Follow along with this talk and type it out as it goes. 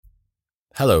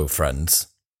Hello, friends.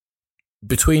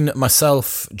 Between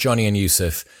myself, Johnny and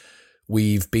Yusuf,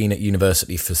 we've been at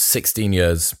university for 16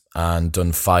 years and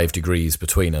done 5 degrees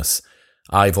between us.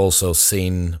 I've also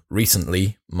seen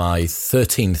recently my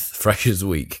 13th Freshers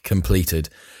Week completed,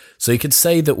 so you could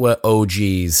say that we're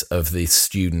OGs of the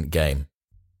student game.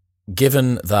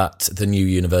 Given that the new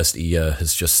university year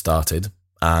has just started,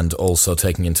 and also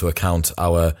taking into account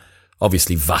our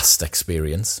obviously vast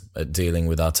experience at dealing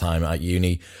with our time at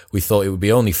uni, we thought it would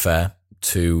be only fair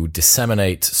to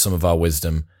disseminate some of our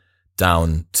wisdom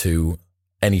down to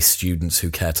any students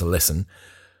who care to listen,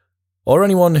 or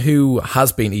anyone who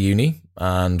has been to uni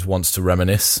and wants to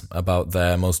reminisce about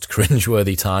their most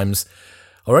cringeworthy times,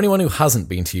 or anyone who hasn't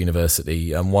been to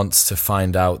university and wants to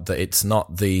find out that it's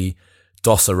not the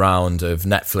doss around of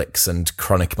Netflix and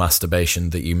chronic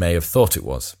masturbation that you may have thought it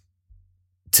was.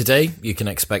 Today, you can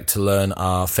expect to learn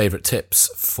our favourite tips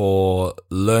for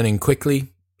learning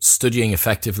quickly, studying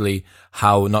effectively,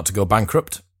 how not to go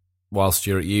bankrupt whilst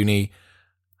you're at uni,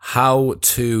 how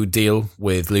to deal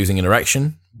with losing an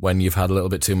erection when you've had a little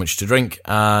bit too much to drink,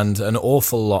 and an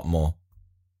awful lot more.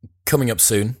 Coming up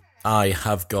soon, I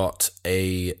have got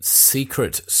a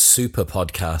secret super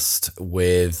podcast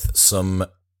with some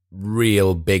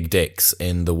real big dicks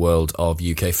in the world of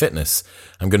UK fitness.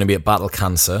 I'm going to be at Battle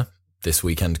Cancer this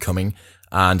weekend coming,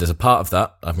 and as a part of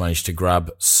that, I've managed to grab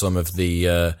some of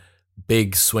the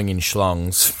big swinging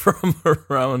schlongs from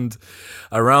around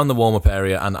the warm-up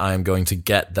area, and I am going to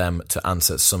get them to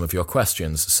answer some of your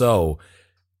questions. So,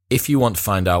 if you want to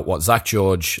find out what Zach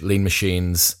George, Lean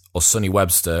Machines, or Sonny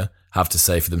Webster have to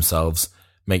say for themselves,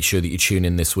 make sure that you tune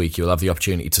in this week. You'll have the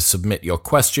opportunity to submit your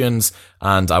questions,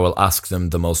 and I will ask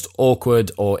them the most awkward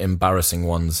or embarrassing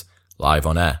ones live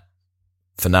on air.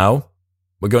 For now,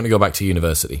 we're going to go back to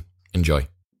university. Enjoy.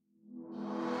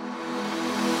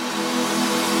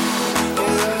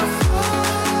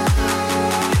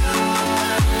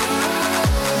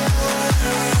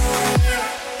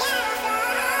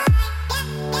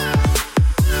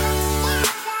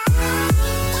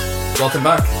 Welcome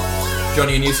back.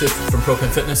 Johnny and Yusuf from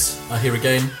Propane Fitness are here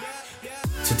again.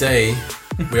 Today,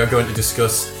 we are going to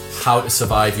discuss how to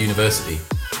survive university.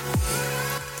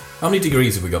 How many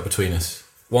degrees have we got between us?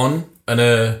 One, and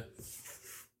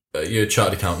you're a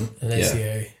chartered accountant. An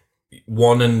ACA. Yeah.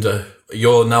 One, and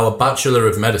you're now a Bachelor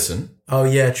of Medicine. Oh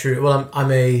yeah, true. Well,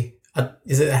 I'm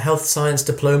is it a health science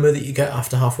diploma that you get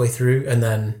after halfway through, and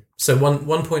then so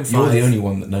 1.5. You're the only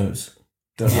one that knows.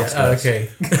 Don't ask us. Okay.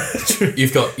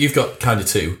 You've got kind of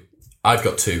 2. I've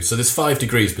got 2. So there's 5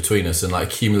 degrees between us, and like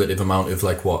a cumulative amount of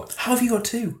like what? How have you got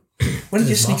 2? When did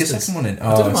you sneak a second one in?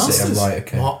 I did a master's. Right,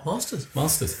 okay.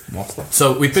 Masters.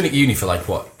 So we've been at uni for like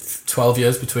what, 12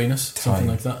 years between us, something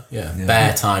like that. Yeah.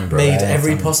 Bare time, bro. Made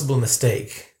every possible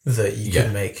mistake that you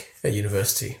could make at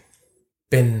university.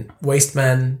 Been waste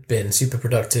man, been super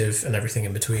productive, and everything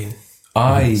in between.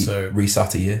 I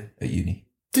resat a year at uni.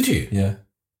 Did you? Yeah.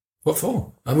 What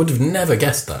for? I would have never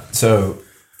guessed that. So,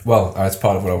 well, it's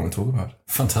part of what I want to talk about.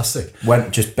 Fantastic.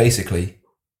 Just basically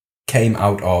came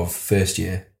out of first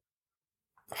year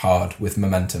hard with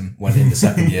momentum, went into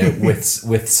second year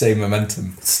with same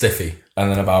momentum. Stiffy.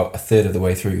 And then about a third of the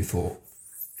way through thought,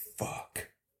 fuck,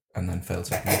 and then failed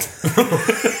second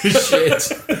year.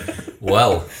 Shit.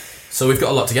 Well, so we've got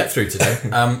a lot to get through today.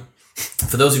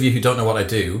 For those of you who don't know what I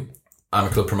do, I'm a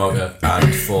club promoter,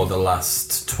 and for the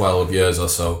last 12 years or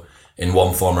so, in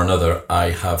one form or another,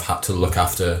 I have had to look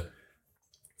after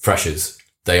freshers.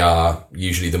 They are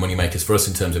usually the money makers for us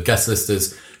in terms of guest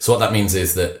listers. So what that means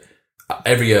is that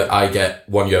every year I get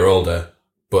 1 year older,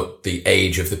 but the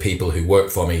age of the people who work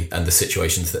for me and the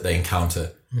situations that they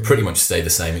encounter pretty much stay the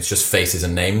same. It's just faces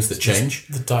and names that change.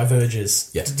 The diverges.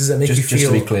 Yeah. Does that make you feel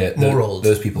just to be clear, more old?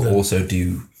 Those people also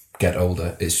do get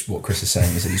older. It's what Chris is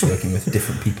saying is that he's working with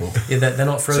different people. Yeah, they're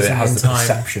not frozen so it has in the time.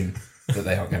 Perception that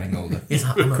they are getting older. Yes,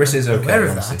 Chris is okay. Aware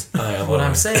of honestly. that. What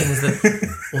I'm saying is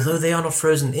that although they are not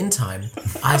frozen in time,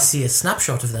 I see a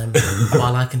snapshot of them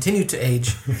while I continue to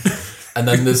age. And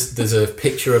then there's a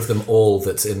picture of them all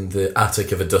that's in the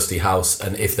attic of a dusty house,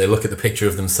 and if they look at the picture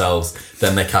of themselves,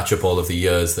 then they catch up all of the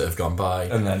years that have gone by.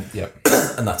 And then, yeah.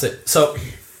 And that's it. So,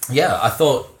 yeah, I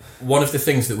thought one of the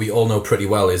things that we all know pretty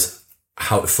well is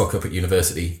how to fuck up at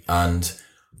university and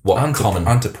what common...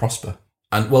 And to prosper.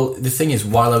 And, well, the thing is,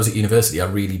 while I was at university,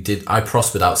 I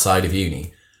prospered outside of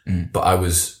uni, but I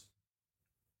was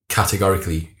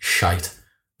categorically shite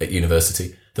at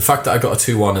university. The fact that I got a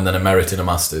 2-1 and then a merit in a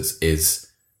master's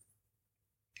is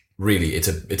really, it's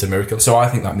a miracle. So I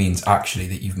think that means actually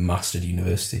that you've mastered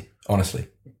university, honestly.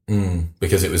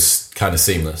 Because it was kind of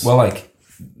seamless. Well, like,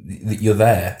 you're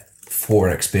there for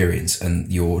experience, and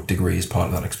your degree is part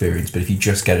of that experience. But if you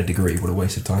just get a degree, what a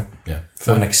waste of time. Yeah.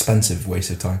 What an expensive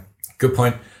waste of time. Good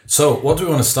point. So what do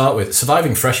we want to start with?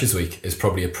 Surviving Freshers Week is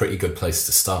probably a pretty good place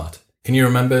to start. Can you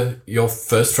remember your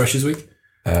first Freshers Week?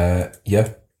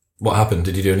 Yeah. What happened?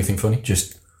 Did you do anything funny?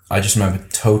 I just remember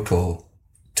total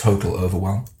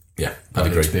overwhelm. Yeah, I'd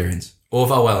agree. Experience.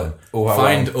 Overwhelm.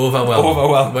 Find overwhelm.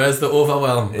 Overwhelm. Where's the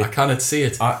overwhelm? I cannot see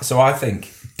it. So I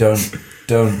think don't.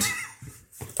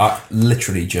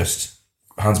 Literally just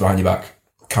hands behind your back,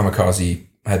 kamikaze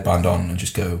headband on, and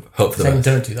just go. Hope for the best.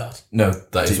 Don't do that. No,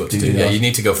 that is what to do. Yeah, you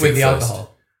need to go with the first.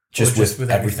 alcohol. Just with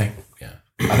everything. Yeah,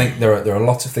 I think there are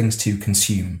lots of things to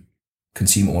consume.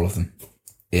 Consume all of them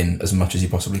in as much as you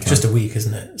possibly can. Just a week,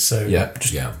 isn't it? So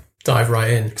dive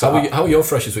right in. How were your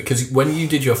Freshers Week? Because when you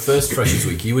did your first Freshers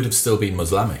Week, you would have still been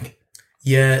Muslimic.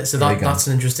 Yeah, so that's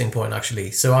an interesting point, actually.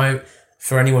 So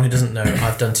for anyone who doesn't know,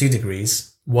 I've done 2 degrees.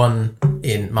 One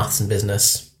in maths and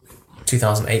business,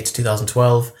 2008 to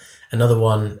 2012. Another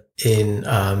one in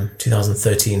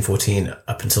 2013, 14,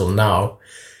 up until now.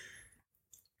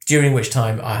 During which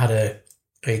time I had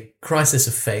a crisis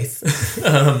of faith.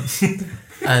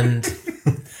 And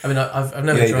I mean, I've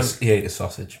never drunk. He ate a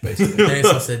sausage, basically. He ate a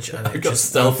sausage, and it just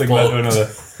stealth thing led to another.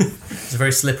 It's a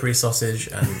very slippery sausage,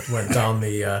 and went down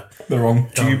the wrong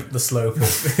tube, the slope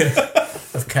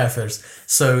of Carefers.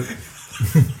 So,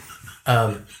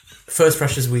 first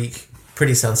Freshers Week,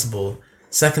 pretty sensible.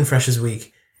 Second Freshers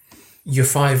Week, you're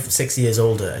 5-6 years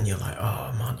older, and you're like,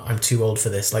 oh man, I'm too old for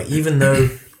this. Like, even though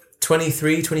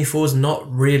 23, 24 is not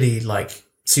really like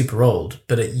super old,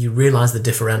 but you realize the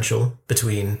differential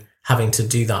between having to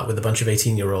do that with a bunch of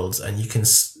 18-year-olds, and you can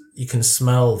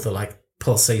smell the like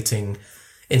pulsating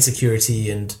insecurity,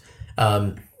 and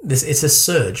it's a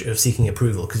surge of seeking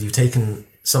approval, because you've taken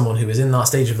someone who is in that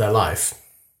stage of their life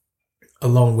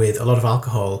along with a lot of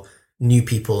alcohol, new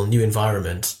people, new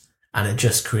environment, and it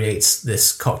just creates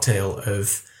this cocktail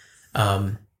of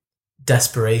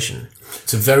desperation.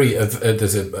 It's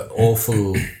there's an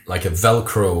awful, like a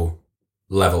Velcro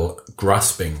level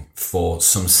grasping for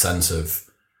some sense of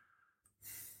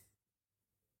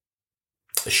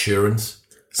assurance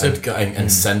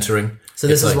and centering. So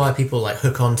this is why people like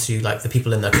hook onto like the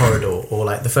people in their corridor, or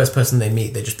like the first person they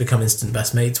meet, they just become instant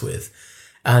best mates with.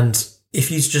 And if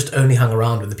you just only hang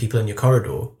around with the people in your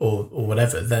corridor or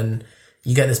whatever, then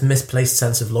you get this misplaced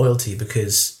sense of loyalty,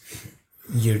 because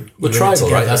you're tribal,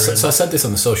 right? So I said this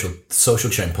on the Social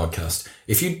Chain podcast.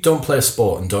 If you don't play a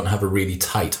sport and don't have a really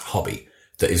tight hobby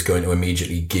that is going to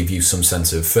immediately give you some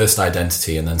sense of first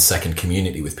identity and then second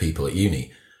community with people at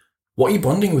uni, what are you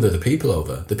bonding with other people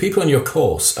over? The people in your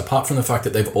course, apart from the fact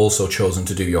that they've also chosen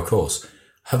to do your course,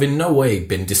 have in no way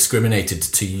been discriminated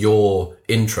to your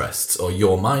interests or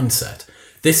your mindset.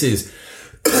 This is...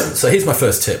 So here's my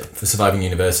first tip for surviving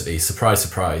university. Surprise,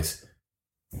 surprise.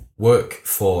 Work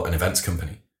for an events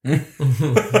company.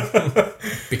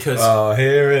 Because...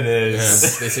 here it is.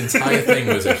 Yeah, this entire thing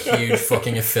was a huge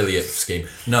fucking affiliate scheme.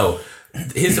 No.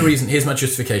 Here's the reason. Here's my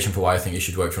justification for why I think you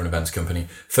should work for an events company.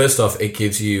 First off, it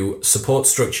gives you support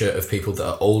structure of people that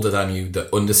are older than you,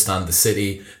 that understand the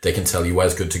city. They can tell you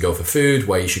where's good to go for food,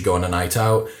 where you should go on a night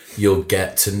out. You'll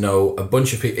get to know a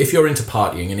bunch of people. If you're into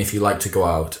partying and if you like to go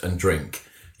out and drink,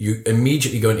 you're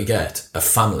immediately going to get a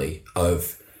family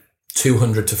of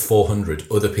 200 to 400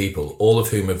 other people, all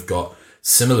of whom have got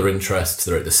similar interests.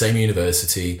 They're at the same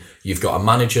university. You've got a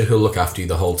manager who'll look after you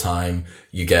the whole time.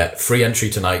 You get free entry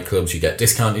to nightclubs. You get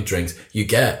discounted drinks. You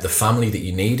get the family that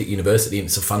you need at university, and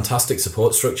it's a fantastic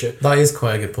support structure. That is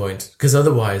quite a good point, because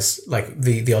otherwise, like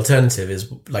the alternative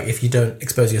is like, if you don't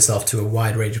expose yourself to a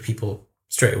wide range of people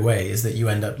straight away, is that you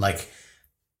end up like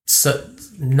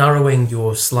narrowing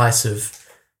your slice of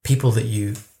people that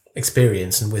you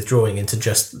experience and withdrawing into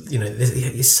just,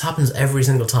 this happens every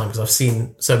single time, because I've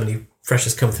seen so many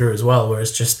freshers come through as well, where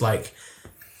it's just like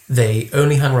they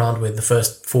only hang around with the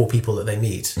first 4 people that they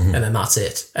meet, and then that's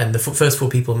it. And the first 4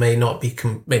 people may not be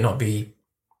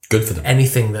good for them,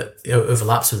 anything that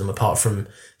overlaps with them, apart from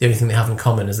the only thing they have in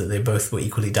common is that they both were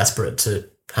equally desperate to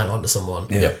hang on to someone.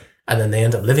 Yeah. And then they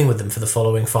end up living with them for the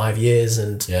following 5 years.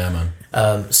 And yeah,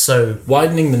 man. So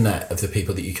widening the net of the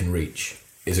people that you can reach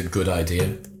is a good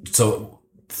idea. So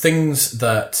things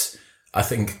that I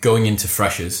think going into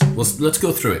freshers, well, let's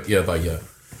go through it year by year.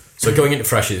 So going into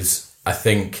freshers, I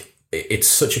think it's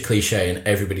such a cliche and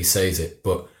everybody says it,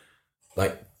 but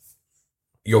like,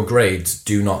 your grades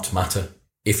do not matter.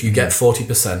 If you get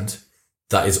 40%,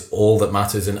 that is all that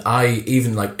matters. And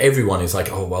everyone is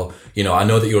like, oh, well, I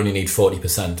know that you only need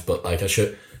 40%, but like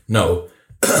no.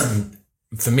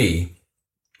 For me,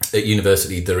 at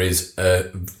university, there is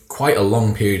quite a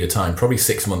long period of time, probably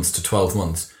 6 months to 12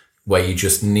 months, where you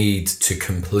just need to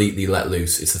completely let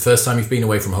loose. It's the first time you've been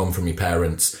away from home from your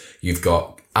parents. You've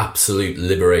got absolute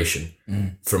liberation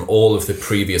from all of the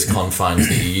previous confines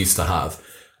that you used to have.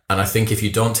 And I think if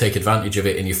you don't take advantage of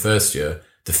it in your first year,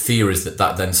 the fear is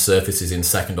that then surfaces in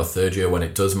second or third year when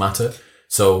it does matter.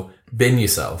 So bin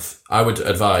yourself. I would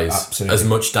advise Absolutely. as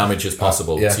much damage as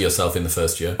possible Yeah. to yourself in the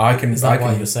first year. Is that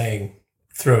why you're saying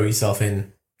throw yourself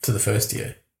in to the first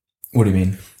year? What do you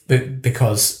mean?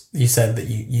 Because you said that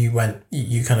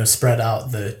you kind of spread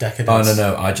out the decadence. Oh,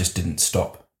 no, I just didn't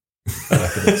stop.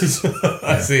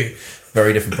 I see.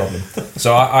 Very different problem.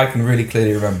 So I can really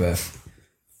clearly remember.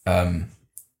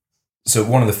 So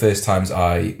one of the first times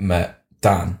I met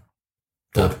Dan.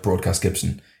 Broadcast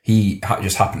Gibson, he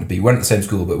just happened to be, we weren't at the same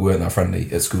school, but we weren't that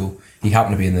friendly at school. He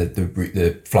happened to be in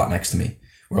the flat next to me.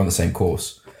 We're on the same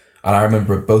course. And I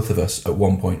remember both of us at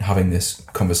one point having this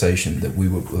conversation that we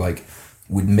were like,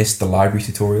 we'd missed the library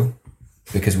tutorial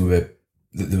because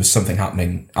there was something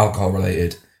happening, alcohol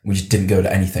related. We just didn't go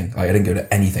to anything. Like I didn't go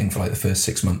to anything for like the first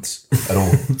 6 months at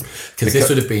all. Because this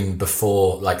would have been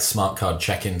before like smart card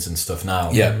check-ins and stuff now.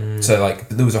 Yeah. So like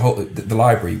there was the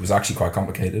library was actually quite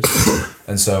complicated.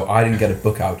 And so I didn't get a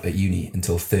book out at uni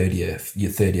until third year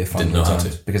final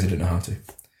exams because I didn't know how to.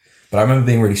 But I remember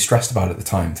being really stressed about it at the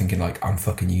time, thinking like, I'm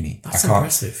fucking uni. That's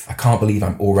impressive. I can't believe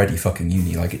I'm already fucking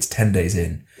uni. Like it's 10 days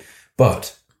in.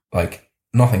 But like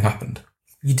nothing happened.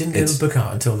 You didn't get the book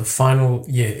out until the final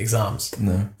year exams.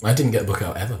 No. I didn't get a book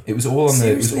out ever. It was all on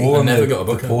the. It was Seriously? all I on never the, got a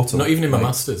book the out. portal. Not even in my Like,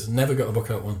 masters. Never got a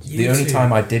book out once. The only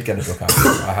time I did get a book out,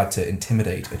 I had to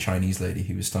intimidate a Chinese lady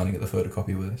who was standing at the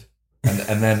photocopy with us,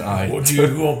 and then I What do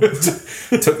you want?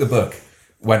 took the book,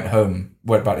 went home,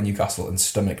 went back to Newcastle, and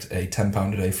stomached a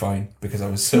 £10 a day fine because I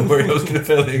was so worried I was going to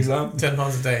fail the exam.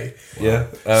 £10 a day. Yeah.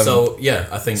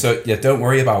 I think So yeah, don't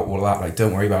worry about all of that. Like,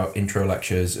 don't worry about intro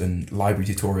lectures and library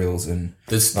tutorials, and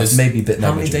there's that's maybe a bit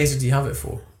How many negligent. days did you have it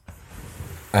for?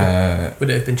 Would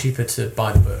it have been cheaper to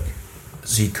buy the book?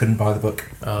 So you couldn't buy the book.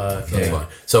 Okay. That's why.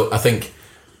 So I think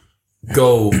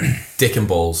go dick and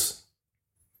balls,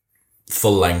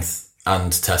 full length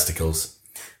and testicles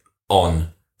on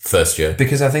first year.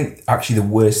 Because I think actually the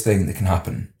worst thing that can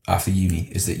happen after uni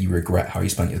is that you regret how you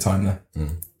spent your time there.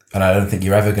 And I don't think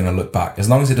you're ever going to look back. As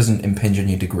long as it doesn't impinge on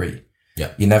your degree,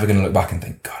 you're never going to look back and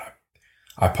think, God,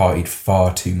 I partied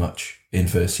far too much in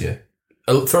first year.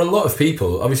 For a lot of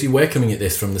people, obviously we're coming at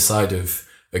this from the side of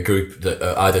a group that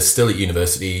are either still at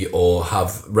university or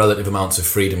have relative amounts of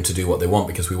freedom to do what they want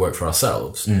because we work for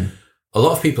ourselves. A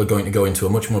lot of people are going to go into a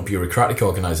much more bureaucratic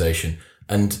organisation,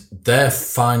 and their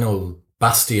final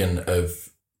bastion of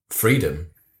freedom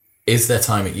is their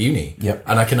time at uni. Yep.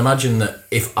 And I can imagine that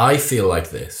if I feel like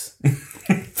this,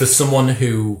 for someone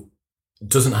who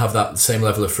doesn't have that same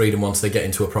level of freedom once they get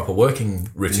into a proper working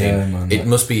routine, it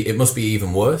must be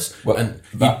even worse. Well, and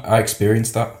I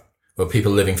experienced that. Well,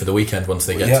 people living for the weekend once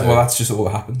they get to... well, that's just all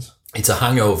that happens. It's a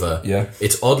hangover. Yeah.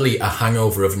 It's oddly a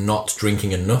hangover of not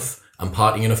drinking enough and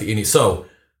partying enough at uni. So,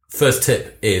 first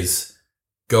tip is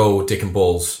go dick and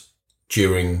balls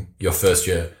during your first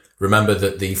year. Remember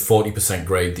that the 40%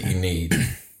 grade that you need,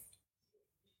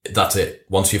 that's it.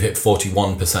 Once you've hit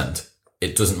 41%,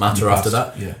 it doesn't matter after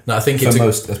that. Yeah. No, I think For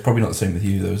most, that's probably not the same with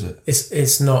you, though, is it?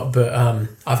 It's not, but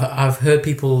I've heard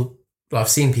people, I've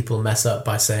seen people mess up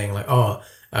by saying like, oh,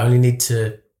 I only need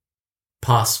to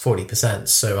pass 40%,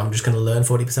 so I'm just going to learn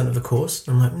 40% of the course.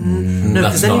 And I'm like, no,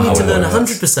 because then you need to learn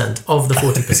 100% of the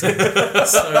 40%.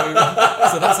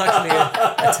 so that's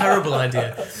actually a terrible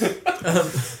idea.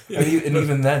 And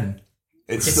even then,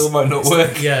 it still might not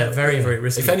work. Yeah, very, very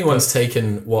risky. If anyone's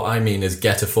taken what I mean as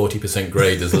get a 40%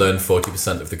 grade as learn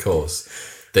 40% of the course,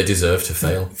 they deserve to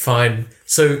fail. Fine.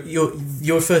 So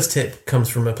your first tip comes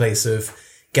from a place of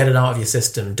get it out of your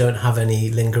system. Don't have any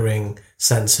lingering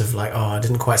sense of like, oh, I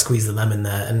didn't quite squeeze the lemon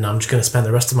there, and I'm just going to spend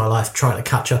the rest of my life trying to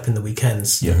catch up in the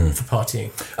weekends for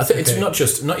partying. I think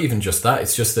it's not even just that.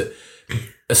 It's just that,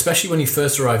 especially when you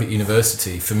first arrive at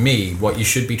university, for me, what you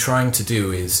should be trying to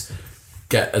do is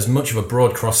get as much of a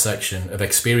broad cross section of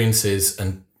experiences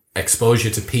and exposure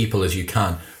to people as you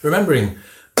can. Remembering,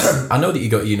 I know that you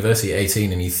go to university at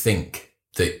 18 and you think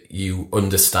that you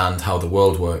understand how the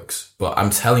world works, but I'm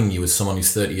telling you, as someone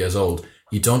who's 30 years old,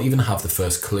 you don't even have the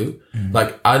first clue.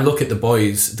 Like, I look at the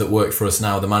boys that work for us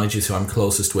now, the managers who I'm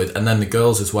closest with, and then the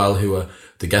girls as well, who are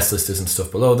the guest listers and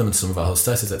stuff below them, and some of our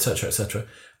hostesses, etc.,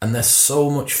 and they're so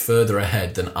much further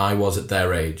ahead than I was at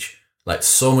their age. Like,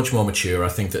 so much more mature. I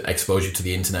think that exposure to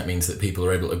the internet means that people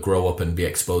are able to grow up and be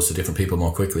exposed to different people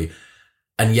more quickly.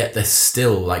 And yet they're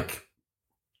still, like,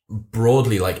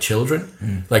 broadly like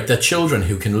children. Like, they're children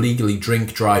who can legally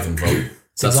drink, drive, and vote.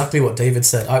 It's exactly what David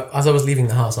said. As I was leaving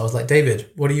the house, I was like, David,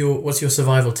 what's your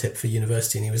survival tip for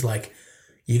university? And he was like,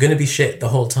 you're going to be shit the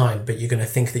whole time, but you're going to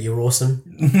think that you're awesome.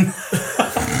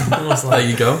 I was like, There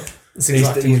you go. that's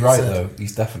exactly He's what he right, said. though.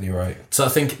 He's definitely right. So I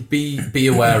think be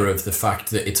aware of the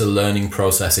fact that it's a learning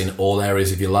process in all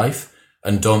areas of your life,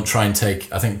 and don't try and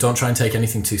take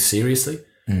anything too seriously.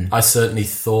 I certainly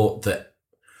thought that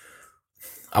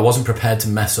I wasn't prepared to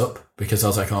mess up, because I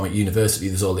was like, I'm at university,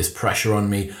 there's all this pressure on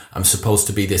me. I'm supposed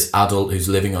to be this adult who's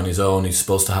living on his own, who's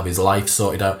supposed to have his life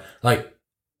sorted out. Like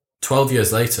 12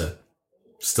 years later,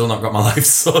 still not got my life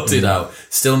sorted out,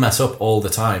 still mess up all the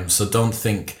time. So don't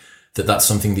think that that's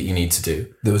something that you need to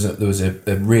do. There was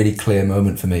a really clear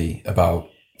moment for me about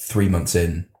 3 months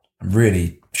in. I'm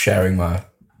really sharing my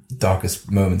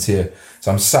darkest moments here.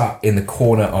 So I'm sat in the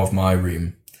corner of my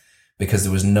room because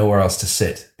there was nowhere else to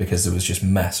sit, because there was just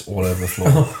mess all over the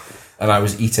floor. And I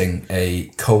was eating a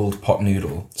cold pot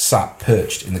noodle, sat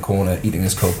perched in the corner eating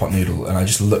this cold pot noodle, and I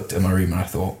just looked at my room and I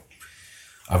thought,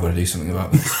 I've got to do something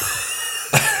about this.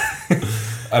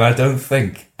 And I don't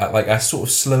think, I sort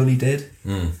of slowly did,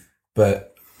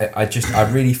 but I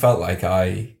really felt like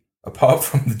apart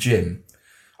from the gym,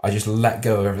 I just let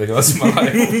go of everything else in my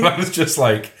life. And I was just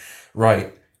like,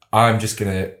 right, I'm just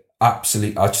going to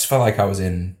I just felt like I was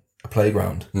in a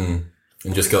playground.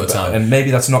 And just go to town. And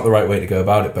maybe that's not the right way to go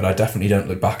about it, but I definitely don't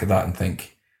look back at that and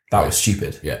think that was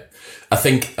stupid. Yeah. I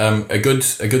think a good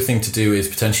thing to do is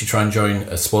potentially try and join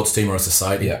a sports team or a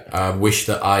society. Yeah. I wish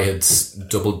that I had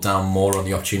doubled down more on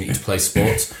the opportunity to play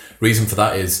sports. Reason for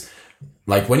that is,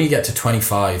 like, when you get to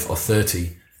 25 or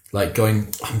 30, like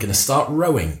going, I'm going to start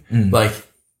rowing. Like,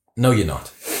 no, you're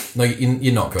not. No,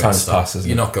 you're not going to start.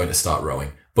 You're not going to start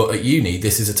rowing. But at uni,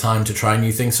 this is a time to try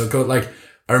new things. So go, like,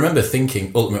 I remember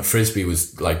thinking ultimate frisbee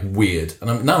was like weird,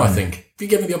 and now I think, if you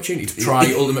give me the opportunity to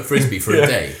try ultimate frisbee for a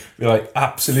day, you're like,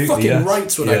 absolutely, fucking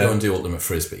rights would I go and do ultimate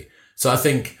frisbee. So I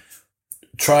think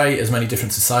try as many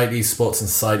different societies, sports and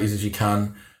societies as you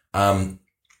can. I'd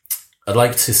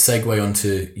like to segue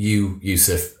onto you,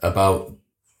 Yusuf, about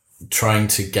trying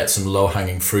to get some low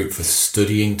hanging fruit for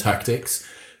studying tactics.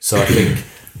 So I think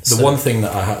the one thing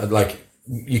that I had, like,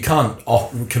 you can't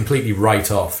completely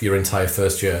write off your entire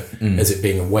first year as it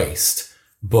being a waste.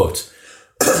 But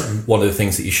one of the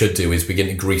things that you should do is begin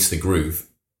to grease the groove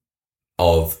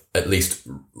of at least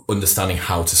understanding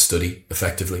how to study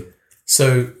effectively.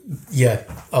 So, yeah,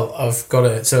 I've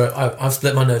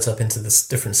split my notes up into this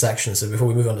different sections. So before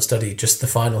we move on to study, just the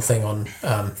final thing on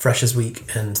Freshers Week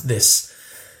and this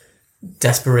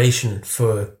desperation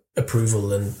for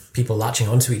approval and people latching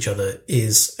onto each other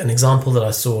is an example that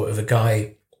I saw of a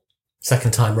guy,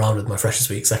 second time round with my Freshers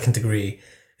Week, second degree,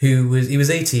 he was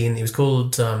 18. He was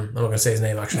called, I'm not going to say his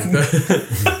name actually,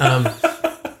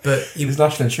 but his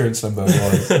national insurance number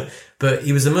was. But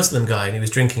he was a Muslim guy and he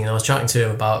was drinking, and I was chatting to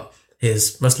him about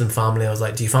his Muslim family. I was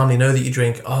like, do your family know that you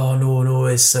drink? Oh, no,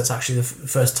 it's actually the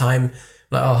first time.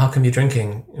 Like, oh, how come you're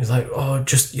drinking? He was like, oh,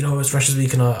 just, it's Freshers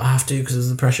Week and I have to because of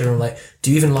the pressure. And I'm like, do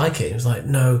you even like it? He was like,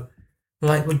 no. I'm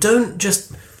like, well, don't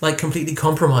just like completely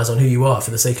compromise on who you are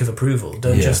for the sake of approval.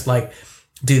 Don't just like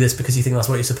do this because you think that's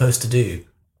what you're supposed to do.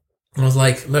 And I was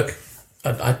like, look,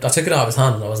 I took it out of his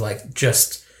hand and I was like,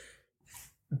 just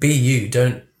be you.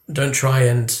 Don't try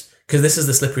and, because this is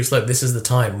the slippery slope. This is the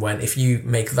time when if you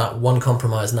make that one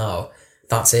compromise now,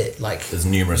 that's it. Like, there's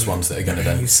numerous ones that are going to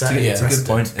then. It's a good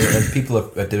point. And people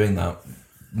are doing that,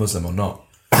 Muslim or not,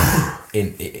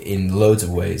 in loads of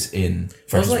ways. In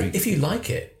I was like, if you like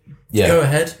it, yeah, go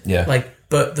ahead. Yeah. Like,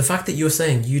 but the fact that you're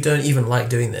saying you don't even like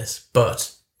doing this,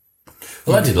 but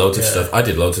well, I did loads of stuff. I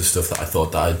did loads of stuff that I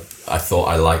thought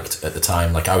I liked at the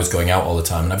time. Like, I was going out all the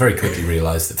time, and I very quickly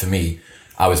realized that for me,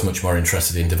 I was much more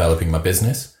interested in developing my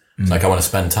business. Like, I want to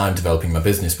spend time developing my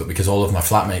business, but because all of my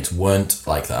flatmates weren't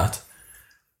like that,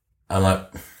 I'm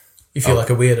like, you feel like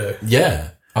a weirdo. Yeah.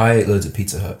 I ate loads of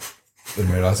Pizza Hut and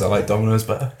realised I like Domino's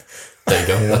better. There you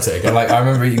go. That's it again. I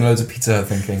remember eating loads of Pizza Hut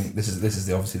thinking, this is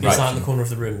the obviously the You right sat in the corner of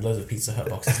the room, loads of Pizza Hut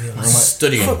boxes. And you're like,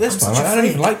 Studying. Fuck this, man. I don't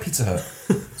even like Pizza Hut.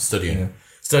 Studying.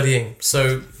 Studying.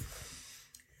 So,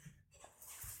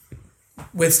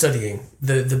 with studying,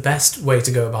 the best way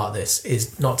to go about this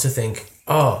is not to think,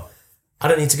 oh, I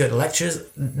don't need to go to lectures.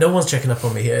 No one's checking up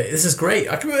on me here. This is great.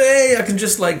 I can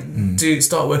just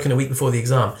start working a week before the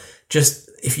exam. Just,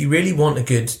 if you really want a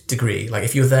good degree, like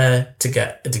if you're there to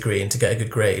get a degree and to get a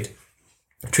good grade,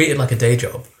 treat it like a day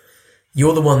job.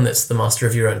 You're the one that's the master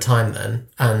of your own time then.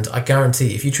 And I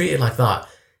guarantee if you treat it like that,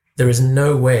 there is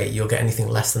no way you'll get anything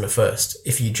less than a first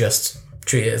if you just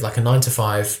treat it as like a 9 to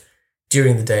 5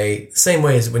 during the day. Same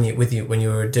way as when you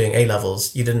were doing A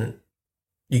levels, you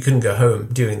couldn't go home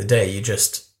during the day. You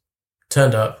just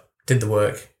turned up, did the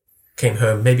work, came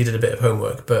home, maybe did a bit of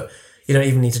homework, but you don't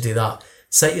even need to do that.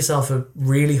 Set yourself a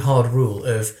really hard rule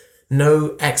of no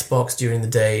Xbox during the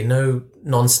day, no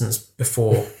nonsense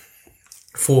before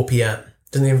 4 p.m.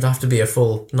 Doesn't even have to be a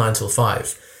full 9 till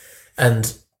 5.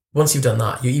 And once you've done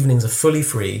that, your evenings are fully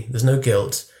free. There's no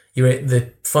guilt.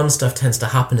 The fun stuff tends to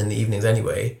happen in the evenings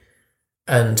anyway.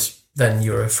 And then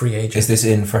you're a free agent. Is this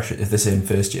in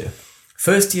first year?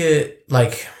 First year,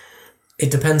 like,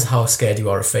 it depends how scared you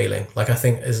are of failing. Like, I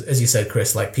think, as you said,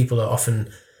 Chris, like, people are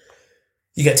often...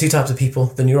 You get two types of people.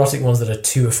 The neurotic ones that are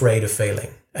too afraid of failing.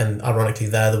 And ironically,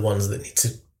 they're the ones that need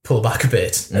to pull back a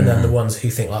bit. And then the ones who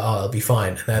think, like, oh, I'll be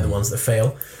fine. And they're the ones that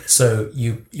fail. So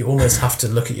you almost have to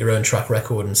look at your own track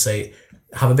record and say...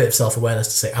 have a bit of self-awareness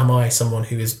to say, am I someone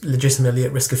who is legitimately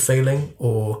at risk of failing,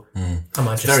 or am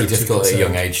I just very too difficult at a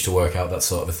concerned? young age to work out that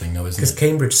sort of a thing, though, isn't Because it?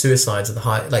 Cambridge suicides are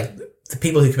the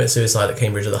people who commit suicide at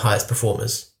Cambridge are the highest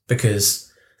performers, because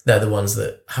they're the ones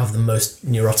that have the most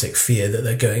neurotic fear that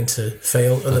they're going to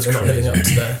fail, or that they're not living up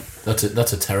to their...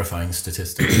 That's a terrifying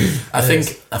statistic. I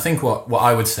think what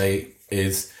I would say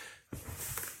is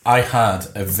I had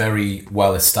a very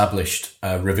well established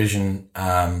revision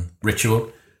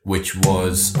ritual, which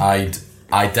was I'd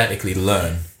identically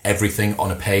learn everything on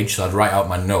a page. So I'd write out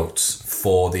my notes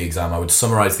for the exam. I would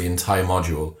summarize the entire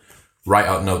module, write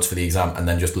out notes for the exam, and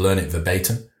then just learn it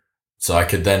verbatim. So I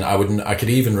could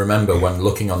even remember when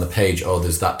looking on the page, oh,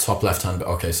 there's that top left hand.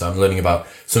 Okay, so I'm learning about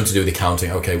something to do with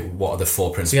accounting. Okay, what are the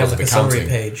 4 So you have principles like of a summary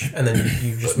accounting? page, and then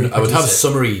you just I would have a reproduce it.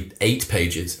 summary 8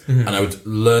 pages, and I would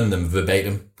learn them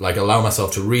verbatim. Like, allow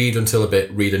myself to read until a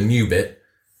bit, read a new bit,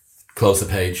 close the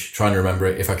page, try and remember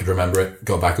it. If I could remember it,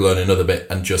 go back, learn another bit,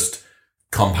 and just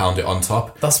compound it on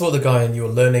top. That's what the guy in your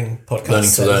learning podcast Learning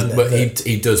said, to learn, isn't it? but That-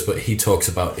 he does. But he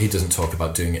doesn't talk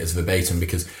about doing it as verbatim,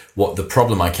 because what the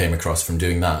problem I came across from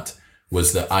doing that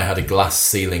was that I had a glass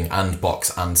ceiling and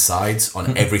box and sides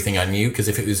on everything I knew. Because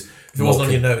if it wasn't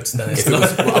on your notes, then it's if it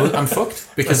not. was, I'm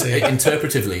fucked, because I see.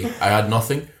 interpretively I had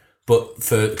nothing. But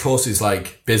for courses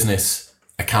like business,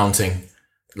 accounting,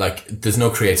 like, there's no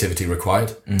creativity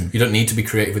required. You don't need to be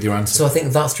creative with your answers. So I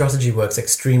think that strategy works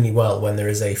extremely well when there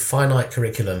is a finite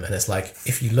curriculum, and it's like,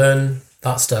 if you learn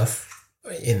that stuff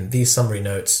in these summary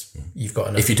notes, you've got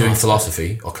enough. If you're doing mastery.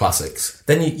 philosophy or classics,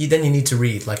 then you need to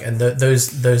read, like, and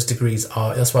those degrees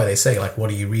are, that's why they say, like, what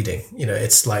are you reading? You know,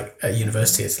 it's like at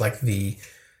university, it's like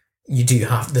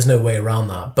there's no way around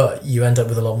that, but you end up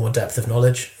with a lot more depth of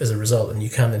knowledge as a result, and you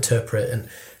can interpret. And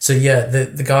so, yeah,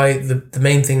 the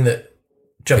main thing that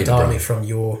jumped Peter out at Brown. me from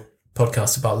your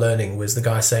podcast about learning was the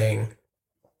guy saying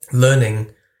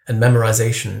learning and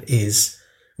memorization is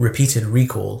repeated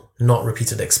recall, not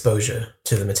repeated exposure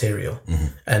to the material.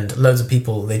 And loads of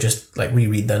people, they just like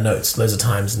reread their notes loads of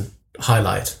times and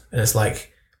highlight, and it's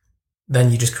like,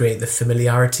 then you just create the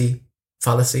familiarity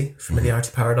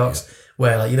paradox,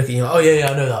 where like you look at, you're like, oh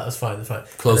yeah, I know that, that's fine.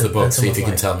 close And the then book, see if someone's you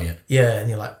can like, tell me it. yeah, and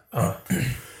you're like, oh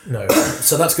no.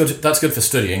 So that's good. That's good for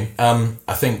studying.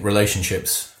 I think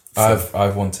relationships.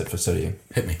 I've wanted for studying.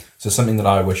 Hit me. So something that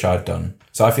I wish I'd done.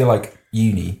 So I feel like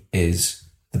uni is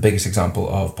the biggest example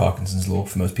of Parkinson's law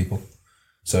for most people.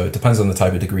 So it depends on the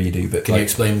type of degree you do, but Can you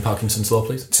explain Parkinson's law,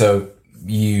 please? so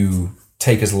you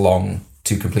take as long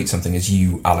to complete something as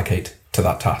you allocate to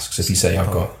that task. So if you say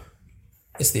I've got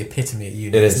It's the epitome at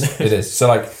uni. It isn't is. It is. So,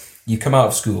 like, you come out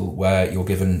of school where you're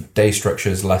given day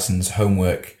structures, lessons,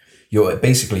 homework. You're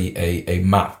basically a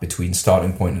map between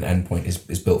starting point and end point is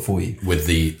built for you. With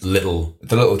the little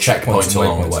Checkpoints and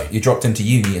along the waypoints. way. You're dropped into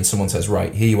uni and someone says,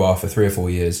 right, here you are for 3 or 4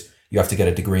 years. You have to get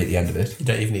a degree at the end of it. You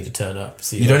don't even need to turn up.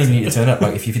 So You don't even need to turn up.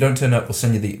 Like, if you don't turn up, we'll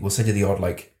send you the odd,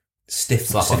 like, Slap on the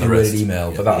stiffly worded wrist.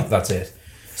 email, Yeah. but that's it.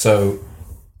 So,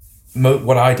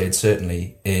 what I did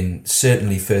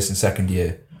certainly first and second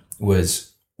year was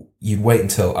you'd wait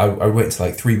until I would wait until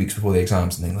like 3 weeks before the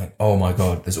exams and think like, oh my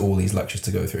god, there's all these lectures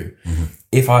to go through.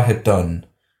 If I had done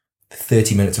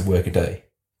 30 minutes of work a day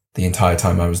the entire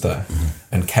time I was there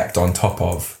and kept on top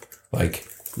of like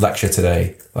lecture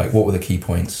today, like what were the key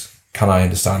points? Can I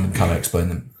understand them? Can I explain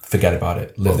them? Forget about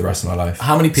it. Live the rest of my life.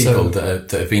 How many people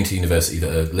that have been to university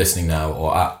that are listening now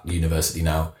or at university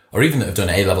now, or even that have done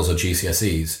A-levels or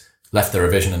GCSEs, left their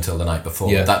revision until the night before?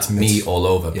 Yeah, That's me all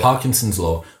over. yeah. Parkinson's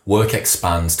law, work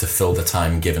expands to fill the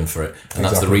time given for it. And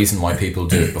that's the Exactly. reason why people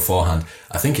do it beforehand.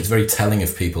 I think it's very telling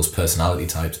of people's personality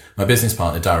types. My business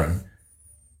partner, Darren,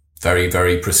 very,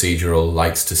 very procedural,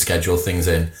 likes to schedule things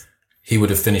in. He would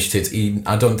have finished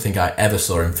I don't think I ever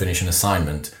saw him finish an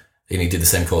assignment, and he did the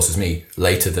same course as me,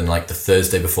 later than like the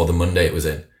Thursday before the Monday it was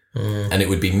in. And it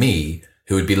would be me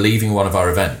who would be leaving one of our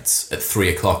events at 3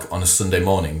 o'clock on a Sunday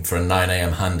morning for a 9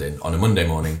 a.m. hand-in on a Monday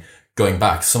morning, going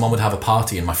back, someone would have a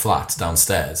party in my flat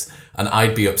downstairs and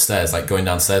I'd be upstairs, like going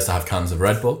downstairs to have cans of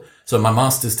Red Bull. So my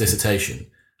master's dissertation,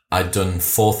 I'd done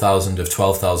 4,000 of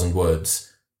 12,000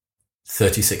 words,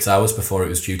 36 hours before it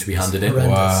was due to be handed in.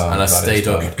 Wow, And I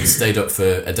that is stayed up for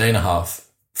a day and a half,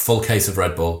 full case of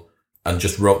Red Bull, and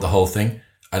just wrote the whole thing.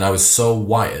 And I was so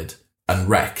wired and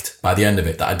wrecked by the end of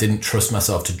it that I didn't trust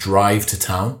myself to drive to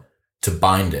town to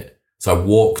bind it. So I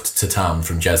walked to town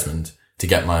from Jesmond to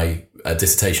get my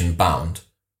dissertation bound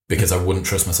because I wouldn't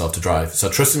trust myself to drive. So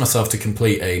I trusted myself to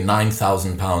complete a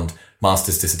 £9,000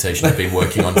 master's dissertation I've been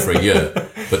working on for a year,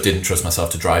 but didn't trust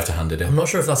myself to drive to hand it in. I'm not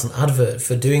sure if that's an advert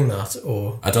for doing that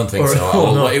or... I don't think so.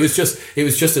 Well, it was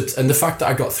just, and the fact that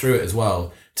I got through it as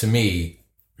well, to me,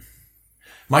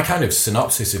 my kind of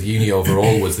synopsis of uni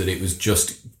overall was that it was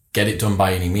just get it done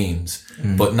by any means.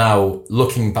 But now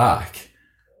looking back,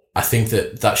 I think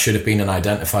that should have been an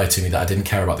identifier to me that I didn't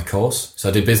care about the course. So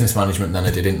I did business management, then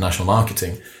I did international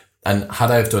marketing. And had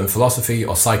I have done philosophy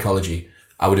or psychology,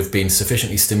 I would have been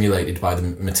sufficiently stimulated by the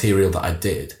material that I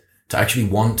did to actually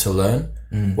want to learn.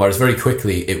 Whereas very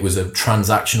quickly, it was a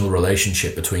transactional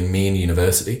relationship between me and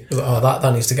university. Oh,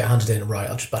 that needs to get handed in. Right,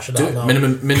 I'll just bash it out now.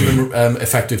 Minimum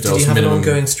effective dose. Did you have minimum an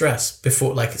ongoing stress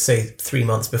before, like, say, 3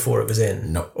 months before it was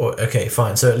in? No. Or okay,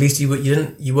 fine. So at least you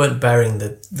weren't bearing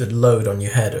the load on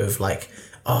your head of like,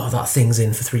 oh, that thing's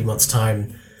in for 3 months'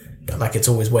 time, like it's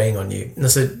always weighing on you. And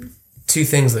so, two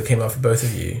things that came out for both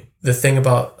of you: the thing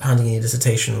about handing in your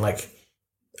dissertation like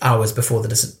hours before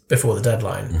the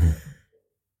deadline.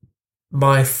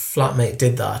 My flatmate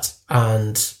did that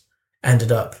and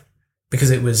ended up, because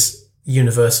it was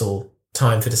universal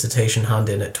time for dissertation hand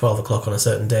in at 12 o'clock on a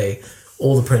certain day,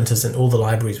 all the printers and all the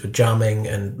libraries were jamming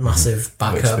and massive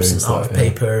backups and out of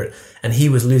paper, and he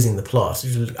was losing the plot.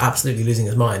 He was absolutely losing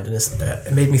his mind. And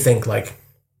it made me think, like,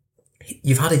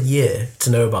 you've had a year to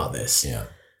know about this. Yeah.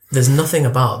 There's nothing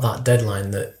about that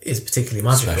deadline that is particularly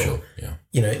magical. Special, yeah.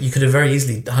 You know, you could have very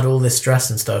easily had all this stress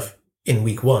and stuff in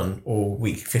week 1 or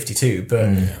week 52, but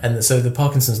and so the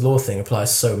Parkinson's law thing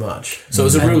applies so much. So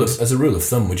as a rule of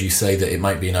thumb, would you say that it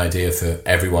might be an idea for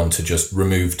everyone to just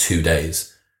remove 2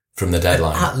 days from the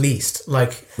deadline? At least,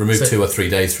 like remove 2 or 3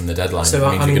 days from the deadline. So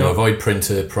it means you're going to avoid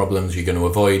printer problems. You're going to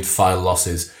avoid file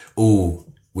losses. Ooh,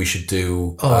 we should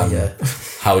do.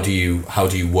 How do you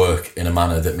work in a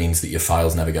manner that means that your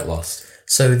files never get lost?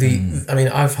 So I mean,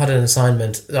 I've had an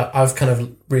assignment that I've kind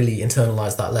of really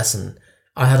internalized that lesson.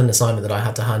 I had an assignment that I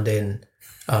had to hand in.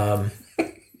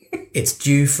 It's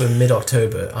due for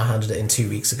mid-October. I handed it in 2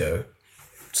 weeks ago.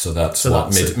 So that's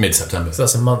mid-September. So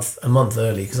that's a month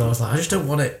early, because I was like, I just don't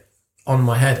want it on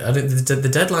my head. The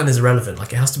deadline is irrelevant.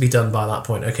 Like, it has to be done by that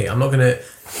point. Okay, I'm not going to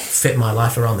fit my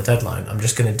life around the deadline. I'm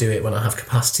just going to do it when I have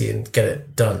capacity and get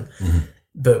it done.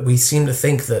 But we seem to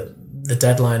think that the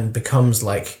deadline becomes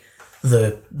like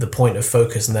the point of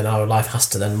focus, and then our life has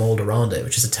to then mold around it,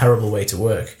 which is a terrible way to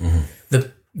work.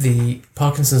 The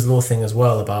Parkinson's law thing as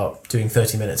well, about doing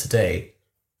 30 minutes a day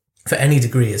for any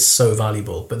degree, is so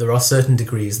valuable, but there are certain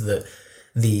degrees that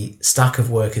the stack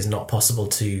of work is not possible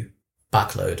to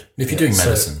backload. If you're doing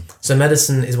medicine. So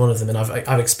medicine is one of them, and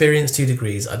I've experienced 2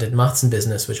 degrees. I did maths and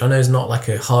business, which I know is not like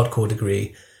a hardcore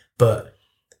degree, but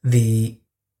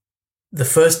the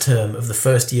first term of the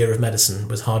first year of medicine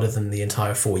was harder than the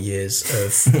entire 4 years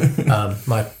of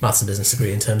my maths and business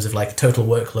degree, in terms of like total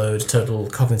workload, total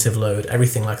cognitive load,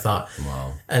 everything like that.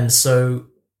 Wow. And so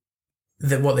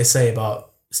what they say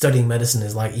about studying medicine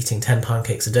is like eating 10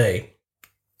 pancakes a day.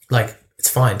 Like, it's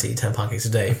fine to eat 10 pancakes a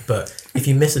day, but if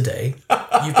you miss a day,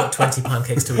 you've got 20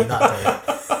 pancakes to eat that day.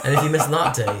 And if you miss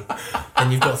that day,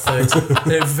 then you've got 30.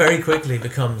 And it very quickly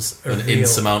becomes an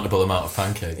insurmountable amount of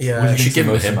pancakes. Yeah. You should give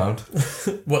him a him.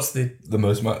 What's the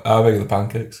most amount? How big are the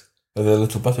pancakes? Are they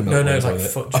little buttermilk? No,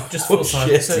 like just full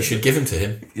size. So you should give him to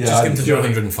him. Yeah, just give him to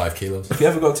 105 kilos. If you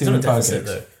ever got too many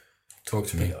pancakes, talk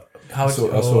to me. I'll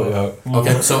sort it out.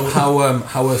 Okay, so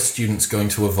how are students going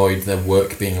to avoid their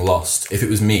work being lost? If it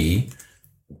was me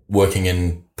working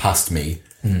in past me,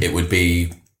 it would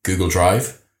be Google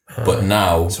Drive. But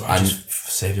now so I just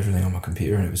saved everything on my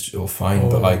computer and it was all fine.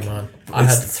 But like, I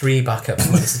had 3 backups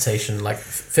for my dissertation, like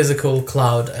physical,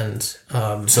 cloud, and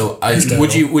So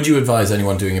would you advise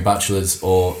anyone doing a bachelor's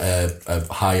or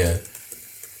a higher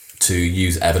to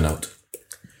use Evernote?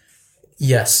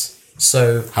 Yes.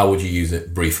 So how would you use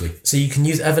it briefly? So you can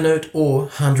use Evernote or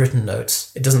handwritten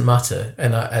notes. It doesn't matter.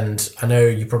 And I know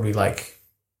you probably like,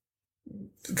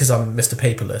 because I'm Mr.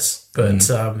 Paperless, but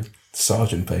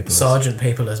Sergeant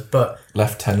Paperless, but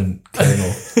Lieutenant Colonel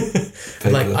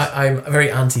Paperless. Like I'm very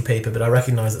anti-paper, but I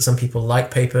recognise that some people like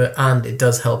paper, and it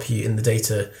does help you in the day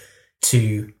to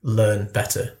to learn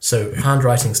better. So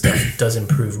handwriting stuff does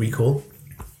improve recall.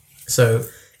 So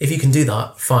if you can do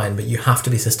that, fine, but you have to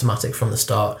be systematic from the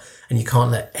start, and you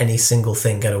can't let any single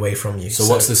thing get away from you.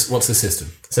 So what's the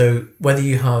system? So whether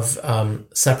you have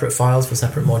separate files for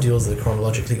separate modules that are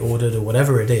chronologically ordered or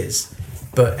whatever it is,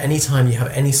 but anytime you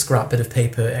have any scrap bit of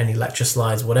paper, any lecture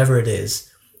slides, whatever it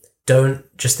is, don't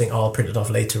just think, oh, I'll print it off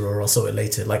later or I'll sort it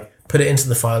later. Like, put it into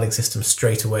the filing system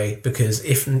straight away, because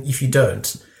if you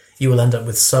don't, you will end up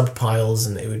with sub piles,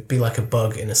 and it would be like a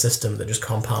bug in a system that just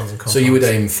compounds and compounds. So you would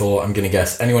aim for, I'm going to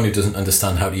guess, anyone who doesn't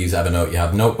understand how to use Evernote, you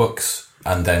have notebooks,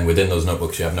 and then within those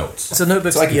notebooks you have notes. So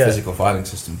notebooks, It's like a physical filing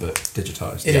system, but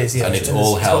digitized. It is, yeah. And it's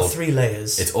got 3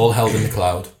 layers. It's all held in the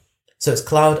cloud. So it's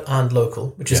cloud and local,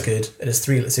 which is good. It is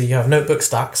 3. So you have notebook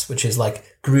stacks, which is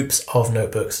like groups of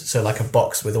notebooks. So like a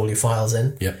box with all your files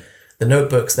in. Yeah. The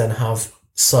notebooks then have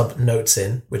sub notes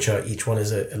in, which are each one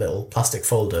is a little plastic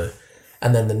folder.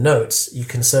 And then the notes, you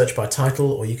can search by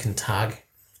title or you can tag.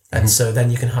 And so then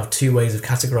you can have 2 ways of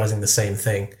categorizing the same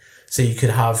thing. So you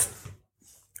could have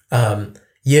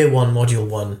year 1, module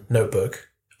 1 notebook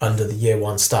under the year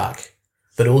 1 stack.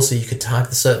 But also you could tag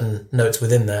the certain notes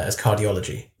within there as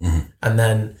cardiology. And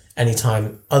then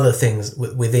anytime other things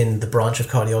within the branch of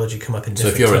cardiology come up in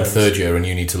different So if you're terms, in third year and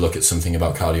you need to look at something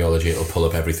about cardiology, it'll pull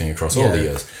up everything across all the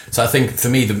years. So I think for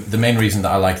me, the main reason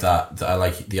that I like that I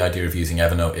like the idea of using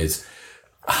Evernote is,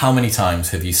 how many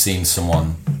times have you seen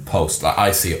someone post, like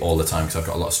I see it all the time because I've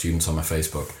got a lot of students on my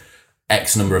Facebook,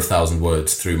 X number of thousand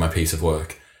words through my piece of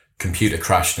work, computer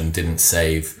crashed and didn't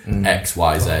save X,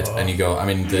 Y, Z, and you go, I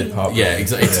mean,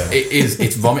 exactly.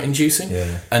 It's vomit inducing,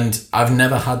 and I've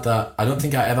never had that. I don't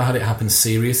think I ever had it happen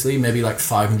seriously. Maybe like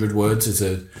 500 words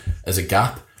as a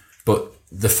gap, but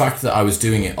the fact that I was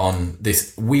doing it on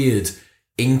this weird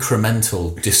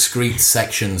incremental, discrete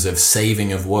sections of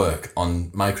saving of work on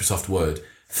Microsoft Word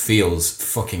feels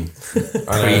fucking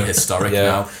prehistoric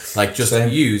now. Like, just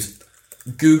use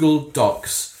Google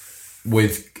Docs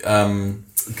with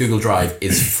Google Drive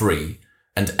is free,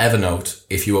 and Evernote,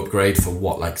 if you upgrade for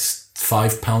like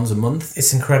 £5 a month,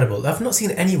 it's incredible. I've not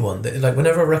seen anyone that, like,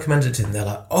 whenever I recommend it to them, they're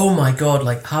like, oh my god,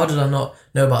 like, how did I not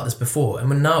know about this before? And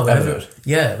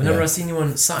whenever I see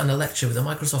anyone sat in a lecture with a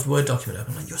Microsoft Word document,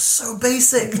 I'm like, you're so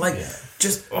basic, like,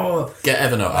 just get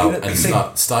Evernote out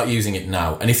and start using it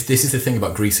now. And if this is the thing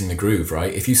about greasing the groove,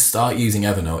 right? If you start using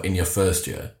Evernote in your first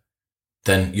year,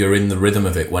 then you're in the rhythm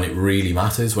of it when it really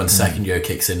matters, when second year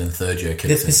kicks in and third year kicks in.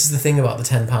 This is the thing about the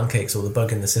 10 pancakes, or the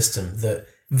bug in the system, that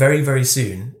very, very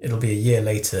soon, it'll be a year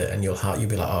later, and you'll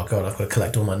be like, oh god, I've got to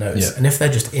collect all my notes. And if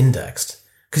they're just indexed,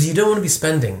 because you don't want to be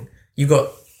spending, you've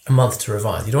got a month to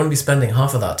revise, you don't want to be spending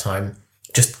half of that time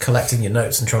just collecting your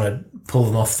notes and trying to pull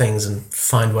them off things and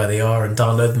find where they are and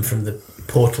download them from the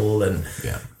portal, and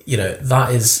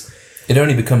that is... It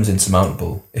only becomes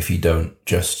insurmountable if you don't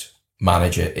just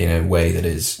manage it in a way that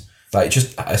is like,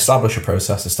 just establish a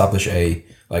process, establish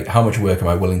like, how much work am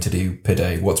I willing to do per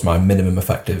day? What's my minimum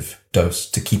effective dose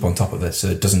to keep on top of this, so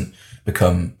it doesn't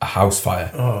become a house fire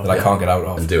that I can't get out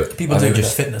of. And do it. People do it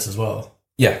with fitness as well.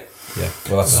 Yeah.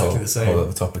 Well, that's exactly whole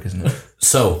other topic, isn't it?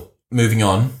 So, moving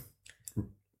on.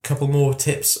 Couple more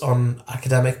tips on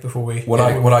academic before we... What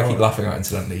I keep laughing at,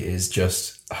 incidentally, is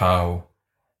just how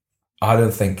I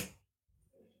don't think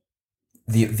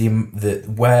the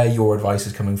where your advice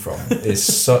is coming from is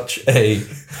such a,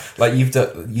 like, you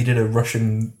did a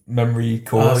Russian memory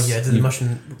course. Oh yeah, I did a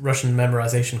Russian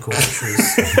memorization course, which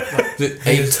was like,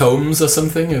 8 tomes or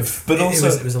something of. But also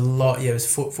it was a lot. Yeah, it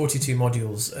was 42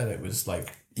 modules, and it was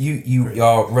like you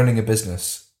are running a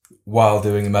business while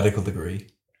doing a medical degree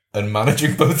and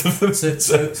managing both of them.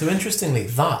 So interestingly,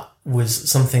 that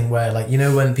was something where, like, you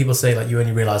know, when people say, like, you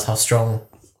only realize how strong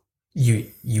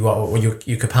you are, or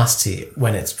your capacity,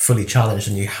 when it's fully challenged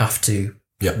and you have to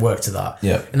work to that.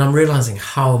 Yeah. And I'm realizing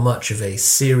how much of a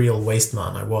serial waste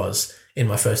man I was in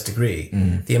my first degree.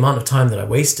 The amount of time that I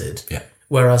wasted. Yeah.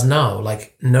 Whereas now,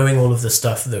 like, knowing all of the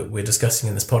stuff that we're discussing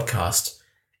in this podcast,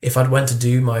 if I'd went to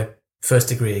do my first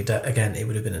degree again, it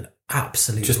would have been an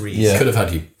absolute breeze. Yeah. Could have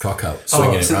had you cock out,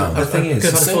 swinging it around. The thing is,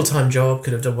 could have had a full-time job,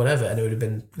 could have done whatever, and it would have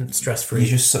been stress-free. You're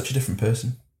just such a different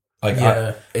person. Like,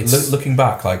 it's looking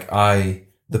back, like,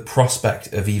 the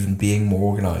prospect of even being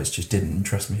more organised just didn't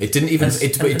interest me. It didn't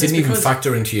even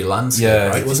factor into your landscape. Yeah,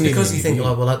 right? It wasn't because you think,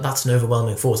 oh well, that's an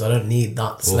overwhelming force. I don't need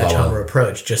that sledgehammer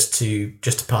approach just to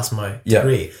pass my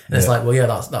degree. And it's like,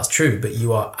 well, that's true, but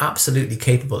you are absolutely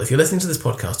capable. If you're listening to this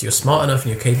podcast, you're smart enough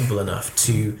and you're capable enough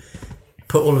to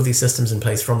put all of these systems in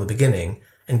place from the beginning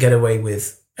and get away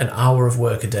with an hour of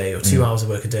work a day or 2 hours of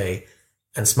work a day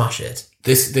and smash it.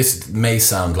 This may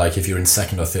sound like, if you're in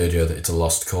second or third year, that it's a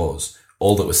lost cause.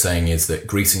 all that we're saying is that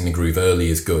greasing the groove early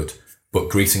is good, but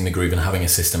greasing the groove and having a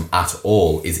system at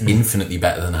all is infinitely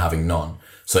better than having none.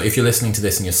 So if you're listening to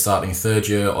this and you're starting third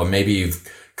year, or maybe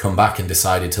you've come back and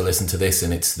decided to listen to this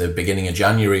and it's the beginning of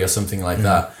January or something like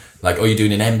that, like, or you're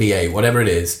doing an MBA, whatever it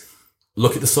is,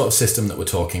 look at the sort of system that we're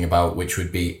talking about, which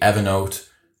would be Evernote.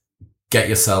 Get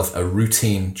yourself a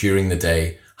routine during the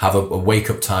day, have a wake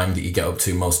up time that you get up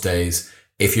to most days.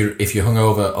 If you're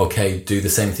hungover, okay, do the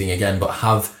same thing again, but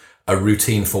have a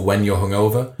routine for when you're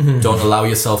hungover. Don't allow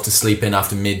yourself to sleep in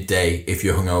after midday if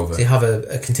you're hungover. So you have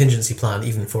a contingency plan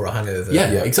even for a hangover.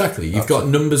 Yeah, exactly. You've got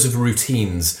numbers of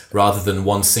routines rather than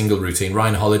one single routine.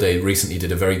 Ryan Holiday recently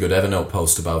did a very good Evernote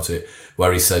post about it,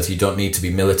 where he said you don't need to be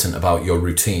militant about your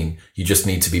routine. You just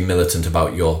need to be militant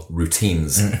about your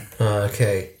routines.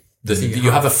 Okay. You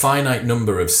have a finite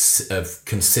number of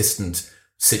consistent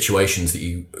situations that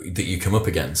you come up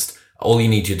against. All you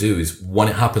need to do is, when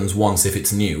it happens once, if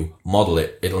it's new, model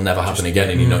it. It'll never happen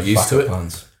again, and you're not used to it.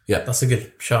 Plans. Yeah, that's a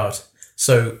good shout.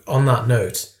 So on that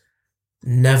note,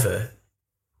 never,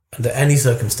 under any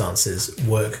circumstances,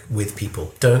 work with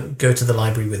people. Don't go to the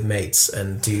library with mates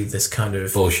and do this kind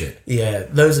of bullshit. Yeah,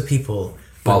 loads of people.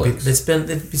 Bollocks.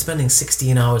 They'd be spending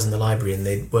 16 hours in the library and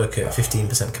they'd work at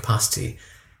 15% capacity.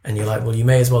 And you're like, well, you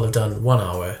may as well have done 1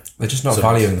 hour. They're just not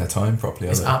valuing their time properly, are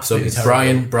It's they? absolutely So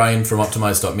terrible. Brian from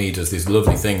Optimize.me does this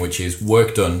lovely thing, which is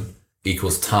work done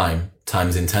equals time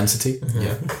times intensity.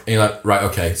 Yeah. And you're like, right,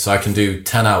 okay, so I can do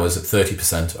 10 hours at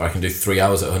 30%, or I can do 3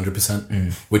 hours at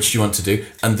 100%. Which do you want to do?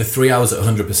 And the 3 hours at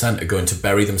 100% are going to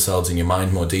bury themselves in your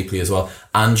mind more deeply as well.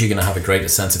 And you're going to have a greater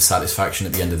sense of satisfaction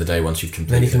at the end of the day once you've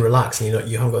completed Then you can it. relax and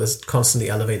you haven't got this constantly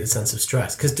elevated sense of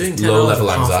stress. Because doing 10 Low hours level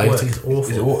of half anxiety. work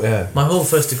is awful. Yeah. My whole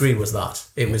first degree was that.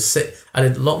 It was I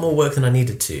did a lot more work than I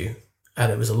needed to. And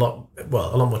it was a lot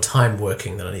more time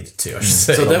working than I needed to, I should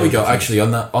say. So there we go. Actually,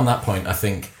 on that point, I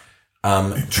think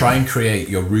try and create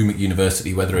your room at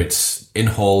university, whether it's in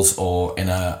halls or in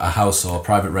a house or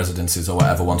private residences or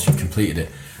whatever. Once you've completed it,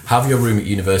 have your room at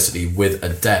university with a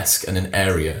desk and an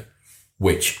area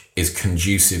which is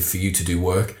conducive for you to do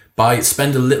work.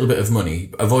 Spend a little bit of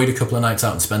money, avoid a couple of nights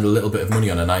out and spend a little bit of money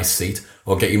on a nice seat,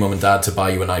 or get your mum and dad to buy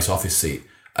you a nice office seat.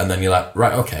 And then you're like,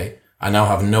 right, okay, I now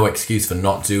have no excuse for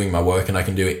not doing my work, and I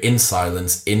can do it in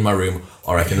silence in my room,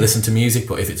 or I can listen to music,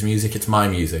 but if it's music, it's my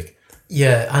music.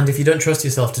 Yeah, and if you don't trust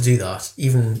yourself to do that,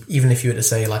 even if you were to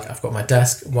say, like, I've got my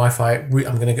desk, Wi-Fi,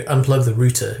 I'm going to unplug the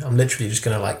router, I'm literally just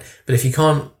going to but if you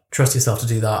can't trust yourself to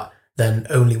do that, then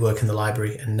only work in the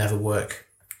library and never work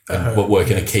at home. But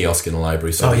work in a kiosk in the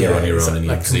library, so you're on your own and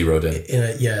you're zeroed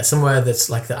in. Somewhere that's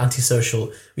like the antisocial.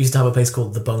 We used to have a place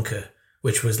called The Bunker,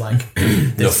 which was like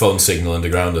no phone signal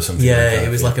underground or something. Yeah, like that. it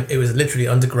was it was literally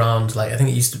underground. Like, I think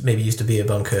it used to be a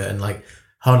bunker, and like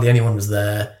hardly anyone was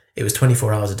there. It was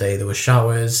 24 hours a day. There were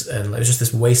showers, and it was just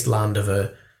this wasteland of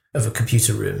a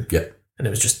computer room. Yeah, and it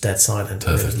was just dead silent. Perfect.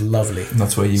 And it was lovely. And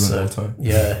that's where you went all the time.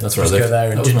 Yeah, that's where I just lived. go there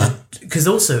That was mad. because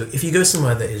also if you go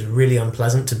somewhere that is really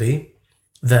unpleasant to be,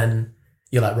 then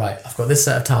you're like, right, I've got this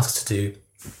set of tasks to do.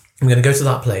 I'm going to go to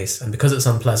that place, and because it's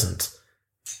unpleasant,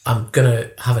 I'm going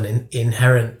to have an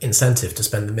inherent incentive to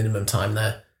spend the minimum time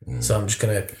there. So I'm just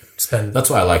going to spend... That's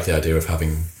why I like the idea of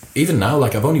having... Even now,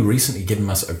 like, I've only recently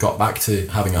got back to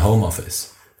having a home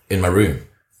office in my room,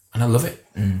 and I love it.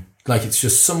 Like, it's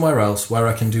just somewhere else where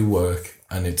I can do work,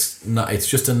 and it's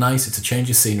just it's a change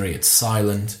of scenery, it's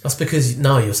silent. That's because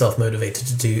now you're self-motivated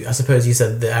to do... I suppose you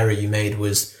said the error you made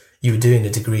was you were doing a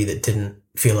degree that didn't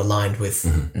feel aligned with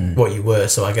what you were,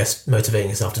 so I guess motivating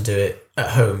yourself to do it at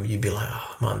home, you'd be like,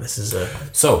 oh man, this is a...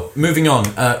 So, moving on,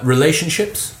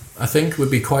 relationships, I think, would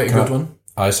be quite a good one.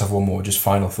 I just have one more, just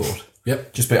final thought.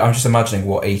 Yep. I'm just imagining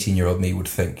what 18-year-old me would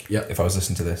think Yep. if I was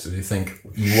listening to this. So you think,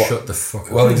 What- shut the fuck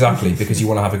up. Well, exactly, because you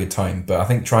want to have a good time. But I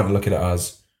think trying to look at it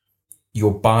as you're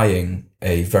buying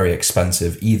a very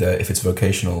expensive, either if it's a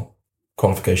vocational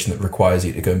qualification that requires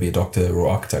you to go and be a doctor or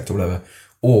architect or whatever,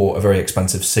 or a very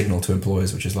expensive signal to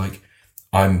employers, which is like,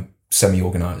 I'm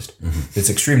semi-organized. It's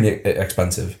extremely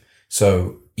expensive.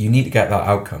 So you need to get that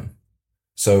outcome.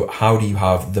 So how do you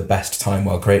have the best time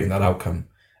while creating that outcome?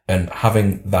 And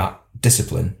having that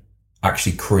discipline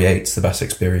actually creates the best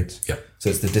experience. Yeah. So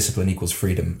it's the discipline equals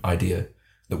freedom idea.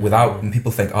 That without, when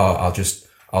people think, oh,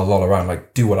 I'll loll around,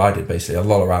 like do what I did basically. I'll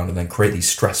loll around and then create these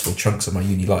stressful chunks of my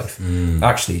uni life.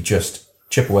 Actually, just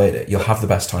chip away at it. You'll have the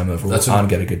best time overall and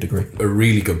get a good degree. A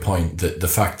really good point, that the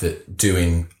fact that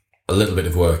doing a little bit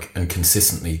of work and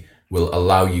consistently will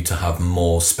allow you to have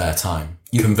more spare time.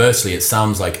 Conversely, it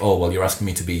sounds like, oh, well, you're asking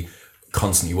me to be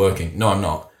constantly working. No, I'm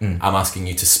not. I'm asking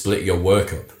you to split your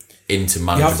work up into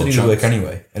manageable You have to do chunks. the work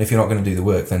anyway. And if you're not going to do the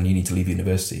work, then you need to leave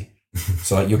university.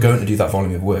 So like you're going to do that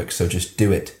volume of work, so just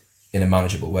do it in a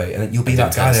manageable way, and then you'll be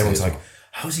that guy there. Everyone's like,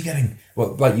 how's he getting?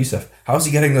 Well, like Yusuf, how's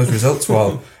he getting those results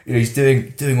while he's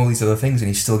doing all these other things and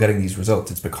he's still getting these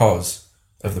results? It's because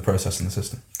of the process and the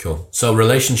system. Cool. So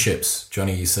relationships,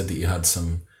 Johnny, you said that you had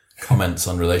some comments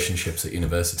on relationships at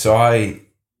university. So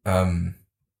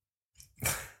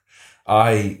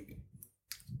I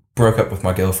broke up with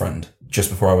my girlfriend just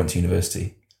before I went to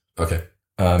university. Okay.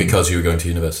 Because you were going to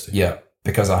university. Yeah,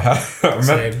 because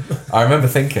I remember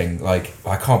thinking like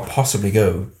I can't possibly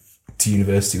go to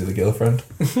university with a girlfriend,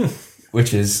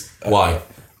 which is why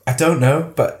I don't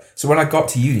know. But so when I got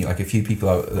to uni, like a few people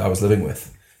I was living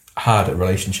with had a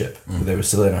relationship, but they were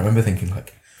still in. I remember thinking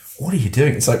like, what are you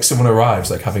doing? It's like someone arrives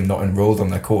like having not enrolled on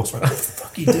their course. Like, what the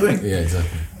fuck are you doing? Yeah,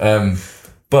 exactly.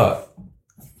 But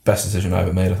best decision I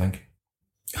ever made, I think.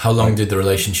 How long did the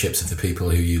relationships of the people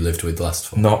who you lived with last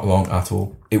for? Not long at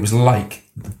all. It was like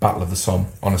the Battle of the Somme.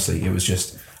 Honestly, it was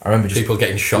just. I remember just people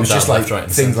getting shot. It was down just like left, right,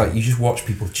 and things center. like you just watch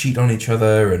people cheat on each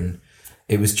other, and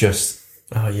it was just.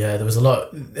 Oh yeah, there was a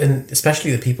lot, and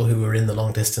especially the people who were in the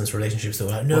long distance relationships. They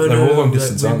were like, They're all long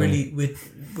distance, like, aren't we're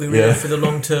really for the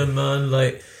long term, man.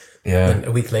 Like, yeah. And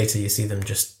a week later, you see them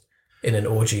just in an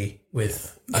orgy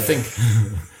with. I think.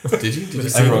 Did you?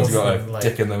 Everyone's got a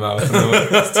dick in their mouth.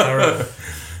 It's terrible.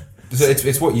 So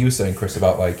it's what you were saying, Chris,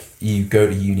 about like you go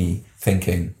to uni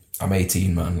thinking, I'm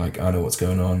 18, man. Like I know what's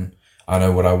going on. I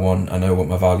know what I want. I know what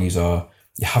my values are.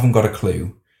 You haven't got a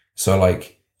clue. So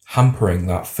like hampering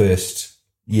that first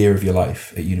year of your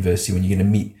life at university when you're going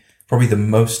to meet probably the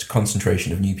most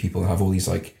concentration of new people and have all these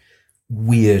like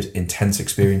weird, intense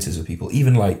experiences with people.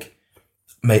 Even like,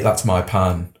 mate, that's my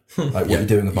pan. Like what you're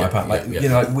doing with my pan. Like, you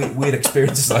know, like weird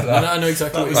experiences like that. I know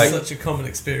exactly. That was like, such a common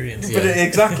experience. But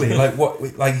exactly, like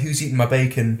what, like who's eating my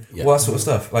bacon, all that sort of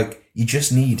stuff. Like you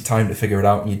just need time to figure it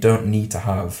out, and you don't need to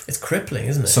have. It's crippling,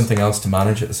 isn't it? Something else to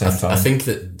manage at the same time. I think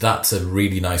that's a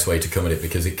really nice way to come at it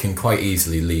because it can quite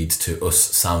easily lead to us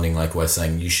sounding like we're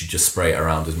saying you should just spray it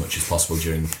around as much as possible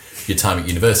during your time at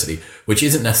university, which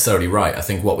isn't necessarily right. I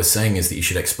think what we're saying is that you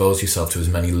should expose yourself to as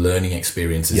many learning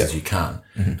experiences as you can,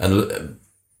 and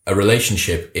a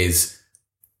relationship is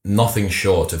nothing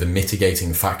short of a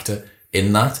mitigating factor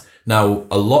in that. Now,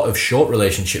 a lot of short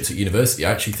relationships at university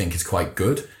I actually think is quite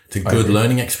good. It's a good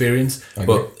learning experience.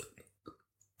 But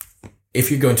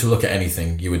if you're going to look at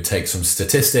anything, you would take some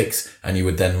statistics and you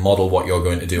would then model what you're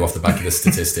going to do off the back of the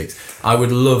statistics. I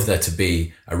would love there to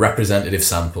be a representative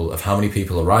sample of how many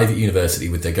people arrive at university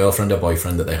with their girlfriend or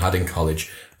boyfriend that they had in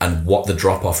college and what the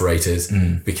drop-off rate is.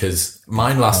 Because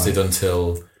mine lasted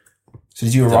until... So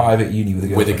did you arrive at uni with a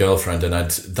girlfriend? With a girlfriend, and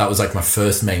that was like my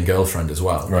first main girlfriend as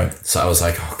well. Right. So I was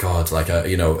like, oh God, like,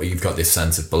 you know, you've got this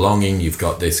sense of belonging, you've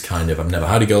got this kind of, I've never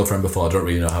had a girlfriend before, I don't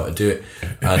really know how to do it.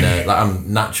 And like I'm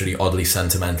naturally oddly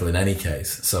sentimental in any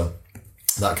case. So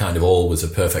that kind of all was a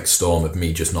perfect storm of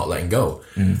me just not letting go.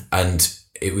 And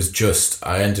it was just,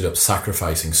 I ended up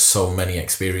sacrificing so many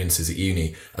experiences at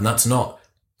uni. And that's not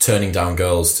turning down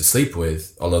girls to sleep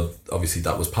with, although obviously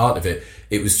that was part of it.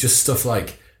 It was just stuff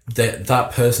like,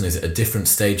 that person is at a different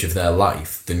stage of their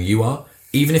life than you are.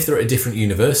 Even if they're at a different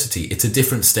university, it's a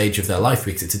different stage of their life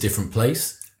because it's a different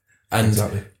place.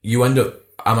 And you end up,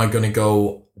 am I going to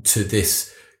go to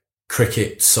this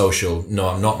cricket social? No,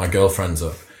 I'm not. My girlfriend's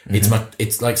up.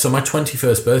 It's like, so my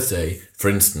 21st birthday, for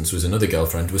instance, was another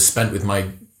girlfriend, was spent with my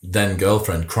then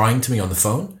girlfriend crying to me on the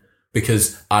phone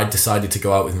because I decided to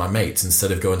go out with my mates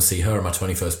instead of go and see her on my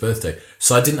 21st birthday.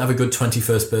 So I didn't have a good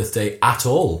 21st birthday at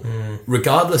all,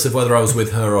 regardless of whether I was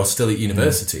with her or still at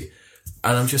university.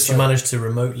 And I'm just you managed to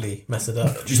remotely mess it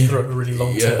up. Just throw a really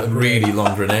long a really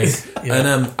long grenade.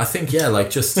 And I think, I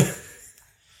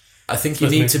think you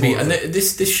need to be, and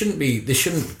this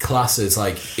shouldn't class as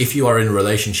like, if you are in a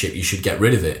relationship, you should get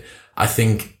rid of it. I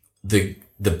think the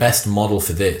best model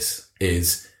for this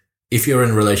is, if you're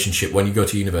in a relationship when you go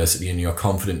to university and you're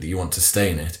confident that you want to stay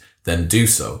in it, then do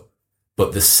so.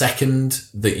 But the second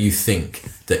that you think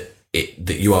that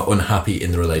you are unhappy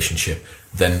in the relationship,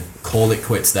 then call it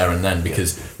quits there and then,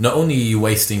 because not only are you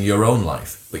wasting your own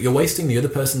life, but you're wasting the other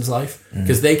person's life,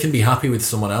 because they can be happy with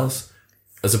someone else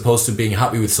as opposed to being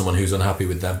happy with someone who's unhappy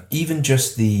with them. Even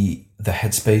just the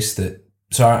headspace that,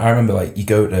 so I remember like you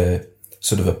go to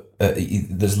sort of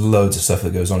there's loads of stuff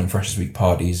that goes on in Freshers Week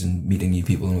parties and meeting new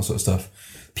people and all sort of stuff.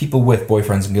 People with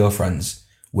boyfriends and girlfriends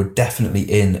were definitely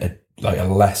in a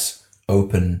less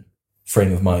open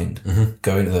frame of mind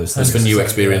going to those things. For new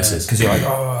experiences. Because you're like,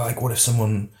 oh, like what if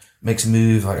someone makes a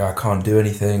move, like, I can't do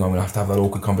anything, I'm going to have that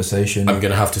awkward conversation. I'm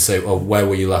going to have to say, oh, where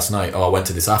were you last night? Oh, I went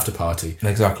to this after party.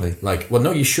 Exactly. Like, well,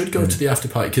 no, you should go to the after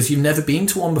party because you've never been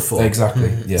to one before.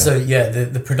 Exactly, yeah. So yeah,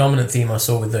 the predominant theme I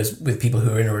saw with people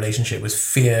who are in a relationship was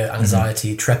fear,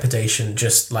 anxiety, trepidation,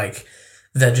 just like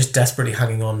they're just desperately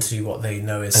hanging on to what they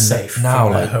know is safe now,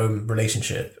 from their like, home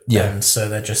relationship. Yeah. And so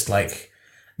they're just like,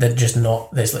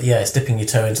 it's dipping your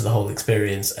toe into the whole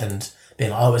experience and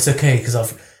being like, oh, it's okay because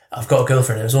I've got a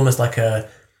girlfriend. It was almost like a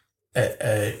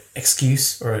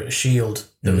excuse or a shield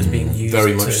that was being used.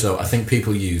 Very much so. I think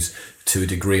people use, to a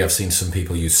degree, I've seen some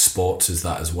people use sports as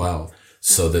that as well,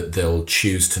 so that they'll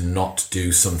choose to not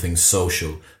do something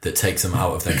social that takes them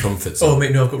out of their comfort zone. Oh,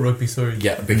 mate, no, I've got rugby, sorry.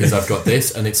 Yeah, because I've got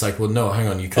this, and it's like, well, no, hang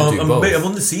on, you could do both. Mate, I'm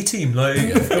on the C team. Like,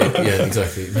 yeah,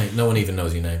 exactly. Mate, no one even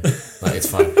knows your name. Like, it's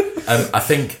fine. I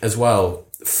think as well,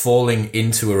 falling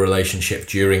into a relationship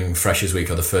during Freshers Week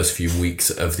or the first few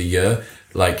weeks of the year,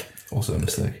 like, also a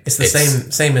mistake. it's the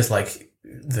same as like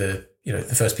the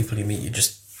first people you meet, you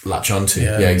just latch onto.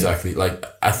 Yeah, exactly. Like,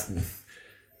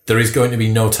 there is going to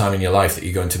be no time in your life that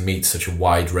you're going to meet such a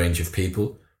wide range of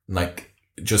people. Like,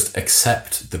 just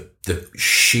accept the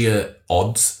sheer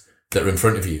odds that are in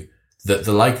front of you. That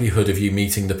the likelihood of you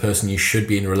meeting the person you should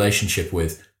be in a relationship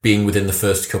with being within the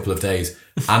first couple of days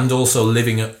and also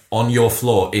living on your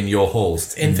floor in your halls.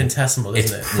 It's infinitesimal,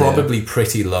 isn't it? It's probably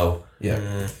pretty low.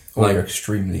 Yeah. Or you're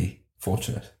extremely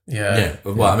fortunate. Yeah.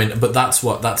 Well, I mean, but that's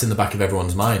in the back of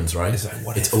everyone's minds, right? It's like,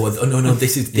 what if? Oh, no,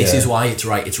 this is why it's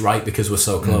right. It's right because we're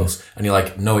so close. And you're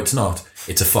like, no, it's not.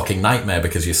 It's a fucking nightmare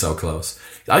because you're so close.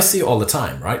 I see it all the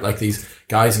time, right? Like, these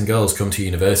guys and girls come to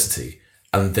university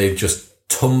and they just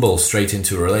tumble straight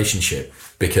into a relationship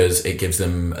because it gives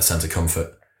them a sense of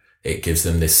comfort. It gives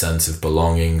them this sense of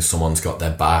belonging. Someone's got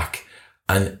their back,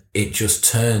 and it just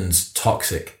turns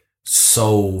toxic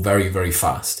so very, very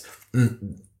fast.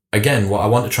 And again, what I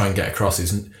want to try and get across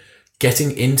is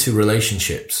getting into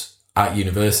relationships at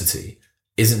university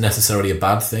isn't necessarily a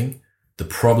bad thing. The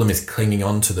problem is clinging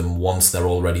on to them once they're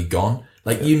already gone.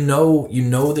 Like, you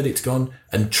know that it's gone,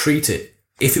 and treat it.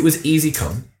 If it was easy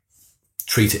come,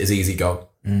 treat it as easy go.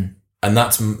 And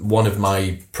that's one of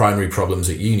my primary problems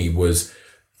at uni, was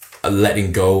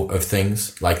letting go of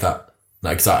things like that.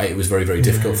 Like, it was very, very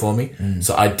difficult for me.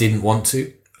 So I didn't want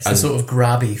to. It's a sort of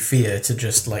grabby fear to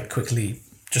just like quickly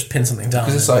just pin something down.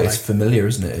 Because it's like, it's familiar,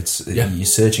 isn't it? You're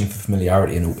searching for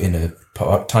familiarity in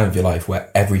a time of your life where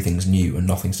everything's new and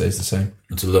nothing stays the same.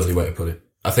 That's a lovely way to put it.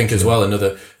 I think as well,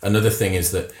 another thing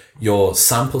is that your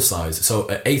sample size, so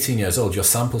at 18 years old, your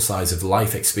sample size of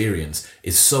life experience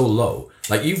is so low.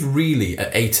 Like, you've really,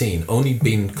 at 18, only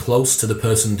been close to the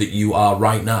person that you are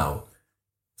right now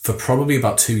for probably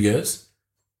about 2 years.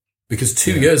 Because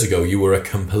 2 years ago, you were a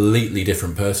completely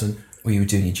different person. Well, you were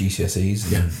doing your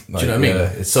GCSEs. And, do you know what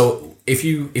I mean? So if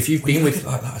you've been with...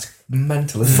 like that, it's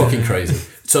mental, isn't it? Fucking crazy.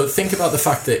 So think about the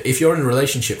fact that if you're in a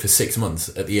relationship for 6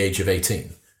 months at the age of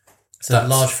 18... It's a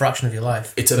large fraction of your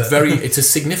life. It's a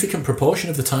significant proportion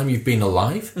of the time you've been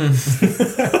alive.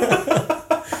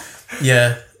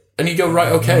 Yeah. And you go,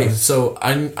 right, okay, so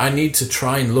I need to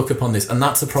try and look upon this. And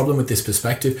that's the problem with this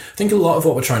perspective. I think a lot of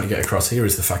what we're trying to get across here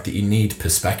is the fact that you need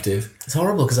perspective. It's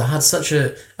horrible because I had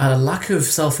a lack of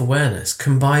self-awareness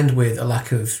combined with a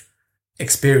lack of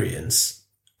experience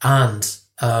and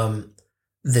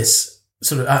this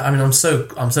sort of, I mean, I'm so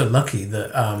lucky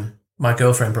that my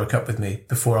girlfriend broke up with me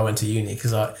before I went to uni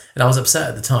because I was upset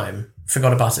at the time,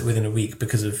 forgot about it within a week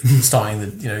because of starting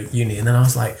the uni, and then I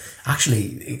was like,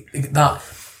 actually, that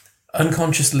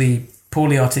unconsciously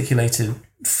poorly articulated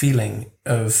feeling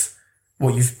of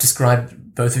what you've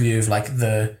described, both of you, of like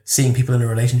the seeing people in a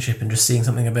relationship and just seeing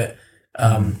something a bit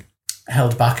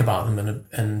held back about them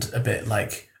and a bit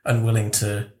like unwilling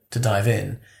to dive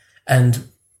in, and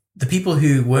the people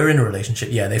who were in a relationship,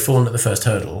 they've fallen at the first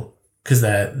hurdle because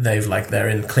they're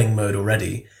in cling mode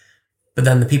already. But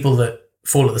then the people that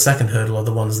fall at the second hurdle are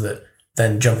the ones that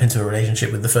then jump into a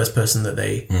relationship with the first person that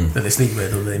they sleep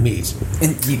with or they meet.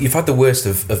 And you've had the worst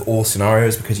of all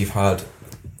scenarios because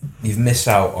you've missed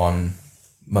out on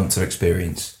months of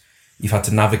experience. You've had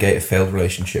to navigate a failed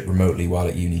relationship remotely while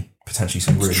at uni. Potentially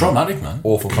some really traumatic, man.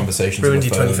 Awful conversations. Ruined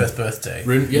your 21st birthday.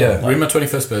 Ruined my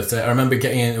 21st birthday. I remember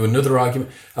getting into another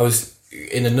argument. I was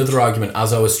in another argument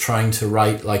as I was trying to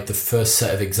write like the first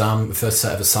set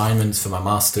of assignments for my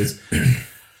masters. And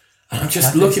I'm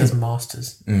just looking at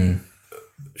masters.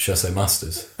 Should I say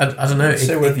masters? I don't know.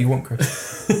 Say whatever you want,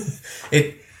 Chris.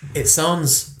 It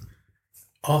sounds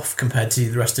off compared to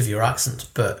the rest of your accent,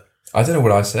 but I don't know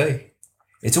what I say.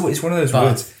 It's one of those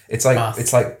words. It's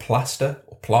like plaster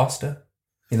or plaster.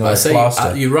 You know, I like say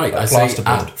plaster. you're right. Like I say plasterboard.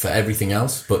 app for everything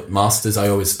else, but masters I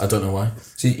don't know why.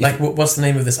 So Like, what's the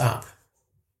name of this app?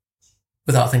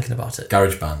 Without thinking about it.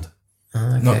 GarageBand.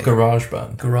 Okay. not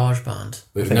GarageBand. GarageBand. It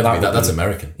would think never that be that. would That's be-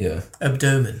 American. Yeah.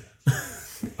 Abdomen.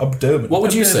 Abdomen. What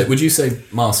would you say? Would you say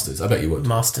masters? I bet you would.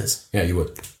 Masters. Yeah, you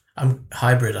would. I'm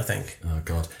hybrid, I think. Oh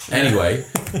god. Anyway,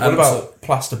 What about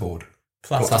plasterboard?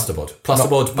 plasterboard?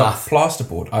 Plasterboard bath.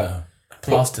 Plasterboard.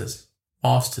 Plasters.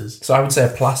 Masters. So I would say a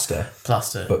plaster,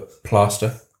 Plaster. but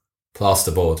plaster.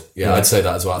 Plasterboard. Yeah, Yeah. I'd say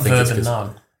that as well. I think Verb it's and 'cause-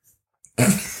 noun.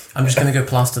 I'm just going to go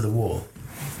plaster the wall.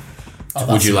 Oh,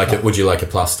 Would that's you a like pla- it? Would you like a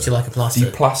plaster? Do you like a Do plaster? you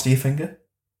plaster your finger?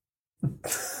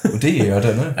 Or do you? I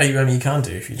don't know. I mean, you can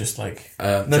do if you just like.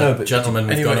 No, but- gentlemen,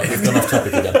 we've Anyway. gone off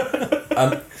topic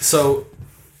again. So,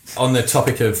 on the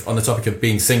topic of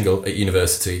being single at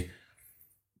university,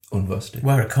 University.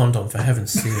 Wear a condom, for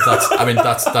heaven's sake.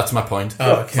 that's my point.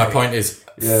 Oh, okay. My point is,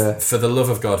 Yeah. for the love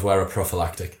of God, wear a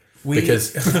prophylactic. We-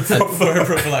 Because Wear a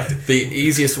prophylactic. the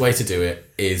easiest way to do it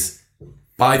is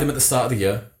buy them at the start of the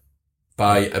year.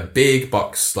 Buy a big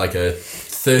box, like a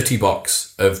 30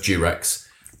 box of Durex.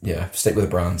 Yeah. Stick with the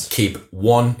brands. Keep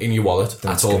one in your wallet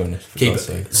Don't at all. scoon it, for Keep God's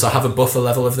sake. so have a buffer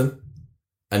level of them,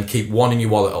 and keep one in your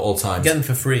wallet at all times. Get them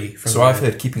for free. From So I've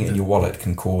heard keeping it in your wallet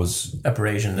can cause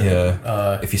abrasion.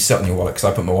 yeah. If you sit on your wallet, because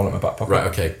I put my wallet in my back pocket. Right,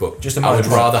 okay, but Just a I would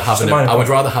minor rather point. have Just a minor I would point.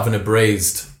 rather have an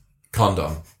abrased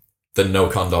condom than no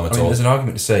condom at I mean, all. there's an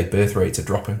argument to say birth rates are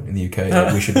dropping in the UK.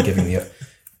 That we should be giving the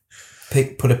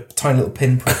put a tiny little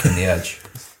pinprick in the edge.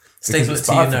 Staple it it's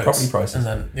to your bad for notes. property prices. And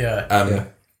then, yeah. Yeah.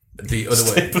 The other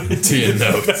way to your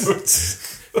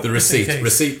notes. The receipt, case.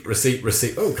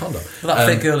 receipt. Oh, condom. Well, that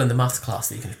fit girl in the maths class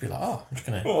that you can just be like, oh, I'm just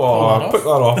going to pull that off. put that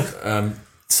off.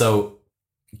 So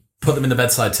put them in the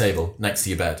bedside table next to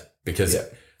your bed because Yeah.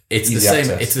 it's the Easy same.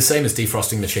 access. It's the same as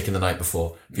defrosting the chicken the night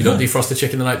before. If you don't defrost the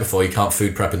chicken the night before, you can't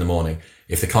food prep in the morning.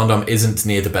 If the condom isn't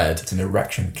near the bed, It's an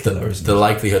erection killer, isn't the it?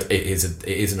 likelihood it is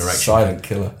an erection. Silent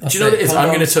killer. Do you know what it is? I'm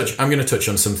Condoms- going to touch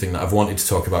on something that I've wanted to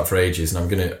talk about for ages, and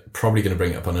I'm probably going to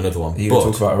bring it up on another one. Are you going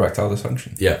to talk about erectile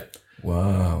dysfunction? Yeah.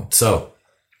 Wow. So,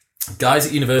 guys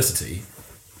at university,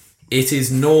 it is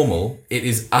normal. It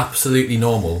is absolutely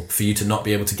normal for you to not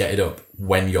be able to get it up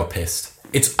when you're pissed.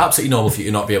 It's absolutely normal for you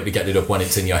to not be able to get it up when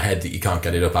it's in your head that you can't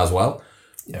get it up as well.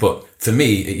 Yeah. But for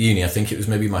me at uni, I think it was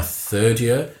maybe my third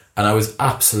year, and I was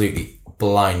absolutely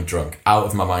blind drunk, out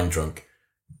of my mind drunk.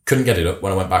 Couldn't get it up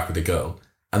when I went back with a girl.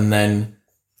 And then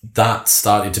that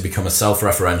started to become a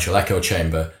self-referential echo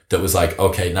chamber that was like,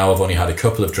 okay, now I've only had a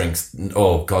couple of drinks.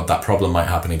 Oh God, that problem might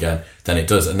happen again. Then it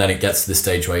does. And then it gets to the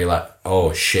stage where you're like,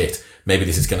 oh shit, maybe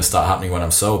this is going to start happening when I'm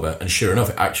sober. And sure enough,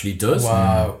 it actually does.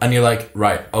 Wow. And you're like,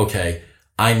 right, okay,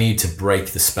 I need to break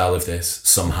the spell of this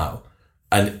somehow.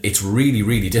 And it's really,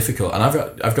 really difficult. And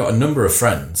I've got a number of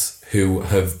friends who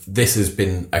this has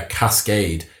been a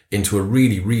cascade into a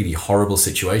really, really horrible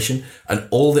situation. And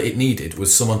all that it needed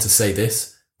was someone to say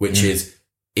this, which is,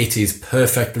 it is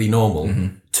perfectly normal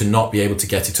to not be able to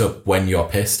get it up when you're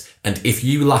pissed. And if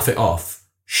you laugh it off,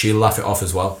 she'll laugh it off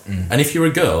as well. And if you're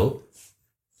a girl,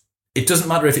 it doesn't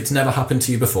matter if it's never happened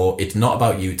to you before. It's not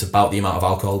about you. It's about the amount of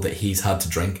alcohol that he's had to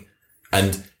drink.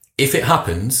 And if it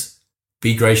happens,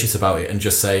 be gracious about it and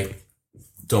just say,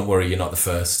 don't worry, you're not the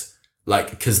first. Like,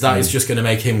 because that is just going to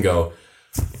make him go,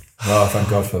 Oh, thank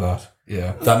God for that.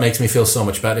 Yeah. that makes me feel so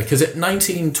much better. Because at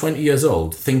 19, 20 years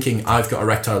old, thinking I've got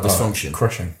erectile dysfunction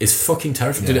Crushing. is fucking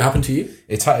terrifying. Did it happen to you?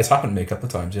 It's happened to me a couple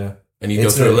of times, yeah. And you go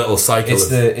through a little cycle It's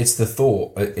of, it's the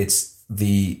thought. It's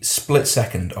the split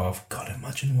second of, God,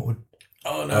 imagine what would...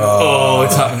 Oh, no. oh,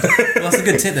 it's happened. Well, that's a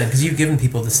good tip then, because you've given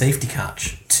people the safety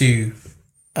catch to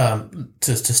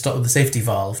stop the safety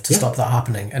valve to stop that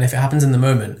happening. And if it happens in the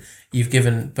moment, you've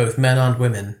given both men and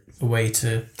women a way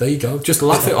to. There you go. Just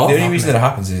laugh it off. The only reason that it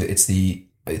happens is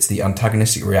it's the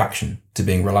antagonistic reaction to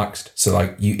being relaxed. So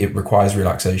like it requires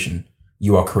relaxation.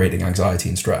 You are creating anxiety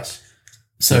and stress.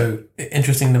 So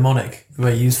interesting mnemonic the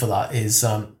way used for that is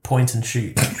point and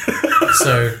shoot.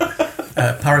 So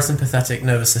parasympathetic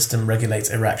nervous system regulates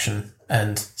erection,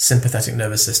 and sympathetic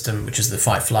nervous system, which is the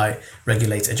fight flight,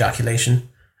 regulates ejaculation.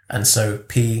 And so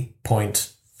P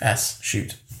point S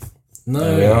shoot.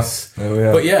 Nice. There we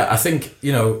are. But yeah, I think,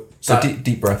 So that-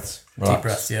 deep breaths. Relax. Deep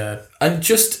breaths, yeah. and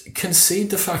just concede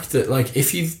the fact that, like,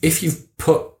 if you've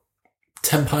put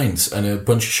 10 pints and a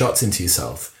bunch of shots into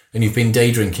yourself and you've been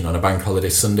day drinking on a bank holiday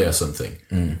Sunday or something,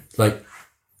 like,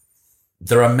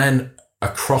 there are men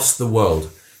across the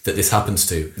world that this happens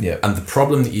to. Yeah. And the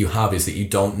problem that you have is that you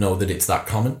don't know that it's that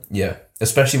common. Yeah.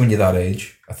 Especially when you're that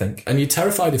age, I think. And you're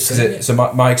terrified of saying it. So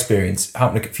my experience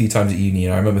happened a few times at uni,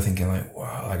 and I remember thinking like,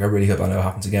 wow, like I really hope that never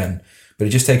happens again. But it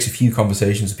just takes a few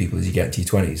conversations with people as you get into your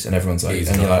 20s, and everyone's like,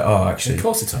 Easy and you're enough. like, oh, actually, Of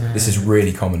course it's on. this is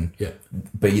really common. Yeah.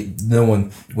 But no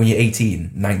one, when you're 18,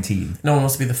 19, No one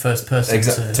wants to be the first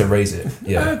person to raise it.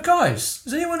 Yeah. guys,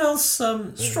 is anyone else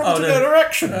Strong to get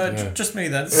erection. Just me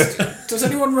then. Does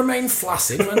anyone remain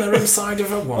flaccid when they're inside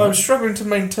of a woman? I'm struggling to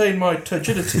maintain my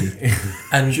turgidity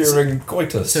And during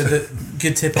coitus. so the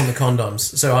good tip on the condoms.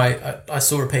 So I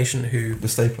saw a patient who The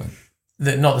stapling.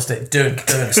 not the staple.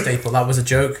 Don't staple. That was a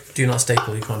joke. Do not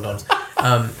staple your condoms.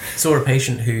 Saw a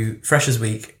patient who, Freshers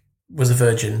Week, was a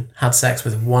virgin, had sex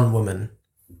with one woman,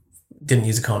 didn't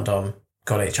use a condom,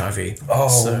 got HIV. Oh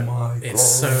So my god. it's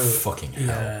so Fucking hell.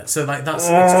 yeah. So like that's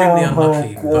extremely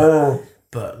unlucky,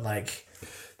 but like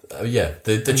Yeah,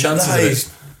 the chances of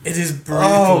it. it is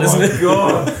brutal, isn't it?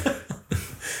 god.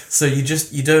 So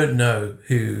you don't know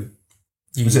who.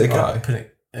 You Was it a are guy? putting-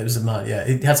 It was a man. Yeah,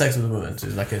 he had sex with a woman. So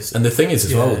it was like a. And the thing is,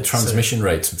 as well, Yeah, transmission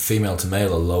rates female to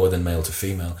male are lower than male to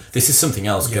female. This is something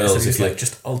else, Yeah, girls. so he If was you like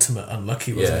just ultimate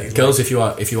unlucky, wasn't yeah, he? girls, if you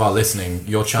are listening,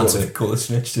 your chance of Call a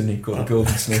snitch, didn't he? Call a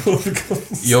golden snitch.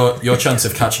 your chance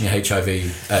of catching a HIV,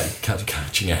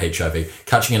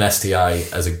 catching an STI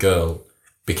as a girl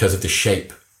because of the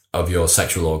shape of your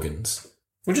sexual organs.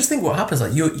 Well, just think what happens.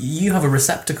 Like you have a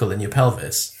receptacle in your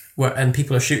pelvis, and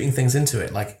people are shooting things into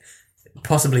it, like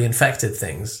possibly infected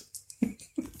things.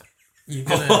 You're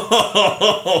gonna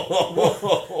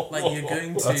you're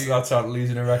going to. That's out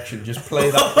losing erection. Just play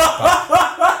that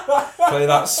back. Play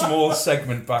that small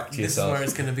segment back to This is yourself. where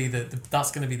it's going to be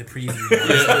that's going to be the preview.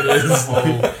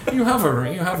 You have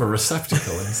a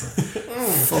receptacle.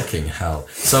 Fucking hell.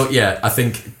 So yeah, I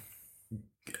think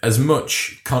as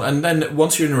much and then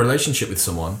once you're in a relationship with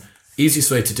someone,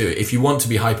 easiest way to do it, if you want to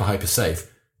be hyper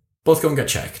safe, both go and get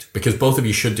checked, because both of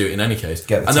you should do it in any case.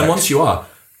 Get the and then text. once you are,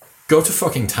 go to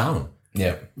fucking town.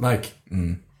 Yeah. Like,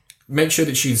 make sure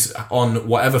that she's on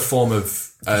whatever form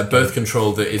of birth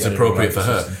control that is Get it appropriate right for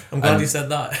her. system. I'm glad you said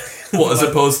that. What, as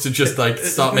opposed to just like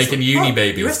start making uni You're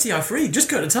babies. STI free. Just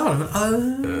go to town. I'm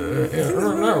like,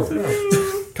 No.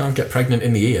 Can't get pregnant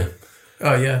in the ear.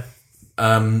 oh yeah.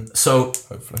 So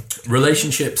Hopefully.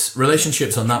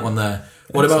 relationships on that one there.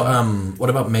 What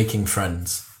about making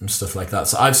friends and stuff like that?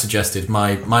 So I've suggested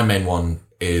my main one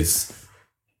is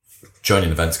join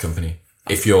an events company.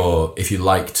 If you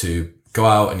like to go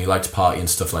out and you like to party and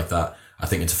stuff like that, I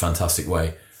think it's a fantastic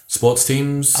way. Sports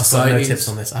teams, I've got no societies. tips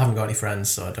on this. I haven't got any friends,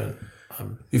 so I don't.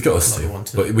 You've got us Not to, want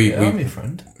to. but we I'm your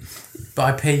friend. But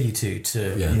I pay you to.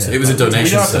 yeah. It was a donation. We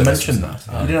don't have to service. mention that.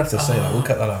 You didn't have to say that. We'll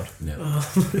cut that out. Yeah.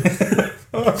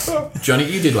 Johnny,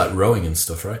 you did like rowing and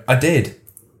stuff, right? I did.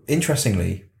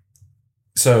 Interestingly,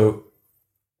 so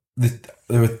there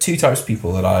were two types of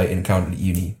people that I encountered at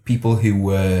uni. People who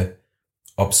were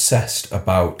obsessed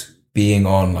about being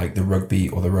on like the rugby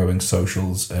or the rowing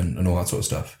socials and all that sort of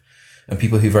stuff. And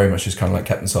people who very much just kind of like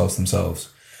kept themselves to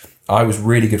themselves. I was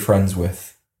really good friends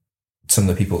with some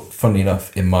of the people, funnily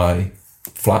enough, in my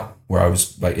flat where I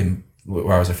was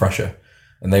where I was a fresher.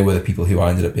 And they were the people who I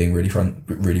ended up being really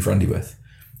friendly with.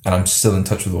 And I'm still in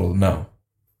touch with all of them now,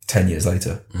 10 years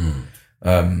later.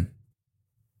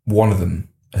 One of them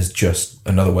has just,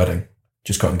 another wedding,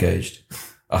 just got engaged,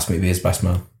 asked me to be his best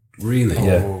man. Really?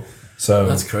 Yeah. So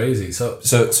That's crazy. So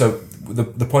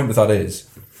the point with that is,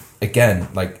 again,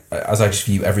 like as I just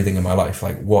view everything in my life,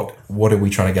 like what are we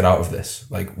trying to get out of this?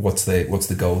 Like what's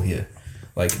the goal here?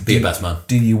 Like be a best man.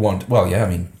 Do you want? Well, yeah, I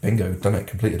mean, bingo, done it,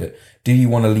 completed it. Do you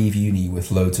want to leave uni with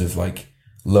loads of like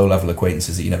low level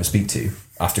acquaintances that you never speak to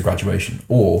after graduation,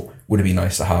 or would it be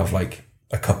nice to have like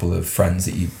a couple of friends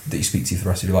that you speak to for the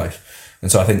rest of your life?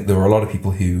 And so I think there were a lot of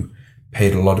people who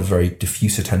paid a lot of very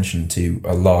diffuse attention to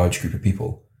a large group of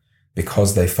people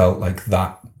because they felt like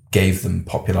that gave them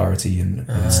popularity and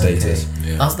status.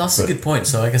 Yeah. That's a good point.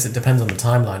 So I guess it depends on the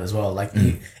timeline as well. Like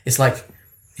it's like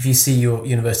if you see your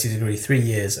university degree 3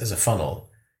 years as a funnel,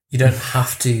 you don't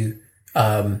have to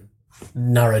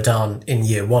narrow down in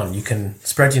year one. You can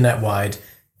spread your net wide,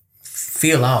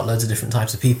 feel out loads of different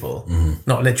types of people.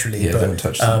 Not literally, Yeah, but don't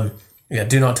touch them.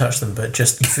 do not touch them, but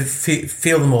just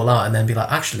feel them all out, and then be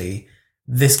like, actually,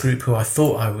 this group who I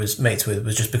thought I was mates with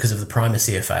was just because of the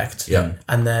primacy effect. Yeah.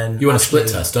 And then You want a split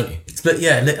test, don't you? Split,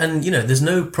 yeah, and there's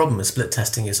no problem with split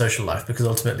testing your social life because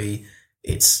ultimately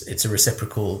it's a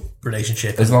reciprocal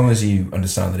relationship. As long as you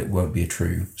understand that it won't be a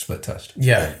true split test.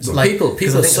 Yeah, But people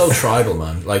 'cause I are think so tribal,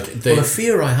 man. Like they, the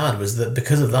fear I had was that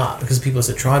because people are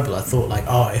so tribal, I thought like,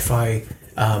 oh, if I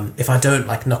don't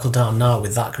like knuckle down now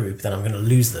with that group, then I'm going to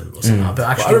lose them or something. But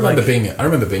actually, I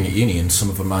remember being at uni and some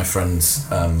of my friends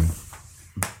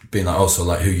being like, "Oh, so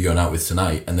like who are you going out with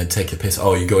tonight?" And they'd take a piss.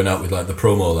 "Oh, you're going out with like the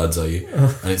promo lads, are you?"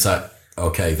 And it's like,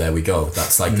 okay, there we go.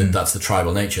 That's like that's the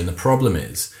tribal nature. And the problem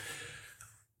is,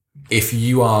 if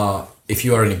you are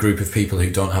in a group of people who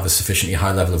don't have a sufficiently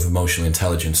high level of emotional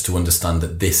intelligence to understand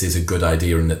that this is a good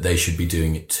idea and that they should be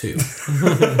doing it too,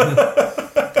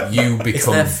 you become It's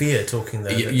their fear talking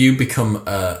there. you become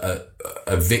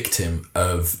a victim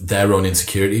of their own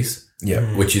insecurities,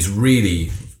 which is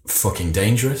really fucking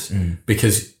dangerous.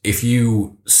 Because if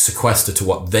you sequester to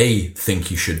what they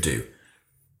think you should do,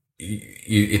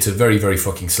 it's a very, very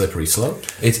fucking slippery slope.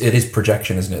 It is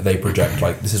projection, isn't it? They project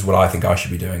like, this is what I think I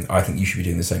should be doing. I think you should be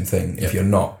doing the same thing. If you're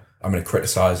not, I'm going to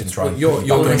criticize and try. Well,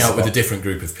 you're going out with a different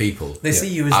group of people. They see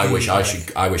you as I wish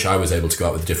I was able to go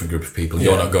out with a different group of people.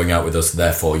 You're not going out with us,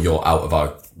 therefore you're out of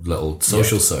our little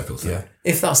social circles. Yeah.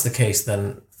 If that's the case,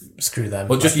 then screw them.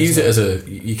 Well, just use it as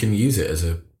you can use it as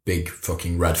a big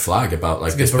fucking red flag about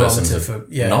like this person's a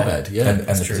knobhead. And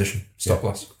the position. Stop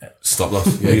loss. Stop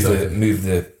loss. Yeah, Move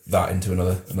that into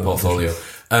another portfolio.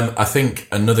 Position. I think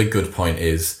another good point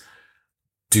is,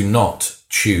 do not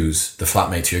choose the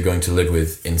flatmates you're going to live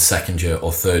with in second year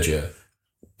or third year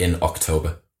in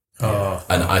October.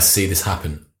 And I see this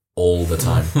happen all the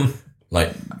time.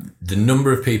 Like the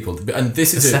number of people, and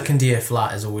this is second year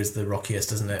flat is always the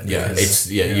rockiest, isn't it?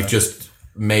 Yeah, you've just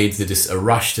made a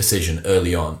rash decision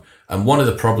early on. And one of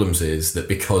the problems is that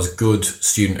because good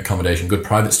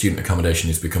private student accommodation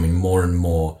is becoming more and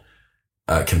more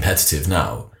competitive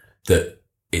now, that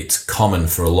it's common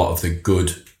for a lot of the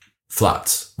good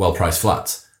flats, well-priced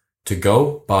flats, to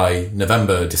go by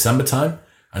November, December time.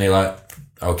 And you're like,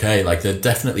 okay, like there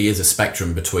definitely is a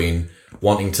spectrum between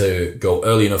wanting to go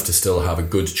early enough to still have a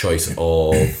good choice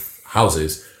of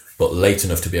houses, but late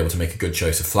enough to be able to make a good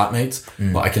choice of flatmates.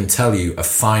 But I can tell you a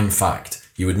fine fact.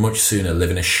 You would much sooner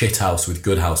live in a shit house with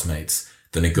good housemates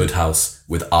than a good house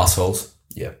with arseholes.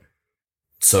 Yeah.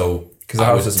 So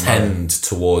I would tend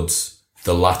towards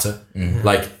the latter.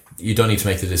 Like, you don't need to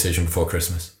make the decision before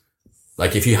Christmas.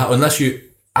 Like, if you unless you're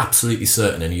absolutely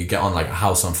certain and you get on like a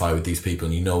house on fire with these people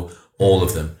and you know all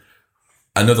of them.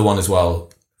 Another one as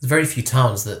well. There's very few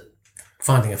towns that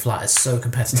finding a flat is so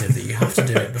competitive that you have to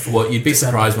do it before. Well, you'd be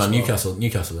surprised, man. Well.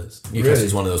 Newcastle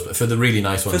is one of those, but for the really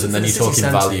nice ones, and then you're talking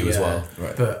value as well.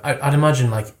 Right. But I'd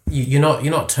imagine like you're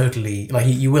not totally like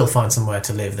you will find somewhere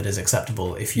to live that is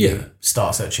acceptable if you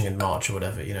start searching in March or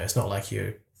whatever. You know, it's not like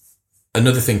you.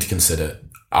 Another thing to consider: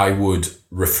 I would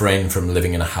refrain from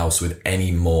living in a house with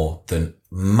any more than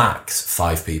max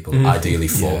 5 people, ideally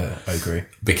 4. Yeah, I agree.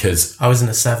 Because I was in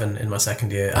a 7 in my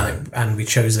second year, and we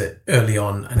chose it early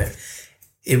on, and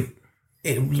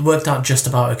it worked out just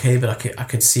about okay, but I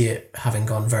could see it having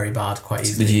gone very bad quite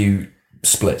easily. Did you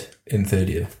split in third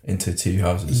year into 2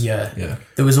 houses? Yeah.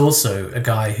 There was also a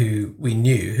guy who we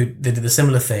knew who did the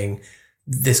similar thing.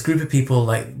 This group of people,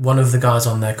 like one of the guys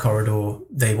on their corridor,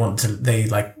 they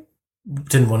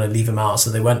didn't want to leave him out, so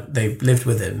they lived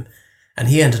with him, and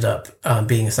he ended up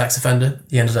being a sex offender.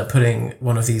 He ended up putting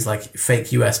one of these like fake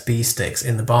USB sticks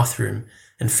in the bathroom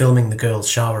and filming the girls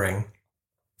showering,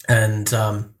 and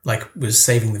was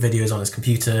saving the videos on his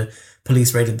computer.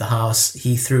 Police raided the house.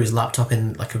 He threw his laptop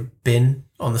in like a bin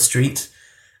on the street,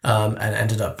 and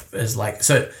ended up as like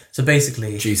so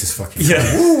basically. Jesus fucking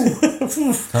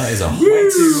Christ. That is a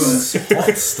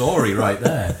hot story right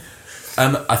there.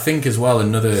 I think as well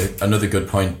another good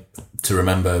point to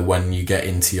remember when you get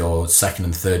into your second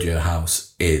and third year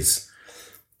house is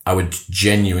I would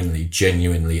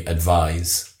genuinely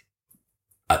advise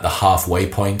at the halfway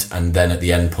point and then at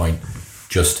the end point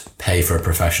just pay for a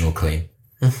professional clean.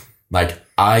 Like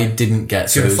I didn't get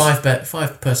so a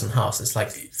 5-person house. It's like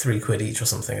 £3 each or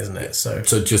something, isn't it? So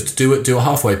just do a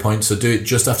halfway point. So do it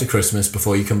just after Christmas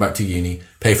before you come back to uni.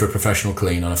 Pay for a professional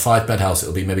clean on a 5-bed house.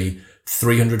 It'll be maybe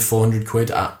 300-400 quid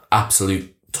at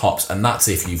absolute tops, and that's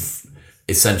if you've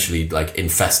essentially like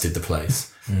infested the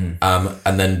place.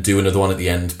 And then do another one at the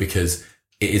end because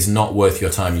it is not worth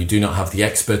your time. You do not have the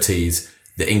expertise,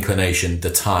 the inclination, the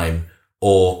time,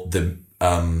 or the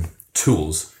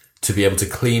tools to be able to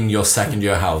clean your second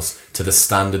year house to the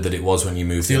standard that it was when you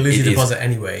moved in. You'll lose your deposit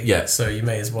anyway. Yeah. So you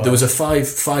may as well. There was a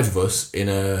five of us in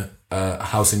a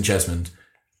house in Jesmond,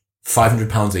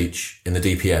 £500 each in the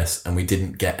DPS, and we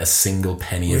didn't get a single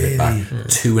penny of it back.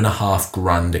 2.5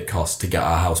 grand it cost to get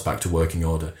our house back to working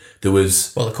order. There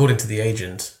was according to the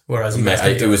agent, whereas you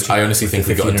I honestly think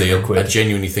we got a deal. I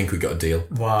genuinely think we got a deal.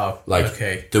 Wow.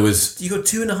 Okay. There was you got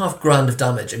 2.5 grand of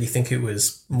damage, and you think it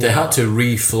was more. They had to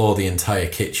re-floor the entire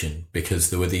kitchen because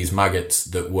there were these maggots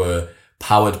that were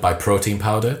powered by protein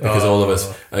powder because all of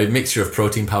us a mixture of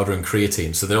protein powder and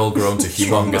creatine, so they're all grown to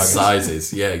humongous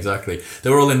sizes. Yeah, exactly.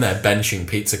 They were all in there benching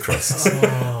pizza crusts,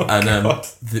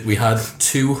 and we had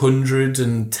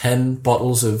 210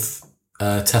 bottles of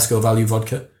Tesco value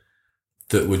vodka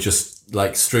that were just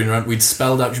like strewn around. We'd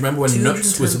spelled out. Do you remember when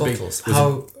nuts was a big,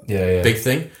 big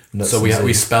thing? Nuts so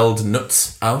we spelled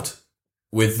nuts out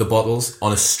with the bottles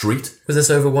on a street. Was this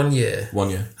over 1 year? 1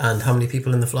 year. And how many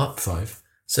people in the flat? 5.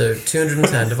 So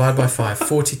 210 divided by 5,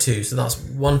 42. So that's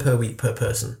 1 per week per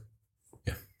person.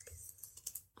 Yeah.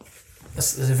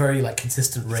 That's a very like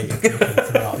consistent rate of drinking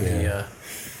throughout the.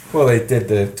 Well, they took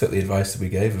the advice that we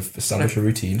gave of establish a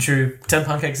routine. True, 10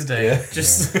 pancakes a day. Yeah.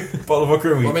 Just Bottle of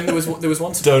vodka a week. Well, I mean, there was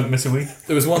once. Don't miss a week.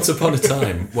 There was once upon a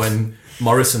time when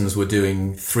Morrison's were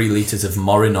doing 3 litres of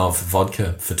Morinov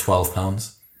vodka for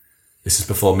 £12. This is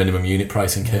before minimum unit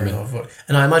pricing came in.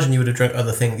 And I imagine you would have drunk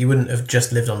other things. You wouldn't have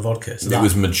just lived on vodka. So it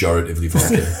was majoritively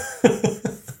vodka.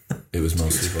 It was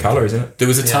mostly vodka. Calories, isn't it? There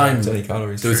was a time. It's only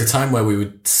calories. There was a time where we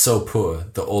were so poor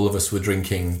that all of us were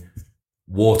drinking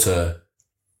water,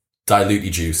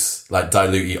 dilute juice, like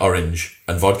dilute orange,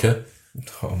 and vodka.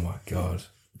 Oh my god!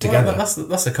 Together, well,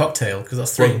 that's a cocktail because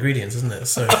that's 3 ingredients, isn't it?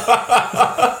 So.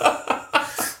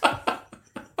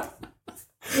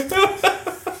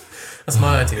 That's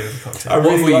my idea of a cocktail. I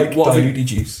really like dilute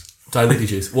juice. Dilute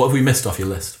juice. What have we missed off your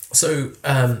list? So,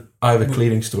 I have a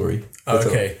cleaning story.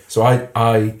 Okay. So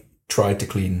I tried to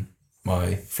clean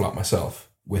my flat myself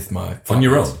with my on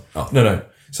your flatmates. own. Oh. No.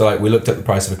 So like we looked at the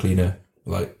price of a cleaner,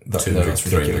 like that, 200, that's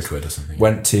 300 ridiculous. quid or something.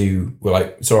 We're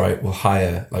like, it's all right.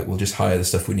 We'll just hire the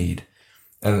stuff we need.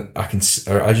 And I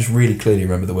just really clearly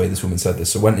remember the way this woman said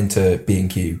this. So went into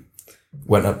B&Q,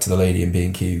 went up to the lady in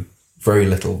B&Q. Very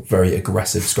little, very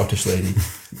aggressive Scottish lady.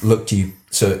 Looked you.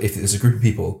 So if there's a group of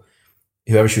people,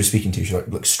 whoever she was speaking to, she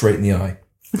looked straight in the eye,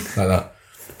 like that.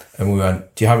 And we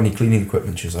went, "Do you have any cleaning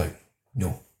equipment?" She was like,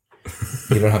 "No."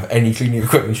 "You don't have any cleaning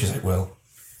equipment?" She's like, "Well,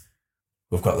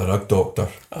 we've got the rug doctor."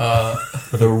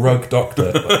 The rug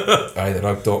doctor. Aye, the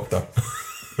rug doctor.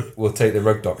 We'll take the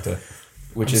rug doctor.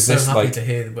 Which I'm is so this happy like to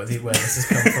hear where this has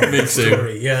come from. Me too.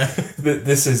 Story, yeah.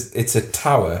 It's a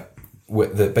tower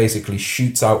that basically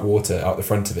shoots out water out the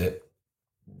front of it,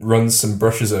 runs some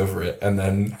brushes over it, and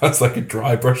then has like a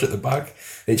dry brush at the back.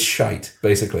 It's shite,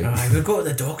 basically. We'll go to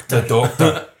the doctor.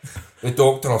 The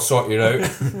doctor will sort you out.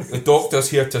 The doctor's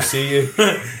here to see you.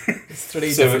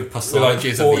 3 different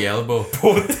pathologies of the elbow.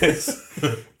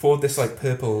 Poured this like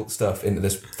purple stuff into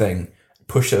this thing,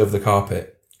 pushed it over the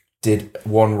carpet, did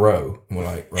 1 row, and we're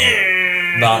like,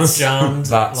 right, that's jammed.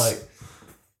 That's like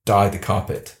dyed the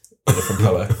carpet a different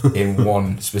colour in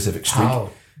one specific streak. How?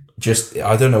 Just,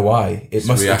 I don't know why. It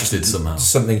must have reacted somehow.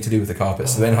 Something to do with the carpet.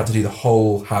 So then had to do the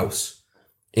whole house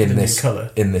in this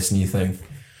colour. In this new thing.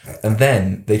 And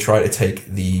then they try to take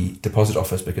the deposit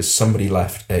off us because somebody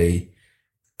left a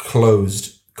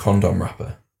closed condom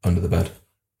wrapper under the bed.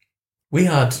 We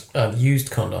had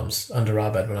used condoms under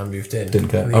our bed when I moved in. Didn't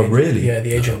care. The Oh, agent- really? Yeah,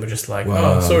 the agent were just like,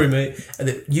 Wow. "Oh, sorry, mate."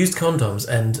 And used condoms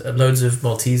and loads of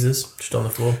Maltesers just on the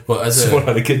floor. Well, Someone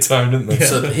had a good time, didn't they?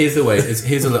 So here's the way.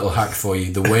 Here's a little hack for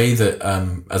you. The way that,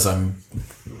 as I'm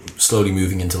slowly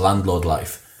moving into landlord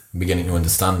life, I'm beginning to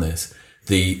understand this.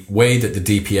 The way that the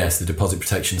DPS, the Deposit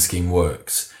Protection Scheme,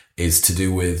 works is to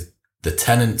do with the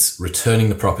tenants returning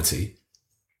the property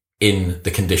in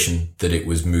the condition that it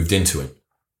was moved into in.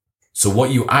 So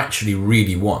what you actually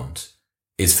really want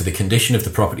is for the condition of the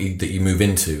property that you move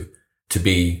into to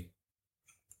be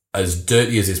as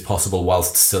dirty as is possible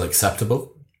whilst still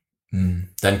acceptable.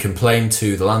 Then complain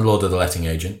to the landlord or the letting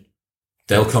agent.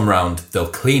 They'll come round, they'll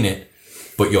clean it,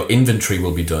 but your inventory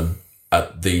will be done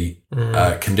at the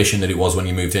condition that it was when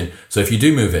you moved in. So if you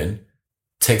do move in,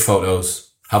 take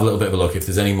photos, have a little bit of a look. If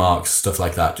there's any marks, stuff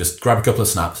like that, just grab a couple of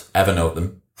snaps, Evernote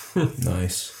them.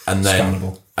 Nice. And then,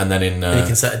 Scannable. and then And you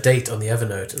can set a date on the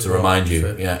Evernote as to well remind you,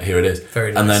 for- yeah, here it is.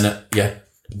 Very And nice. then,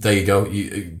 there you go.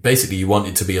 You want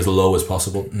it to be as low as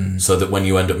possible so that when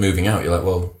you end up moving out, you're like,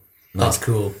 well, no. That's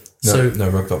cool. No, So no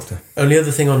rug doctor. only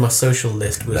other thing on my social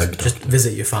list was Leg just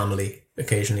visit your family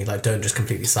occasionally. Like, don't just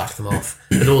completely sack them off.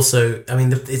 But also, I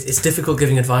mean, it's difficult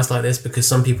giving advice like this because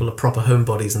some people are proper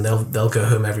homebodies and they'll go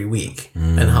home every week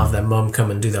and have their mum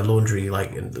come and do their laundry,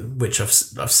 like, which I've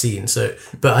seen. So,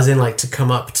 but as in like to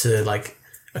come up to like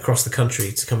across the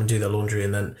country to come and do their laundry,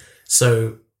 and then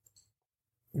so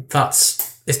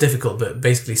it's difficult. But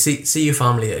basically, see your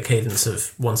family at a cadence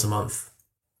of once a month.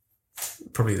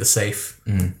 Probably the safe.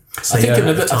 I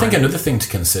think another thing to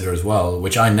consider as well,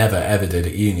 which I never ever did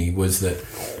at uni, was that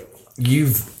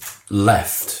you've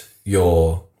left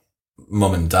your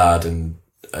mum and dad and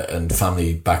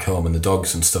family back home and the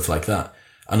dogs and stuff like that.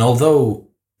 And although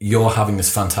you're having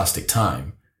this fantastic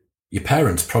time, your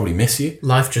parents probably miss you.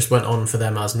 Life just went on for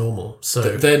them as normal.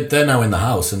 So They're now in the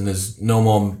house and there's no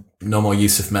more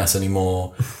Yusuf mess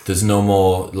anymore. There's no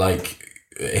more like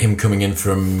him coming in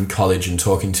from college and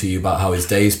talking to you about how his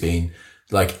day's been.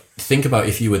 Like, think about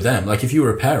if you were them. Like, if you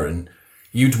were a parent,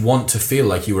 you'd want to feel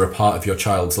like you were a part of your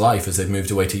child's life as they've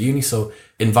moved away to uni. So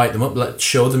invite them up,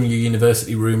 show them your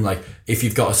university room. Like, if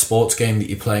you've got a sports game that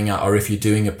you're playing at, or if you're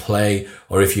doing a play,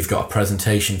 or if you've got a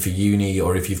presentation for uni,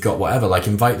 or if you've got whatever, like,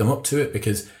 invite them up to it,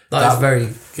 because that's a very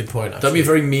good point, actually. That'd be a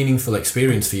very meaningful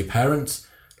experience for your parents.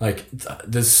 Like,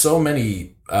 there's so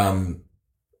many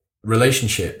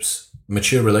relationships,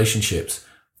 mature relationships,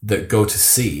 that go to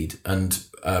seed, and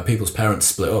people's parents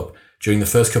split up during the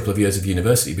first couple of years of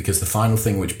university, because the final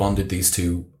thing which bonded these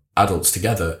two adults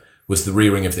together was the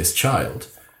rearing of this child.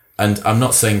 And I'm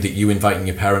not saying that you inviting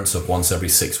your parents up once every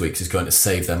 6 weeks is going to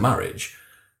save their marriage,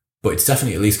 but it's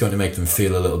definitely at least going to make them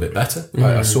feel a little bit better.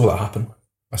 I saw that happen.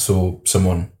 I saw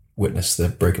someone witness the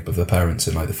breakup of their parents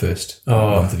in like the first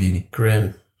month of uni.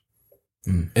 Grim.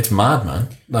 It's mad, man.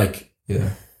 Like,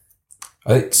 yeah.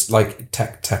 It's like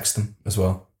text them as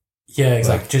well. Yeah,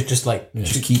 exactly. Just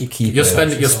keep. You're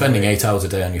spending 8 hours a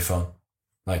day on your phone.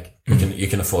 Like, you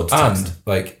can afford to text. And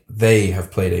like, they have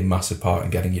played a massive part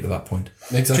in getting you to that point.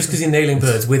 Exactly. Just because you're nailing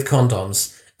birds with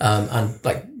condoms, and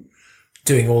like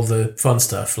doing all the fun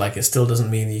stuff, like, it still doesn't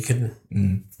mean you can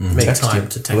make Text time your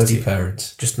to text bloody your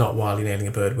parents. Just not while you're nailing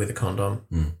a bird with a condom.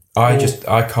 I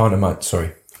can't imagine.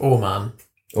 Sorry. Or man.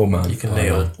 Or man. You can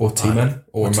nail. Or T-man.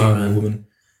 Or man T-man. or woman.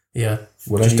 Yeah.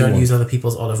 Whatever Just you don't want. use other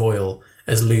people's olive oil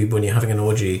as lube when you're having an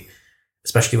orgy,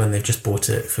 especially when they've just bought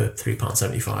it for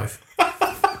 £3.75.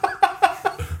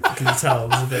 Can you tell?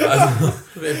 There's a bit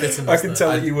of bitterness. I can tell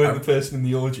there. that you weren't the person in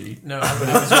the orgy. No, I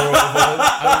was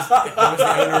the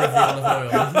owner of the olive oil.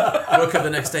 I woke up the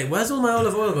next day. Where's all my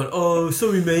olive oil gone? Oh,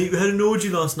 sorry, mate. We had an orgy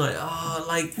last night. Oh,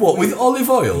 like, What, with olive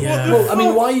oil? Yeah. Well, I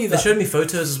mean, why are you they that? showed me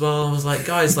photos as well. I was like,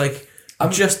 guys, like, I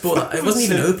just bought that. It wasn't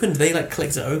even opened. They like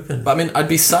clicked it open. But I mean, I'd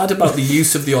be sad about the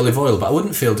use of the olive oil, but I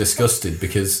wouldn't feel disgusted,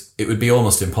 because it would be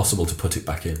almost impossible to put it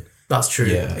back in. That's true.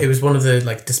 Yeah. It was one of the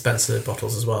like dispenser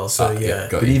bottles as well. So yeah.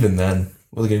 got But you. even then,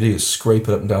 what they're going to do is scrape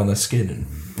it up and down their skin. And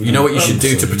You know what you should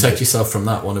do to protect yourself from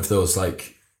that? One of those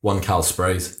like 1 cal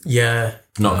sprays. Yeah.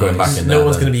 Not going back in there. No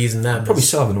one's then. going to be using them. probably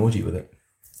still have an orgy with it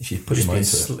if you put your mind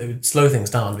to it. It would slow things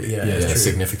down, but yeah, Yeah, it's true.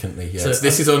 significantly. Yeah. So,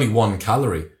 This is only 1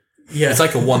 calorie. Yeah. It's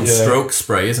like a one-stroke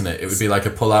spray, isn't it? It would be like a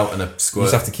pull out and a squirt,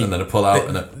 You just have to keep- and then a pull out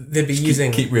and a. They'd be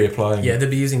using Keep reapplying. Yeah, they'd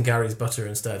be using Gary's butter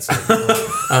instead.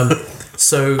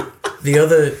 So the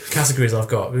other categories I've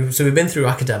got. So we've been through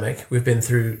academic, we've been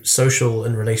through social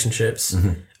and relationships,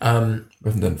 We haven't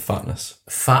done fatness.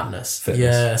 fatness. Fitness.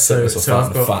 Yeah, so Fitness or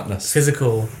I've got fatness.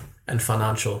 physical and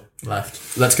financial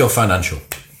left. Let's go financial.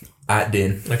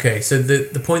 Din. Okay, so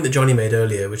the point that Johnny made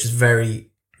earlier, which is very,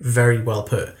 very well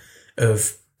put,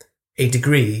 of a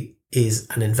degree is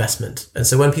an investment. And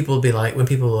so when people be like,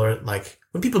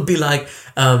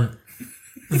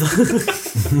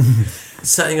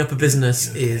 setting up a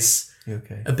business is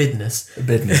Okay. a business A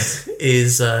business.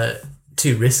 is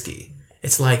too risky.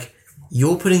 It's like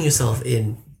you're putting yourself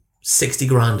in 60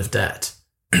 grand of debt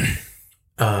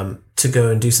to go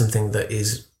and do something that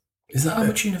is, Is that how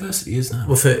much university is now?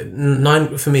 well,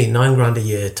 for me, 9 grand a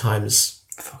year times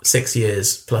 6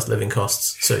 years plus living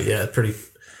costs. So yeah, pretty.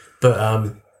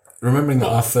 But Remembering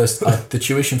that the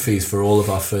tuition fees for all of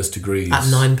our first degrees at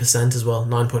 9% as well,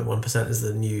 9.1% is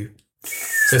the new.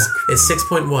 So it's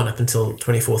 6.1 up until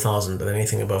 24,000, and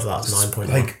anything above that is 9.1.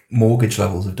 Like mortgage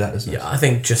levels of debt, isn't it? Yeah, I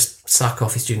think just sack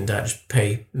off your student debt, just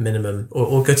pay minimum,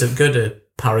 or go to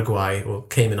Paraguay or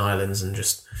Cayman Islands and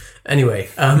just anyway.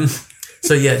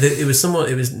 So yeah, it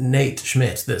was Nate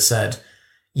Schmidt that said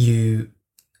you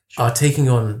are taking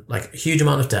on like a huge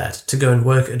amount of debt to go and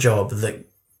work a job that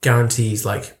guarantees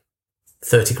like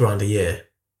 30 grand a year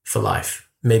for life,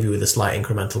 maybe with a slight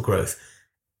incremental growth.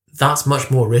 That's much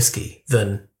more risky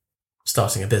than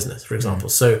starting a business, for example.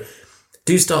 So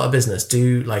do start a business.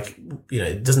 Do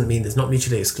it doesn't mean it's not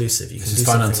mutually exclusive. You can do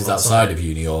finances something outside of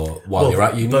uni or while you're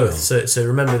at uni. both. Or? So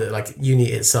remember that like uni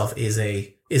itself is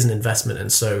an investment,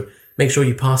 and so make sure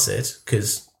you pass it,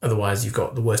 because otherwise you've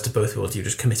got the worst of both worlds. You're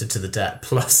just committed to the debt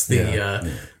plus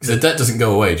the The debt doesn't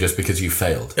go away just because you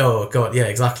failed. oh god, yeah,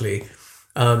 exactly.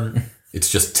 It's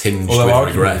just tinged Although with arguably,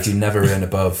 regret. if you never earn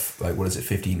above, like, what is it,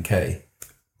 15k,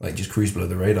 like, just cruise below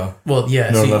the radar. Well,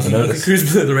 yeah, No so one you ever can noticed.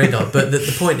 cruise below the radar, but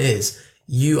the point is,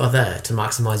 you are there to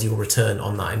maximize your return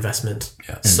on that investment.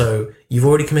 Yeah. So you've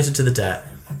already committed to the debt,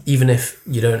 even if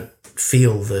you don't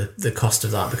feel the cost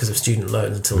of that because of student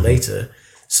loans until later.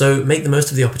 So make the most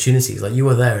of the opportunities. Like, you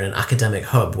are there in an academic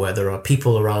hub where there are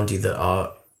people around you that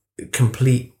are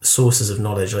complete sources of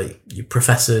knowledge, like your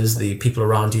professors, the people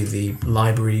around you, the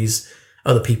libraries,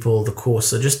 other people, the course.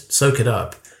 So just soak it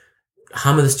up.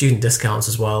 hammer the student discounts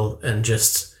as well, and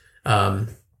just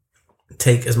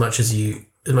take as much as you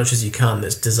can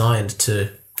that's designed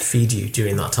to feed you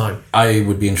during that time. I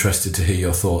would be interested to hear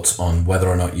your thoughts on whether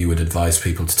or not you would advise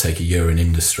people to take a year in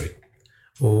industry.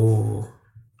 Oh,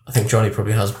 I think Johnny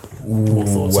probably has more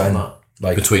thoughts on that.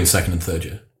 Like Between second and third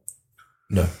year.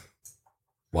 no.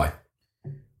 Why?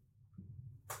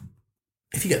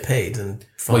 If you get paid, then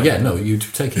fine. Well, yeah, no, you'd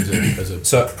take it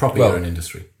as a proper year in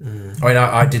industry. I mean,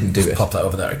 I didn't do it. Pop that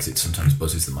over there because it sometimes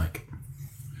buzzes the mic.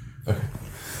 Okay.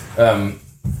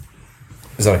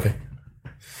 Is that okay?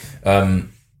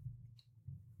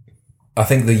 I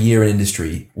think the year in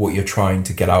industry, what you're trying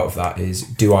to get out of that is,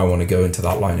 do I want to go into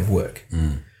that line of work?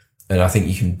 And I think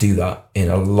you can do that in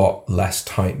a lot less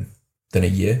time than a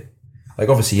year. Like,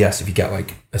 obviously, yes, if you get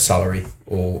like a salary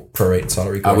or prorated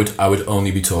salary. Great. I would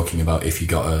only be talking about if you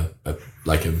got I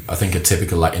think a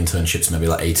typical like internship's maybe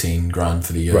like 18 grand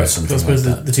for the year or something. I suppose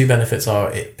like that. the two benefits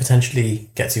are it potentially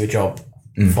gets you a job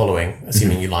following,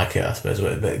 assuming you like it, I suppose,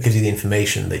 but it gives you the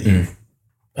information that you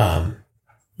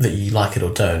that you like it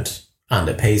or don't, and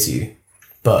it pays you,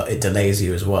 but it delays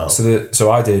you as well.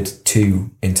 So I did 2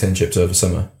 internships over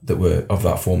summer that were of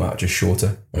that format, just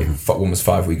shorter. Like one was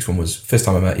 5 weeks, one was first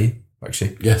time I met you,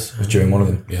 actually. Yes. It was during one of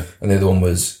them. Yeah. And the other one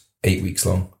was 8 weeks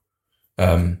long.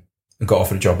 And got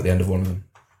offered a job at the end of one of them.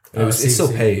 And it's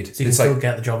still paid. So you can still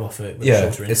get the job offer.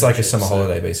 With It's like a summer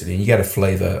holiday, basically. And you get a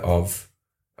flavour of...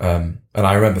 and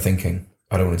I remember thinking,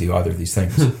 I don't want to do either of these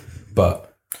things.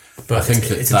 but I think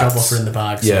it's a job offer in the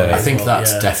bag. Yeah, I think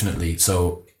that's definitely...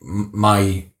 So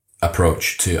my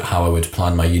approach to how I would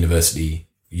plan my university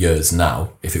years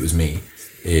now, if it was me,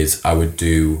 is I would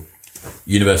do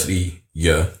university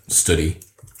year, study,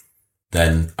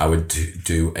 then I would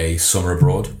do a summer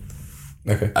abroad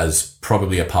as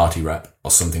probably a party rep or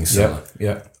something similar.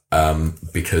 Yeah.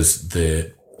 Because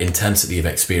the intensity of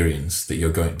experience that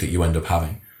you end up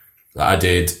having. I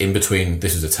did in between,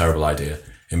 this was a terrible idea,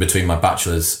 in between my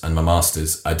bachelor's and my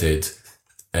master's, I did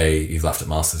you've laughed at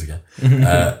masters again.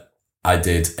 I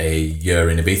did a year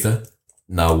in Ibiza.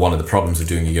 Now, one of the problems of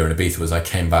doing a year in Ibiza was I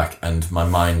came back and my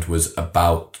mind was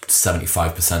about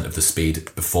 75% of the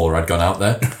speed before I'd gone out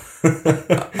there.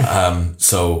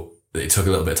 So it took a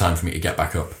little bit of time for me to get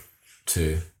back up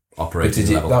to operating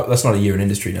level. That's not a year in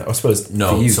industry now. I suppose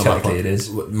for you, so technically it is.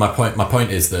 My point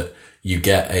is that you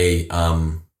get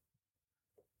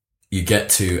you get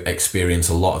to experience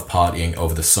a lot of partying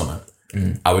over the summer.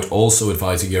 I would also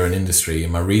advise a year in industry,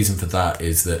 and my reason for that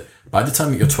is that by the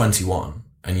time that you're 21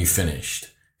 and you finished,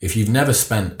 if you've never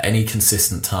spent any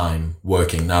consistent time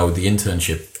working, now the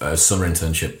internship, summer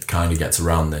internship kind of gets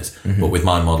around this, but with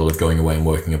my model of going away and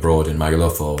working abroad in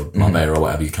Magaluf or Marbella or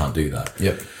whatever, you can't do that.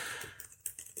 Yep.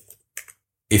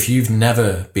 If you've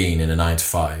never been in a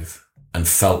 9-to-5 and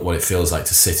felt what it feels like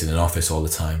to sit in an office all the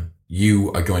time,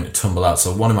 you are going to tumble out.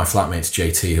 So one of my flatmates,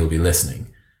 JT, who'll be listening,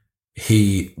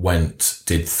 he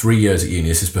did 3 years at uni.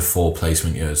 This is before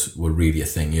placement years were really a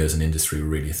thing. Years in industry were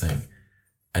really a thing.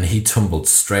 And he tumbled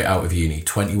straight out of uni,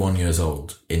 21 years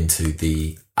old, into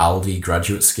the Aldi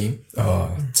graduate scheme.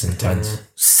 Oh, it's intense.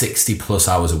 60 plus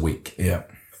hours a week. Yeah.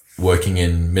 Working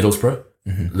in Middlesbrough,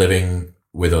 living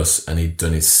with us. And he'd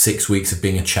done his 6 weeks of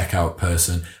being a checkout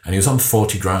person. And he was on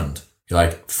 40 grand. You're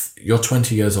like, you're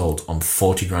 20 years old on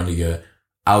 40 grand a year.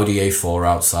 Audi A4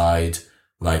 outside,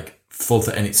 like full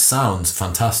thing. And it sounds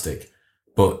fantastic.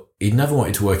 But he'd never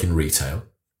wanted to work in retail.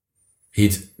 He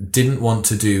didn't want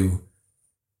to do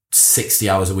 60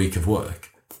 hours a week of work.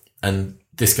 And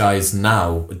this guy's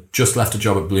now just left a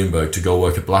job at Bloomberg to go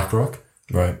work at BlackRock.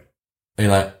 Right. And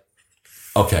you're like,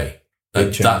 okay,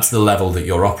 that's the level that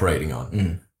you're operating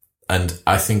on. And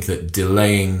I think that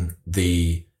delaying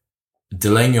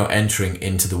your entering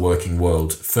into the working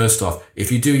world, first off, if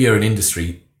you do a year in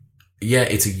industry, yeah,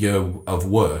 it's a year of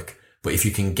work, but if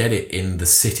you can get it in the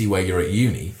city where you're at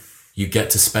uni, you get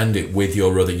to spend it with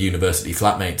your other university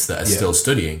flatmates that are still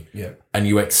studying. Yeah. And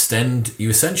you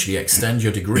essentially extend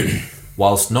your degree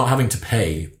whilst not having to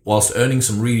pay, whilst earning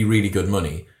some really, really good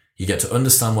money. You get to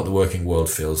understand what the working world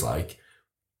feels like.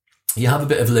 You have a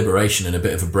bit of liberation and a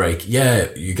bit of a break. Yeah,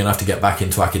 you're going to have to get back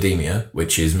into academia,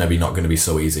 which is maybe not going to be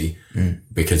so easy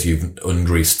because you've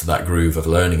ungreased that groove of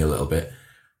learning a little bit.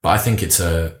 But I think it's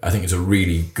a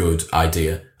really good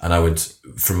idea. And I would,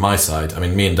 from my side, I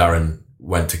mean, me and Darren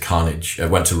went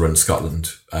to run Scotland,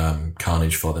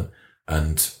 Carnage for them,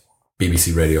 and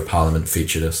BBC Radio Parliament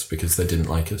featured us because they didn't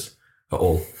like us at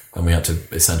all. And we had to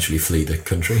essentially flee the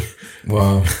country.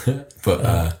 Wow.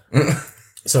 But,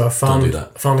 so I found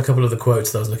a couple of the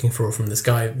quotes that I was looking for from this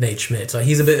guy, Nate Schmidt. Like,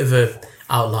 he's a bit of a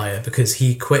outlier because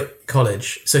he quit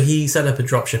college. So he set up a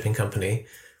dropshipping company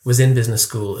was in business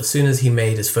school. As soon as he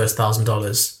made his first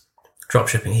 $1,000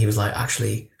 dropshipping, he was like,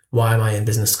 actually, why am I in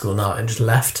business school now? And just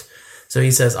left. So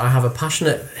he says, I have a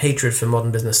passionate hatred for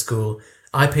modern business school.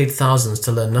 I paid thousands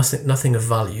to learn nothing of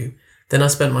value. Then I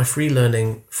spent my free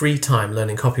time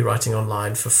learning copywriting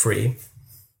online for free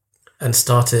and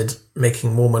started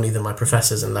making more money than my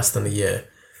professors in less than a year.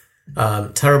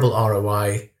 Terrible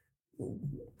ROI.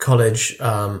 College,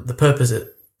 the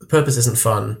purpose isn't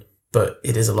fun, but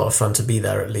it is a lot of fun to be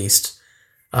there at least.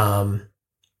 And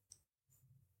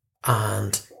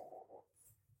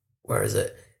where is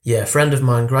it? Yeah, a friend of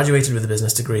mine graduated with a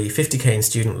business degree, 50k in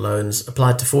student loans,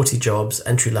 applied to 40 jobs,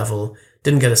 entry level,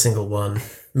 didn't get a single one,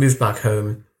 moved back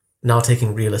home, now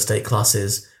taking real estate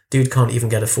classes. Dude can't even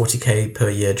get a 40k per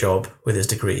year job with his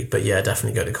degree, but yeah,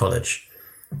 definitely go to college.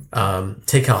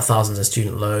 Take out thousands in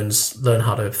student loans, learn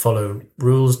how to follow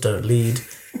rules, don't lead,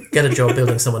 get a job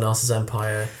building someone else's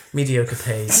empire, mediocre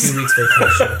pay, 2 weeks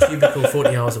vacation, cubicle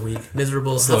 40 hours a week,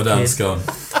 miserable. Slow down, kids, Scone.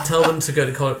 Tell them to go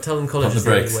to college. Tell them college Pump is the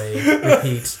the only brakes. way.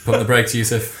 Repeat. Pump the brakes,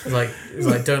 Yusuf. It's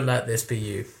like don't let this be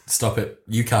you. Stop it.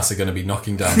 UCAS are going to be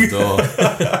knocking down the door.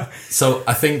 So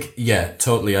I think, yeah,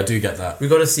 totally. I do get that. We've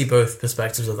got to see both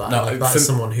perspectives of that. No, Like, that's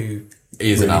someone who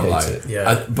He is Really an hates outlier. it.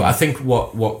 Yeah. But I think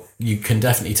what you can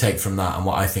definitely take from that, and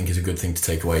what I think is a good thing to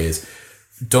take away, is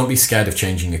don't be scared of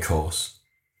changing your course.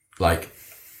 Like,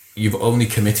 you've only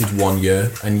committed 1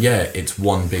 year, and yeah, it's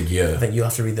one big year. I think you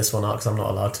have to read this one out because I'm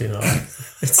not allowed to now.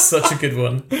 It's such a good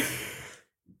one.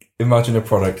 Imagine a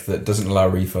product that doesn't allow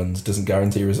refunds, doesn't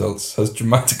guarantee results, has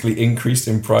dramatically increased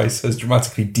in price, has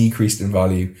dramatically decreased in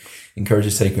value,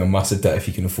 encourages taking on massive debt if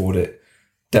you can afford it.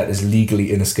 Debt is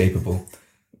legally inescapable.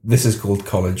 This is called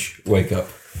college. Wake up.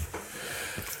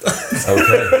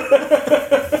 Okay.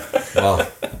 Well,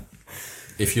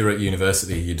 if you're at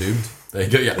university, you're doomed. There you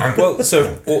go. Yeah. Well,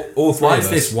 so all three Why of is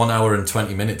us, this 1 hour and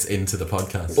 20 minutes into the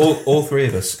podcast? all three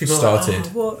of us People are like,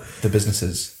 started "Oh, what?" the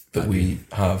businesses that we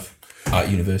have at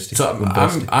university. So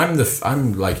University.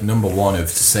 I'm like number one of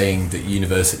saying that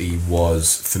university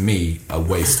was, for me, a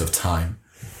waste of time.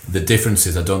 The difference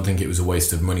is I don't think it was a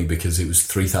waste of money because it was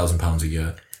 £3,000 a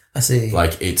year. I see.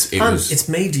 Like It's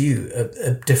made you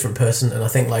a different person, and I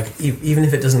think like even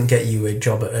if it doesn't get you a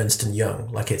job at Ernst &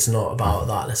 Young, like it's not about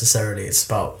that necessarily. It's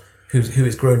about who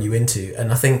it's grown you into,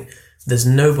 and I think there's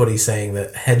nobody saying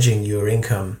that hedging your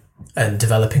income and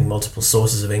developing multiple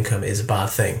sources of income is a bad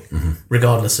thing,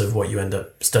 regardless of what you end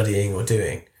up studying or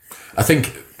doing. I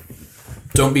think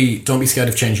don't be scared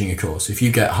of changing your course. If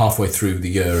you get halfway through the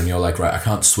year and you're like, right, I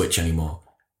can't switch anymore.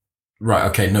 Right,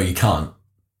 okay, no, you can't.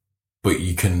 But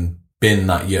you can bin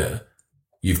that year.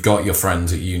 You've got your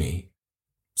friends at uni.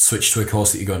 Switch to a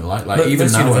course that you're going to like. Like But even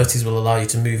most now, universities will allow you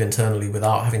to move internally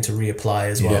without having to reapply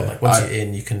as well. Yeah, Like once you're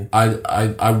in, you can.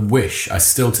 I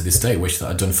still to this day wish that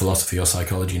I'd done philosophy or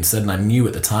psychology instead, and I knew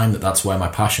at the time that that's where my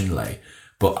passion lay.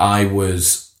 But I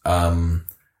was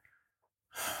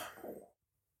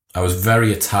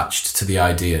very attached to the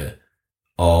idea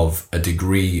of a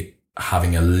degree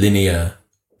having a linear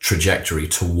trajectory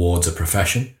towards a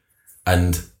profession,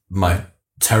 and my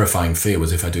terrifying fear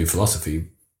was if I do philosophy,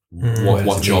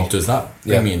 what job does that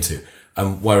bring me into?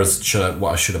 And whereas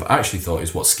what I should have actually thought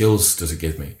is what skills does it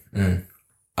give me?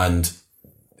 And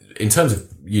in terms of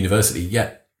university,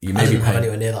 yeah, you I may be didn't have paying.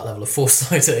 anywhere near that level of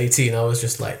foresight at 18. I was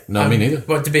just like, No, me neither.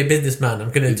 Want to be a businessman.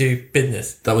 I'm going to do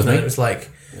business. That was and me. It was like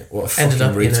What a ended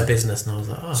fucking up in a retard. business, and I was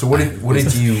like, oh. So what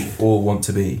did you all want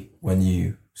to be when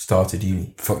you started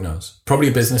uni? Fuck knows. Probably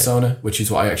a business owner, which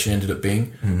is what I actually ended up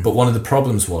being. But one of the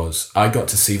problems was I got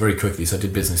to see very quickly, so I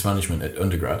did business management at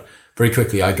undergrad. Very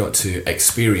quickly, I got to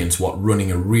experience what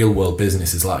running a real world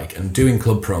business is like, and doing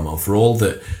club promo, for all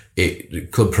that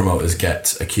club promoters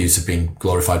get accused of being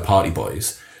glorified party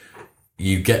boys.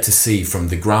 You get to see from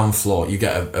the ground floor, you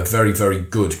get a very, very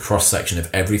good cross section of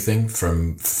everything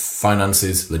from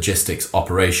finances, logistics,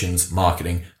 operations,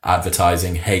 marketing,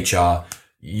 advertising, HR.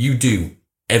 You do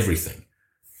everything.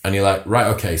 And you're like, right,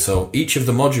 okay, so each of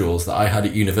the modules that I had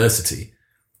at university,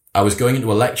 I was going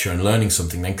into a lecture and learning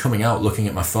something, then coming out, looking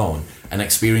at my phone and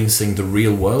experiencing the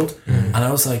real world. And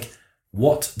I was like,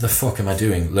 what the fuck am I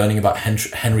doing learning about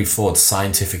Henry Ford's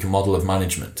scientific model of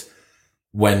management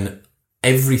when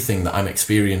everything that I'm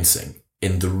experiencing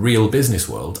in the real business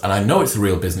world, and I know it's the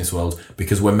real business world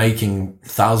because we're making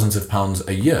thousands of pounds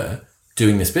a year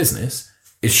doing this business,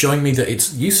 is showing me that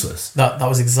it's useless. That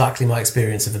was exactly my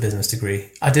experience of a business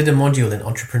degree. I did a module in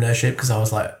entrepreneurship because I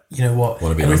was like, you know what?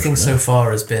 Wanna be an Everything so entrepreneur.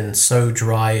 far has been so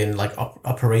dry and like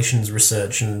operations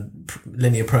research and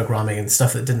linear programming and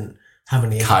stuff that didn't have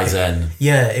any Kaizen.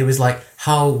 Yeah, it was like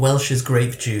how Welsh's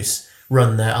grape juice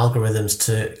run their algorithms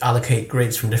to allocate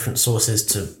grapes from different sources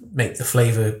to make the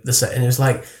flavor, the set. And it was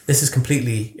like, this is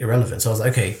completely irrelevant. So I was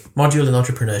like, okay, module in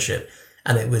entrepreneurship.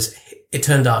 And it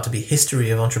turned out to be history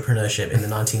of entrepreneurship in the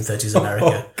 1930s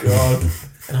America. Oh, God.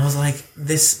 And I was like,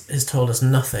 this has told us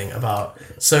nothing about.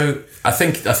 So I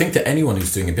think that anyone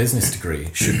who's doing a business degree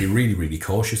should be really, really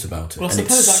cautious about it. Well, I and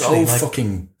it's suppose so actually, like,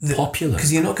 fucking popular.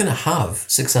 because you're not going to have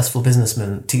successful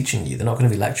businessmen teaching you. They're not going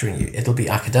to be lecturing you. It'll be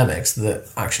academics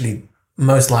that actually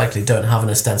most likely don't have an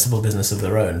ostensible business of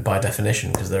their own by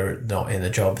definition, because they're not in a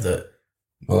job that.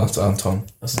 Well, that's Anton.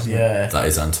 Yeah. That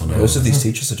is Anton. Most of these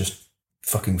teachers are just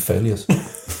fucking failures.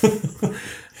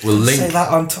 We'll link. Say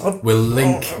that, Anton. We'll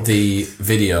link the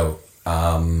video.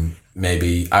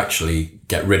 Maybe actually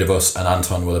get rid of us, and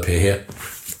Anton will appear here.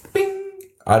 Bing.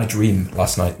 I had a dream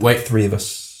last night. Wait. Three of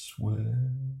us were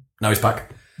Now he's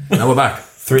back. Now we're back.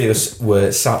 Three of us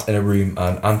were sat in a room,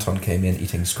 and Anton came in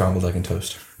eating scrambled egg and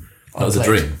toast That was a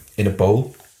dream. in a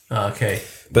bowl. Okay.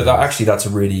 But that's a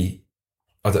really.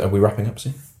 Are we wrapping up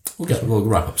soon? We'll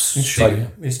wrap up.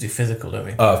 Sure. We used to do physical, don't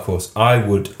we? Of course. I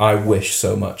wish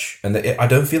so much, and I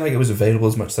don't feel like it was available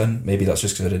as much then. Maybe that's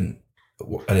just because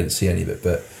I didn't see any of it.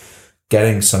 But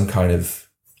getting some kind of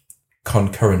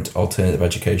concurrent alternative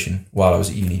education while I was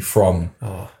at uni from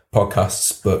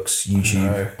podcasts, books,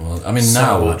 YouTube. Well, I mean, So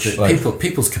now much.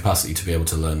 people's capacity to be able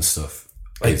to learn stuff.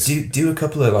 Like do a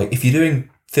couple of if you're doing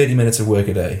 30 minutes of work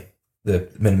a day, the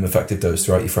minimum effective dose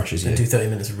throughout your freshers year. And do 30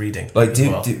 minutes of reading. Or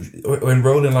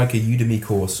enroll in a Udemy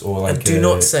course or And do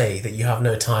not say that you have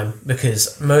no time,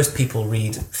 because most people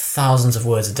read thousands of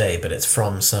words a day, but it's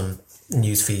from some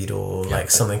newsfeed or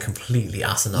something completely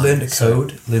asinine. learn to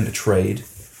code, learn to trade,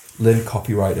 learn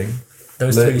copywriting.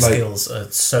 Those three skills are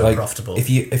so profitable. If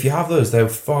you have those, they're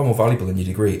far more valuable than your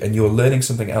degree, and you're learning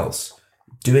something else.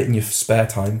 Do it in your spare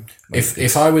time.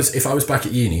 If I was back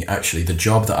at uni, actually, the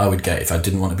job that I would get if I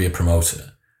didn't want to be a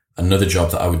promoter, another job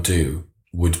that I would do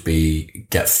would be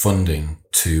get funding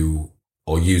to,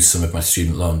 or use some of my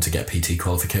student loan to get PT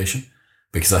qualification,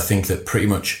 because I think that pretty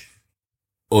much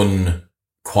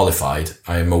unqualified,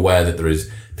 I am aware that there is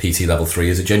PT level 3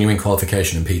 is a genuine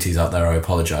qualification, and PTs out there, I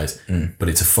apologise, but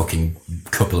it's a fucking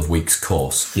couple of weeks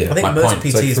course. Yeah. I think most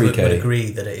PTs would 3K. agree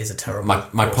that it is a terrible My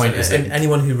course. point is that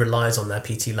anyone who relies on their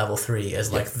PT level 3 as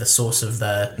the source of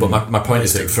their... But my point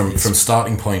is that from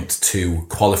starting point to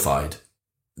qualified,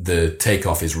 the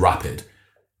takeoff is rapid.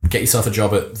 Get yourself a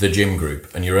job at the gym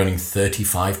group and you're earning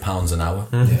 £35 an hour.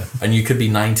 Yeah. And you could be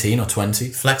 19 or 20.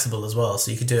 Flexible as well,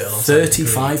 so you could do it alongside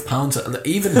 £35.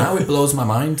 Even now it blows my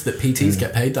mind that PTs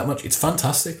get paid that much. It's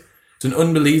fantastic. It's an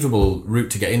unbelievable route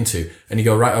to get into. And you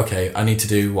go, right, okay, I need to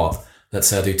do what? Let's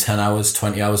say I do 10 hours,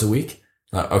 20 hours a week.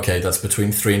 Okay, that's between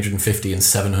 £350 and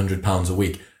 £700 a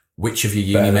week. Which of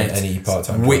your uni mates? Any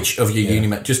part-time Which job. of your uni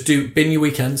mates? Just bin your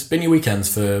weekends. Bin your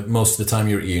weekends for most of the time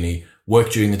you're at uni.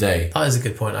 Work during the day. That is a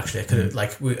good point, actually. I could have,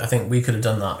 I think we could have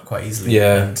done that quite easily.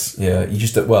 Yeah, yeah. You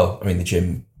just the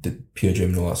gym, the pure gym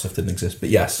and all that stuff didn't exist. But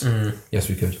yes, yes,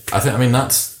 we could. I mean,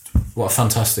 that's what a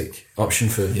fantastic option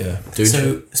for doing.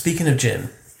 So, speaking of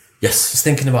gym, yes, I was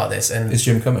thinking about this, and Is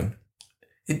Jim coming?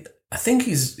 I think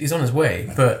he's on his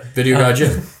way. But Video Guy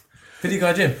Gym. Video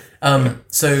Guy Gym.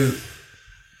 So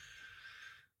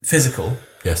physical.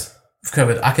 Yes. We've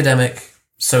covered academic,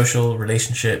 social,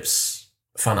 relationships,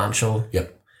 financial.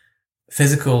 Yep.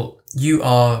 Physical, you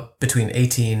are between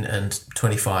 18 and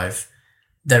 25.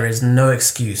 There is no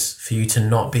excuse for you to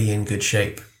not be in good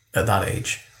shape at that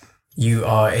age. You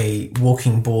are a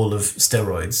walking ball of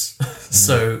steroids.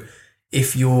 So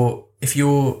if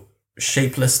you're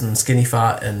shapeless and skinny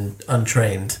fat and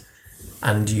untrained,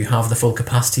 and you have the full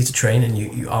capacity to train and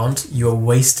you aren't, you're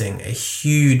wasting a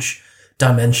huge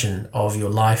dimension of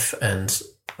your life and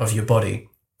of your body.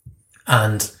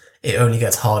 And it only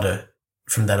gets harder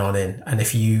from then on in. And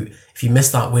if you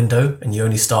miss that window and you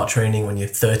only start training when you're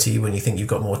 30, when you think you've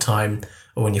got more time,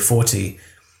 or when you're 40,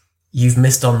 you've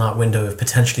missed on that window of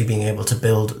potentially being able to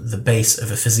build the base of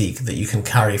a physique that you can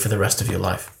carry for the rest of your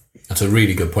life. That's a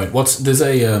really good point. There's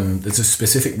a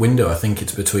specific window. I think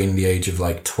it's between the age of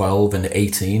 12 and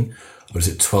 18, or is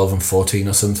it 12 and 14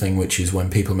 or something, which is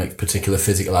when people make particular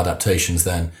physical adaptations.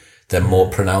 Then they're more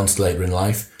pronounced later in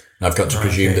life. And I've got to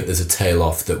presume that there's a tail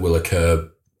off that will occur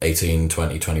 18,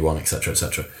 20, 21, etc.,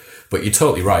 etc. But you're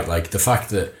totally right. The fact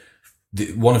that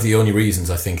one of the only reasons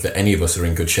I think that any of us are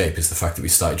in good shape is the fact that we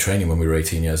started training when we were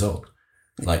 18 years old.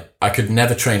 I could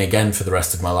never train again for the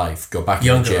rest of my life. Go back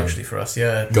in the gym. Actually, for us,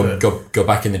 yeah. Go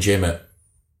back in the gym at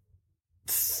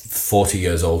 40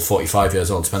 years old, 45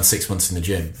 years old, spend 6 months in the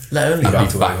gym. Let only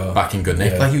and be back in good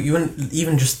nick. Yeah. You wouldn't,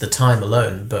 even just the time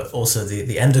alone, but also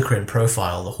the endocrine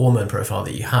profile, the hormone profile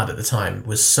that you had at the time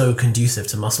was so conducive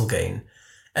to muscle gain.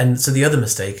 And so the other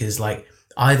mistake is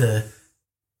either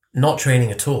not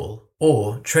training at all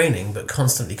or training but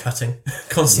constantly cutting,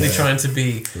 constantly trying to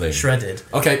be shredded.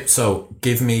 Okay, so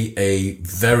give me a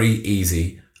very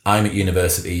easy, I'm at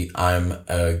university, I'm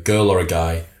a girl or a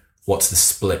guy, what's the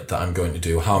split that I'm going to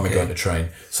do? How am I going to train?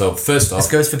 So first off...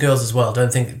 This goes for girls as well.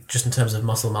 Don't think just in terms of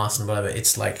muscle mass and whatever.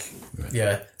 It's like,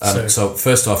 So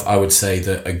first off, I would say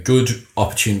that a good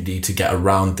opportunity to get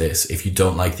around this, if you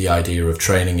don't like the idea of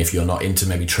training, if you're not into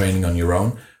maybe training on your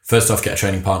own, first off, get a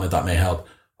training partner. That may help.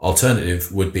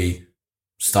 Alternative would be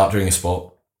start doing a sport.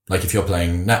 Like if you're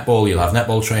playing netball, you'll have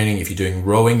netball training. If you're doing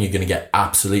rowing, you're going to get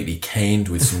absolutely caned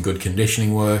with some good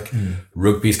conditioning work.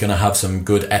 Rugby's going to have some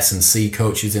good S&C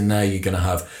coaches in there. You're going to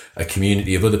have a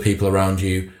community of other people around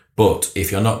you. But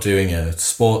if you're not doing a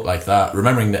sport like that,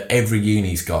 remembering that every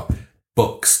uni's got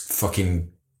books,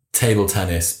 fucking table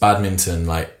tennis, badminton,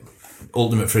 like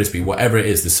ultimate frisbee, whatever it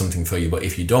is, there's something for you. But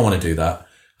if you don't want to do that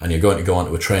and you're going to go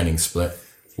onto a training split,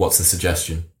 what's the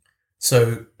suggestion?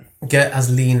 So get as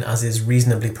lean as is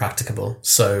reasonably practicable.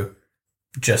 So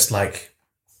just like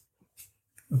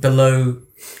below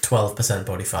 12%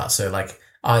 body fat. So like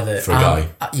either for a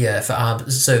guy. For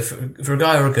abs. So for a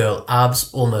guy or a girl,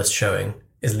 abs almost showing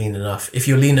is lean enough. If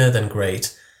you're leaner, then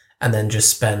great. And then just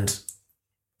spend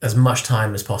as much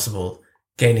time as possible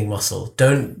gaining muscle.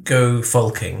 Don't go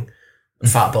fulking,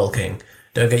 fat bulking.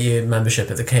 Don't get your membership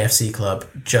at the KFC club.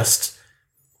 Just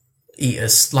eat a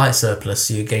slight surplus,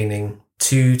 so you're gaining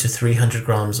 200 to 300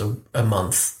 grams a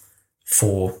month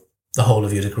for the whole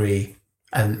of your degree.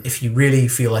 And if you really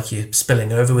feel like you're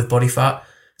spilling over with body fat,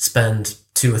 spend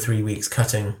 2 or 3 weeks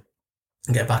cutting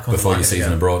and get back on before your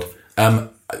season abroad.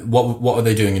 What are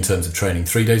they doing in terms of training?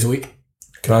 3 days a week?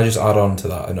 Can I just add on to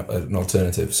that an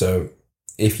alternative? So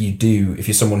if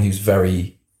you're someone who's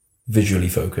very visually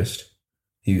focused,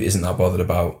 who isn't that bothered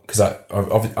about, because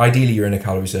ideally you're in a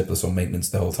calorie surplus or maintenance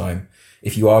the whole time.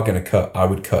 If you are going to cut, I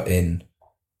would cut in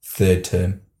third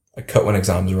term. I cut when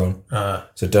exams are on.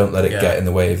 So don't let it get in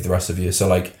the way of the rest of you. So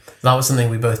like... That was something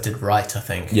we both did right, I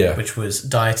think. Yeah. Which was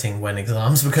dieting when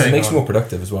exams were going on. It makes you more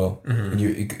productive as well. Mm-hmm. And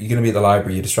you're going to be at the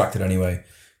library, you're distracted anyway.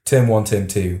 Term 1, term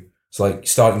 2. So like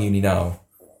starting uni now,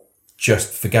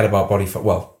 just forget about body fat.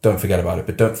 Well, don't forget about it,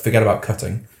 but don't forget about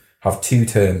cutting. Have 2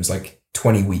 terms, like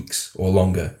 20 weeks or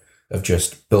longer of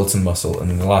just build some muscle.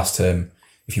 And then the last term,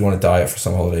 if you want to diet for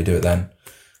some holiday, do it then.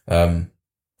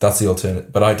 That's the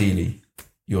alternative. But ideally,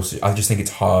 I just think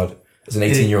it's hard. As an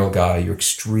 18-year-old guy, you're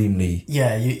extremely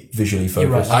visually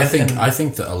focused. Right. I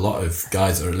think that a lot of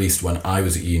guys, or at least when I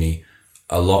was at uni,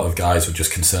 a lot of guys were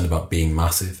just concerned about being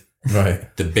massive.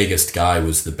 Right. The biggest guy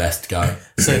was the best guy.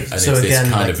 It's this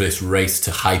kind of this race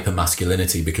to hyper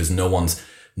masculinity because no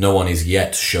one is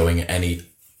yet showing any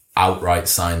outright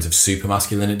signs of super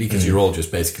masculinity because you're all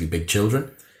just basically big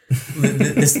children.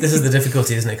 This is the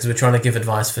difficulty, isn't it? Because we're trying to give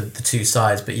advice for the two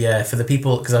sides, but for the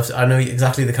people, because I know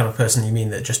exactly the kind of person you mean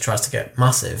that just tries to get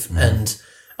massive, and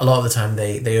a lot of the time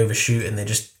they overshoot and they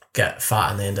just get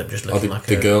fat and they end up just looking like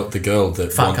the girl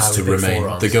that wants to remain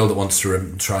the girl that wants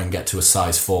to try and get to a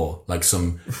size 4, like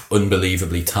some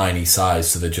unbelievably tiny size,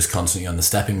 so they're just constantly on the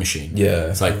stepping machine.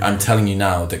 It's like, I'm telling you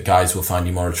now that guys will find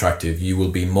you more attractive, you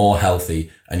will be more healthy,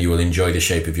 and you will enjoy the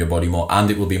shape of your body more, and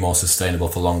it will be more sustainable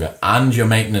for longer, and your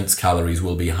maintenance calories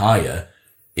will be higher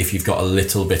if you've got a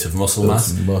little bit of muscle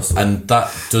mass. And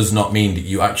that does not mean that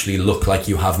you actually look like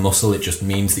you have muscle, it just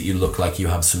means that you look like you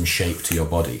have some shape to your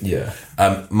body. Again,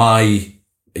 I'm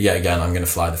going to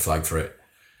fly the flag for it.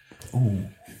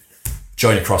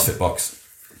 Join a CrossFit box.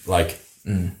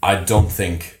 I don't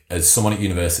think, as someone at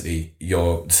university,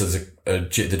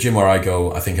 the gym where I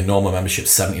go, I think a normal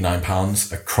membership's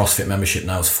 £79. A CrossFit membership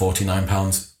now is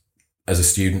 £49. As a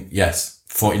student, yes,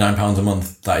 £49 a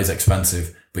month, that is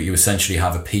expensive, but you essentially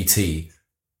have a PT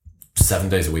 7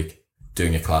 days a week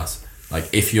doing a class. Like,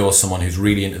 if you're someone who's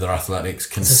really into their athletics,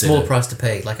 consider... It's a small price to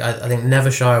pay. Like, I think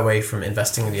never shy away from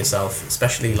investing in yourself,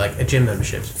 especially like a gym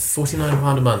membership.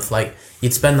 £49 a month. Like,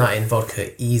 you'd spend that in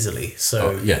vodka easily.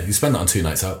 So you spend that on 2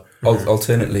 nights out.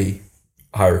 Alternately,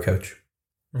 hire a coach.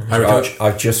 Hire a coach.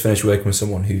 I've just finished working with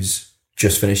someone who's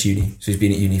just finished uni. So he's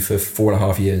been at uni for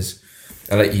 4.5 years.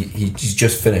 And he's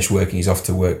just finished working. He's off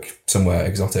to work somewhere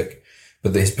exotic.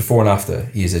 But this before and after,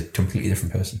 he is a completely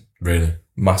different person. Really?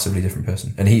 Massively different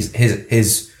person. And his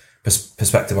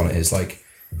perspective on it is like,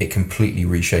 it completely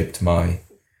reshaped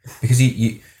because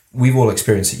we've all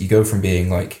experienced it. You go from being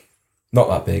like not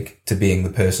that big to being the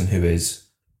person who is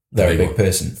a big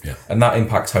person. Yeah. And that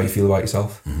impacts how you feel about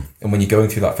yourself. Mm-hmm. And when you're going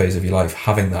through that phase of your life,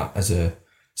 having that as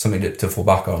something to fall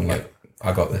back on, like,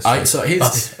 I got this.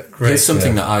 Here's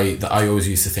something that I always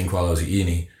used to think while I was at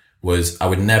uni was I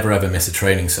would never ever miss a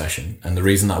training session. And the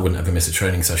reason that I wouldn't ever miss a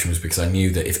training session was because I knew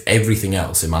that if everything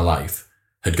else in my life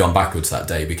had gone backwards that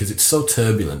day, because it's so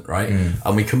turbulent, right?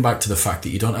 And we come back to the fact that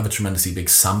you don't have a tremendously big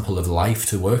sample of life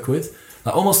to work with.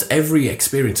 Like almost every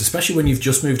experience, especially when you've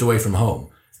just moved away from home,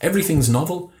 everything's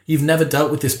novel. You've never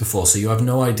dealt with this before, so you have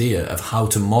no idea of how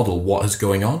to model what is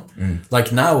going on.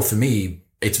 Like now, for me,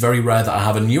 it's very rare that I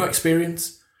have a new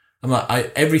experience. I'm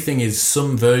like, everything is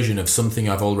some version of something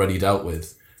I've already dealt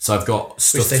with. So I've got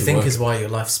stuff Which they to think work. is why your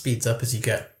life speeds up as you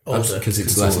get older. Because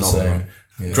it's all less the novel. same.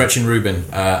 Yeah. Gretchen Rubin,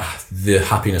 The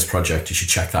Happiness Project. You should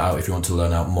check that out if you want to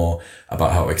learn out more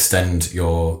about how to extend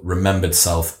your remembered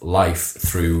self life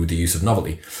through the use of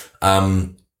novelty.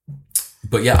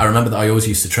 But yeah, I remember that I always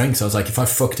used to train. So I was like, if I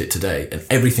fucked it today and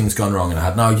everything's gone wrong and I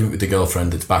had an argument with the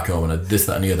girlfriend that's back home and I this,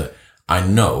 that and the other, I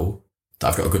know that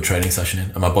I've got a good training session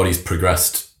in and my body's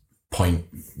progressed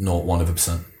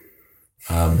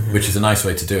 0.01%, which is a nice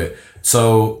way to do it.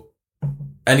 So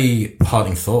any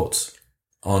parting thoughts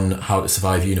on how to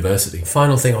survive university?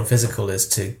 Final thing on physical is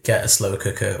to get a slow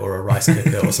cooker or a rice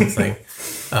cooker or something,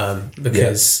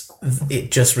 because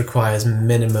it just requires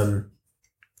minimum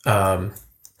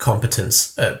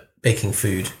competence at baking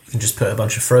food. You can just put a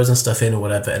bunch of frozen stuff in or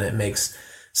whatever, and it makes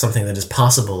something that is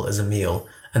passable as a meal.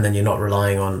 And then you're not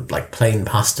relying on like plain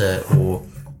pasta or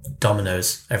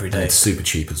Domino's every day. It's super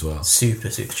cheap as well. Super,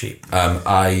 super cheap.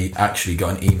 I actually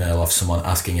got an email off someone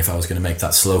asking if I was going to make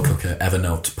that slow cooker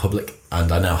Evernote public,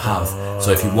 and I now have.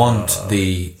 So if you want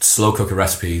the slow cooker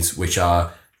recipes, which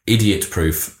are idiot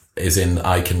proof, is in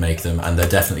I can make them, and they're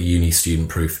definitely uni student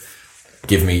proof,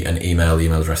 give me an email. The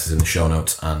email address is in the show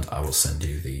notes, and I will send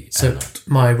you the So Evernote.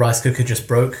 my rice cooker just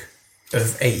broke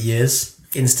of 8 years.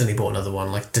 Instantly bought another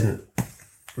one. Like didn't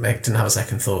have a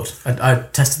second thought. I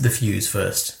tested the fuse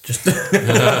first. Just So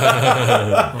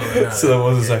there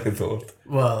was a second thought.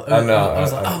 well, I know, I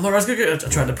was like, my rice cooker. I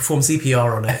tried to perform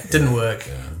CPR on it. Didn't work.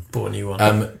 Bought a new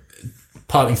one.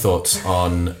 Parting thoughts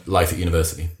on life at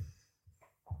university.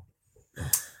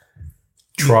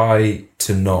 Try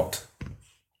to not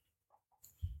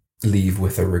leave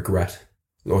with a regret,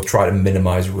 or try to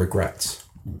minimize regrets.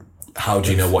 How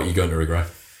do you know what you're going to regret?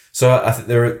 So I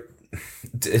think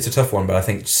it's a tough one, but I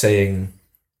think saying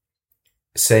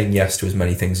yes to as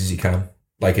many things as you can.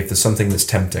 Like if there's something that's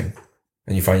tempting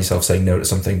and you find yourself saying no to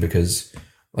something because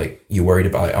like you're worried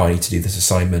about, I need to do this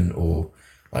assignment, or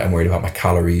like, I'm worried about my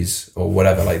calories or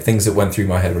whatever, like things that went through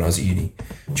my head when I was at uni,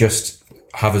 just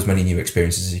have as many new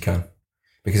experiences as you can,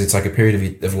 because it's like a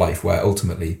period of life where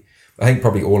ultimately, I think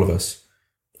probably all of us,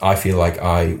 I feel like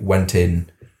I went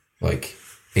in like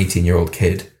 18-year-old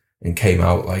kid and came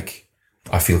out like,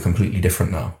 I feel completely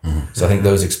different now. So I think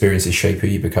those experiences shape who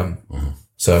you become.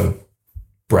 So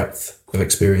breadth of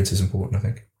experience is important, I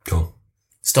think. Cool.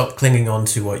 Stop clinging on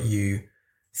to what you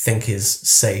think is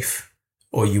safe,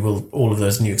 or you will. All of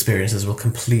those new experiences will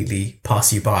completely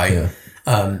pass you by.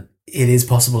 Yeah. It is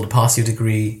possible to pass your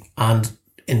degree and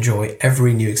enjoy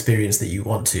every new experience that you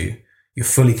want to. You're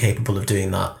fully capable of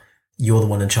doing that. You're the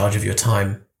one in charge of your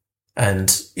time.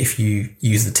 And if you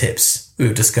use the tips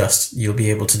we've discussed, you'll be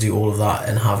able to do all of that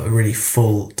and have a really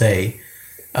full day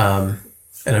and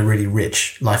a really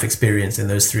rich life experience in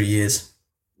those 3 years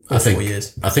or 4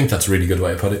 years. I think that's a really good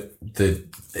way to put it.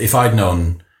 If I'd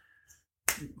known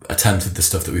a tenth of the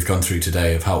stuff that we've gone through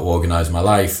today of how to organise my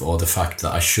life, or the fact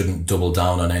that I shouldn't double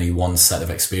down on any one set of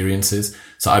experiences.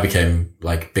 So I became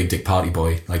like big dick party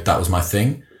boy. Like that was my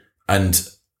thing. And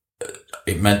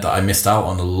it meant that I missed out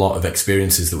on a lot of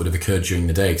experiences that would have occurred during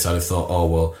the day, because I'd have thought, oh,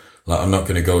 well, like, I'm not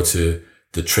going to go to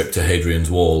the trip to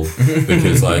Hadrian's Wall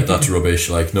because like that's rubbish.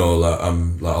 Like, no, like,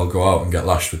 I'll go out and get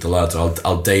lashed with the lads.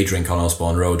 I'll day drink on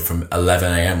Osborne Road from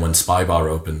 11 a.m. when Spy Bar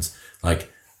opens.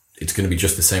 Like, it's going to be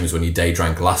just the same as when you day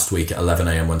drank last week at 11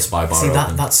 a.m. when Spy Bar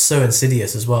opened. That's so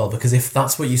insidious as well, because if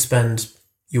that's what you spend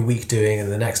your week doing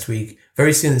and the next week,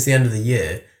 very soon it's the end of the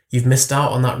year, you've missed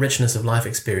out on that richness of life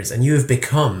experience, and you have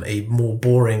become a more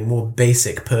boring, more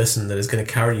basic person that is going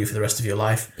to carry you for the rest of your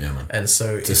life. Yeah, man. And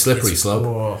so it's a slippery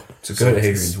slope. So go to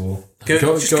Hadrian's Wall. Go to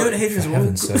Hadrian's Wall.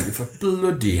 Heaven's sake. For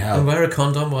bloody hell. And wear a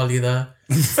condom while you're there.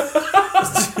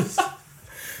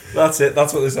 That's it.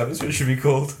 That's what this episode should be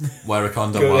called. Wear a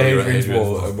condom Go to while you're at Hadrian's Hadrian's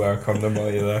Wall Wall. and wear a condom while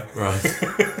you're there. Right.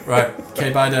 Right.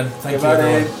 Okay, bye then. Thank you, Bye,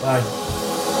 everyone. Dave. Bye.